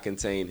cannot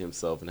contain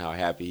himself and how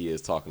happy he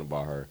is talking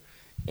about her.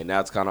 And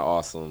that's kind of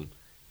awesome.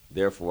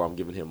 Therefore, I'm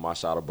giving him my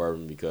shot of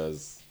bourbon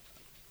because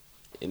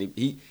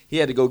he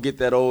had to go get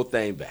that old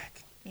thing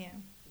back. Yeah.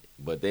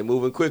 But they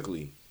moving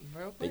quickly.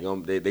 Real They're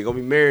quick. gonna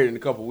be married in a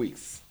couple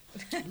weeks.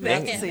 We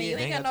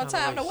ain't got no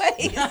time to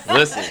wait.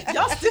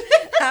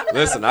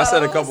 Listen, I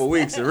said a couple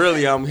weeks, and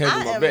really I'm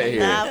hedging my bet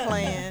here. Not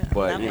playing.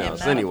 But, I'm you know, not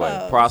so anyway,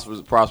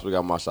 opposed. Prosper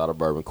got my shot of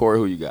bourbon. Corey,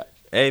 who you got?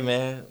 Hey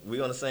man, we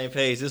on the same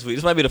page this week.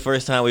 This might be the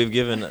first time we've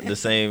given the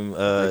same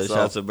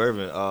shots of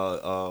bourbon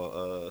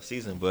all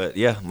season. But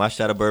yeah, my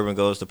shot of bourbon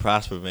goes to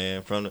Prosper,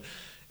 man.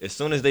 As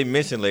soon as they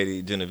mentioned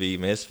Lady Genevieve,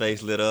 man, his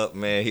face lit up,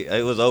 man.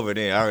 It was over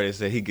then. I already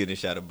said he getting a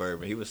shot of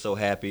bourbon. He was so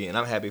happy, and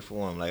I'm happy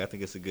for him. Like, I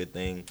think it's a good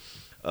thing.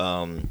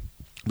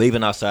 But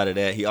even outside of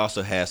that, he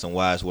also had some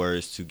wise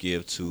words to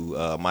give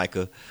to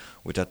Micah,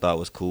 which I thought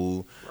was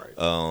cool. Right.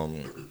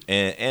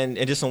 And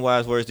just some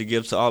wise words to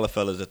give to all the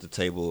fellas at the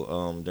table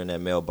during that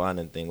male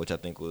bonding thing, which I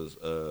think was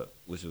a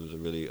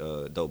really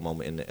dope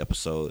moment in the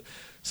episode.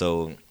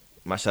 So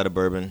my shot of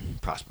bourbon,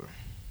 Prosper.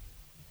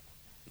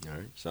 All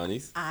right,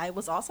 Shawnice? I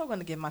was also going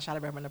to give my shot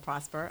of bourbon to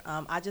Prosper.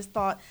 I just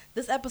thought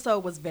this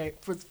episode was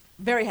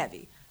very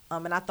heavy,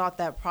 and I thought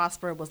that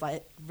Prosper was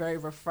like very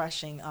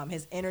refreshing.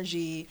 His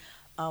energy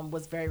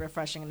was very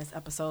refreshing in this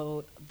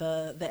episode.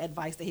 The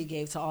advice that he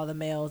gave to all the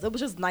males, it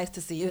was just nice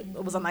to see.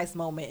 It was a nice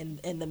moment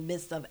in the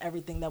midst of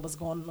everything that was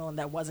going on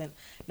that wasn't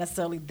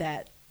necessarily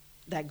that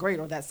great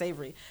or that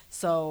savory.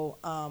 So.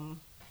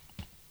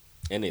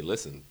 And they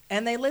listened.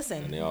 And they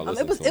listened. And they all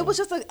listened. It was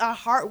just a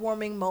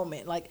heartwarming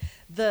moment. Like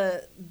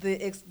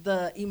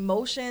the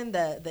emotion,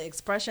 the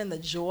expression, the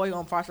joy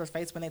on Prosper's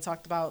face when they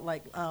talked about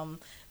like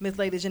Miss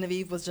Lady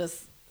Genevieve was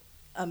just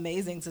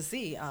amazing to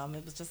see.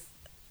 It was just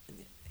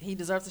he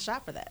deserves a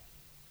shot for that.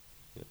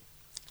 Yeah.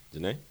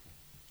 Janae?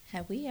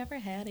 Have we ever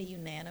had a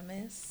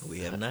unanimous? We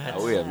have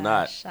not. We have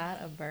not. Shot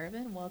of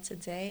bourbon. Well,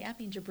 today, I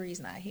mean, Jabri's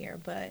not here,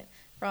 but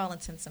for all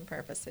intents and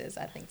purposes,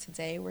 I think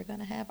today we're going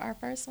to have our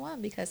first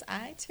one because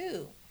I,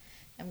 too,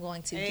 am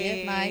going to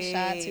give my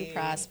shot to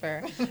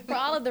Prosper for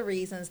all of the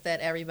reasons that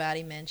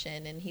everybody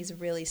mentioned. And he's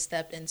really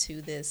stepped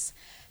into this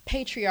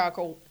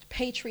patriarchal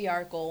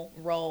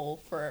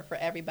role for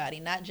everybody,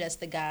 not just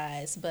the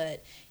guys,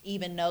 but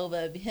even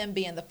Nova, him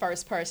being the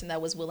first person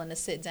that was willing to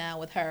sit down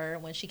with her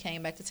when she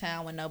came back to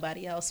town when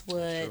nobody else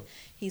would. True.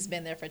 He's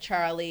been there for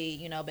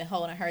Charlie, been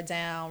holding her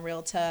down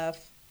real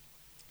tough,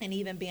 and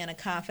even being a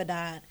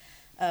confidant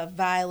of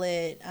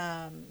Violet.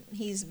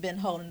 He's been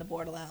holding the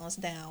Borderlands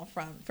down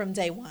from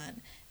day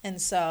one.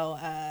 And so,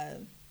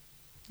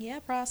 yeah,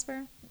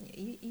 Prosper,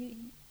 you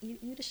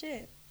the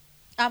shit.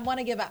 I want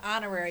to give an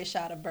honorary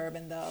shot of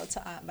bourbon though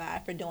to Aunt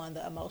Vi for doing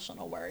the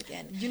emotional work,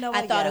 and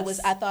I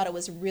thought it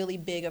was really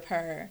big of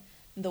her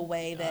the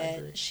way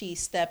that she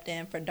stepped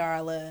in for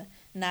Darla,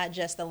 not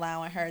just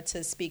allowing her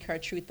to speak her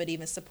truth, but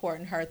even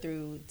supporting her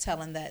through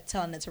telling it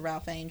to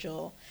Ralph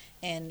Angel,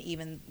 and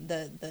even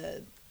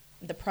the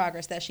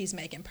progress that she's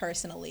making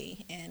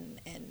personally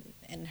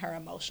and her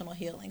emotional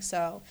healing.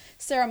 So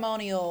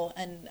ceremonial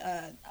and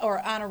or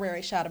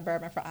honorary shot of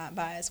bourbon for Aunt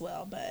Vi as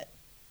well, but.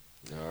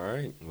 All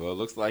right. Well, it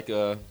looks like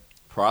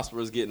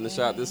Prosper's getting the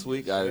shot this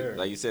week. Sure.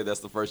 Like you said, that's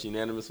the first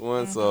unanimous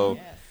one. Mm-hmm.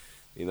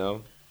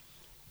 So,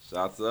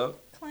 shots up.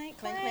 Clank,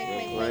 clank,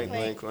 clank,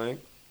 clank, clank.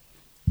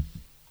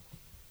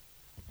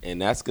 And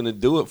that's going to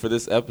do it for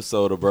this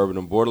episode of Bourbon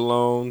and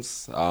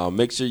Borderlones.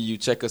 Make sure you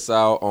check us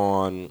out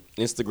on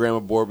Instagram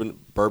of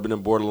Bourbon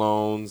and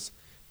Borderlones,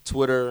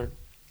 Twitter.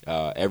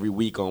 Every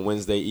week on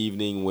Wednesday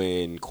evening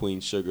when Queen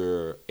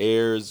Sugar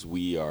airs,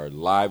 we are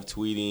live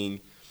tweeting.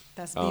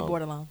 That's B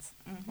Borderlones.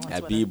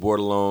 At B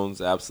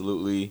Borderlones,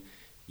 absolutely.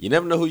 You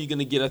never know who you're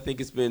gonna get. I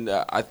think it's been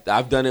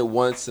I've done it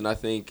once, and I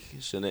think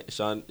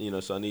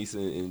Shawnice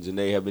and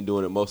Janae have been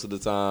doing it most of the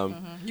time.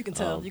 Mm-hmm. You can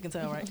tell. You can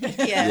tell, right?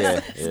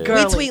 Yeah.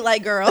 We tweet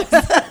like girls.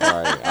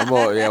 All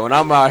right. When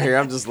I'm out here,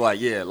 I'm just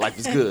like, yeah, life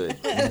is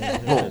good.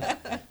 Boom.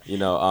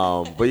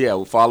 But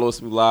yeah, follow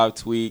us. We live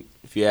tweet.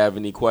 If you have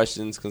any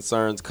questions,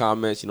 concerns,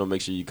 comments,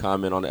 make sure you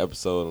comment on the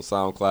episode on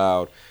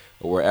SoundCloud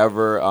or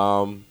wherever.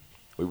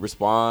 We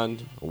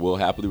respond. We'll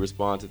happily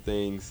respond to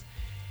things.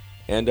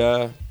 And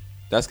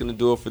that's going to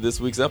do it for this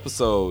week's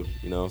episode.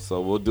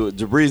 So we'll do it.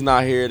 Jabri's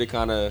not here to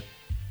kind of...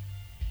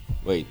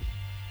 Wait.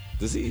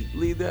 Does he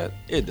lead that?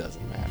 It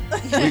doesn't matter.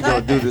 We're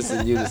going to do this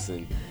in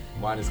unison.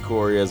 Minus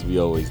Corey, as we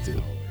always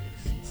do.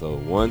 So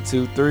 1,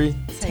 2, 3.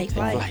 Take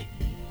flight.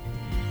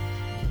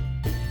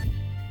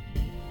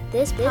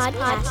 This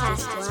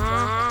podcast is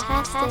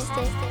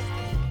Blacktastic.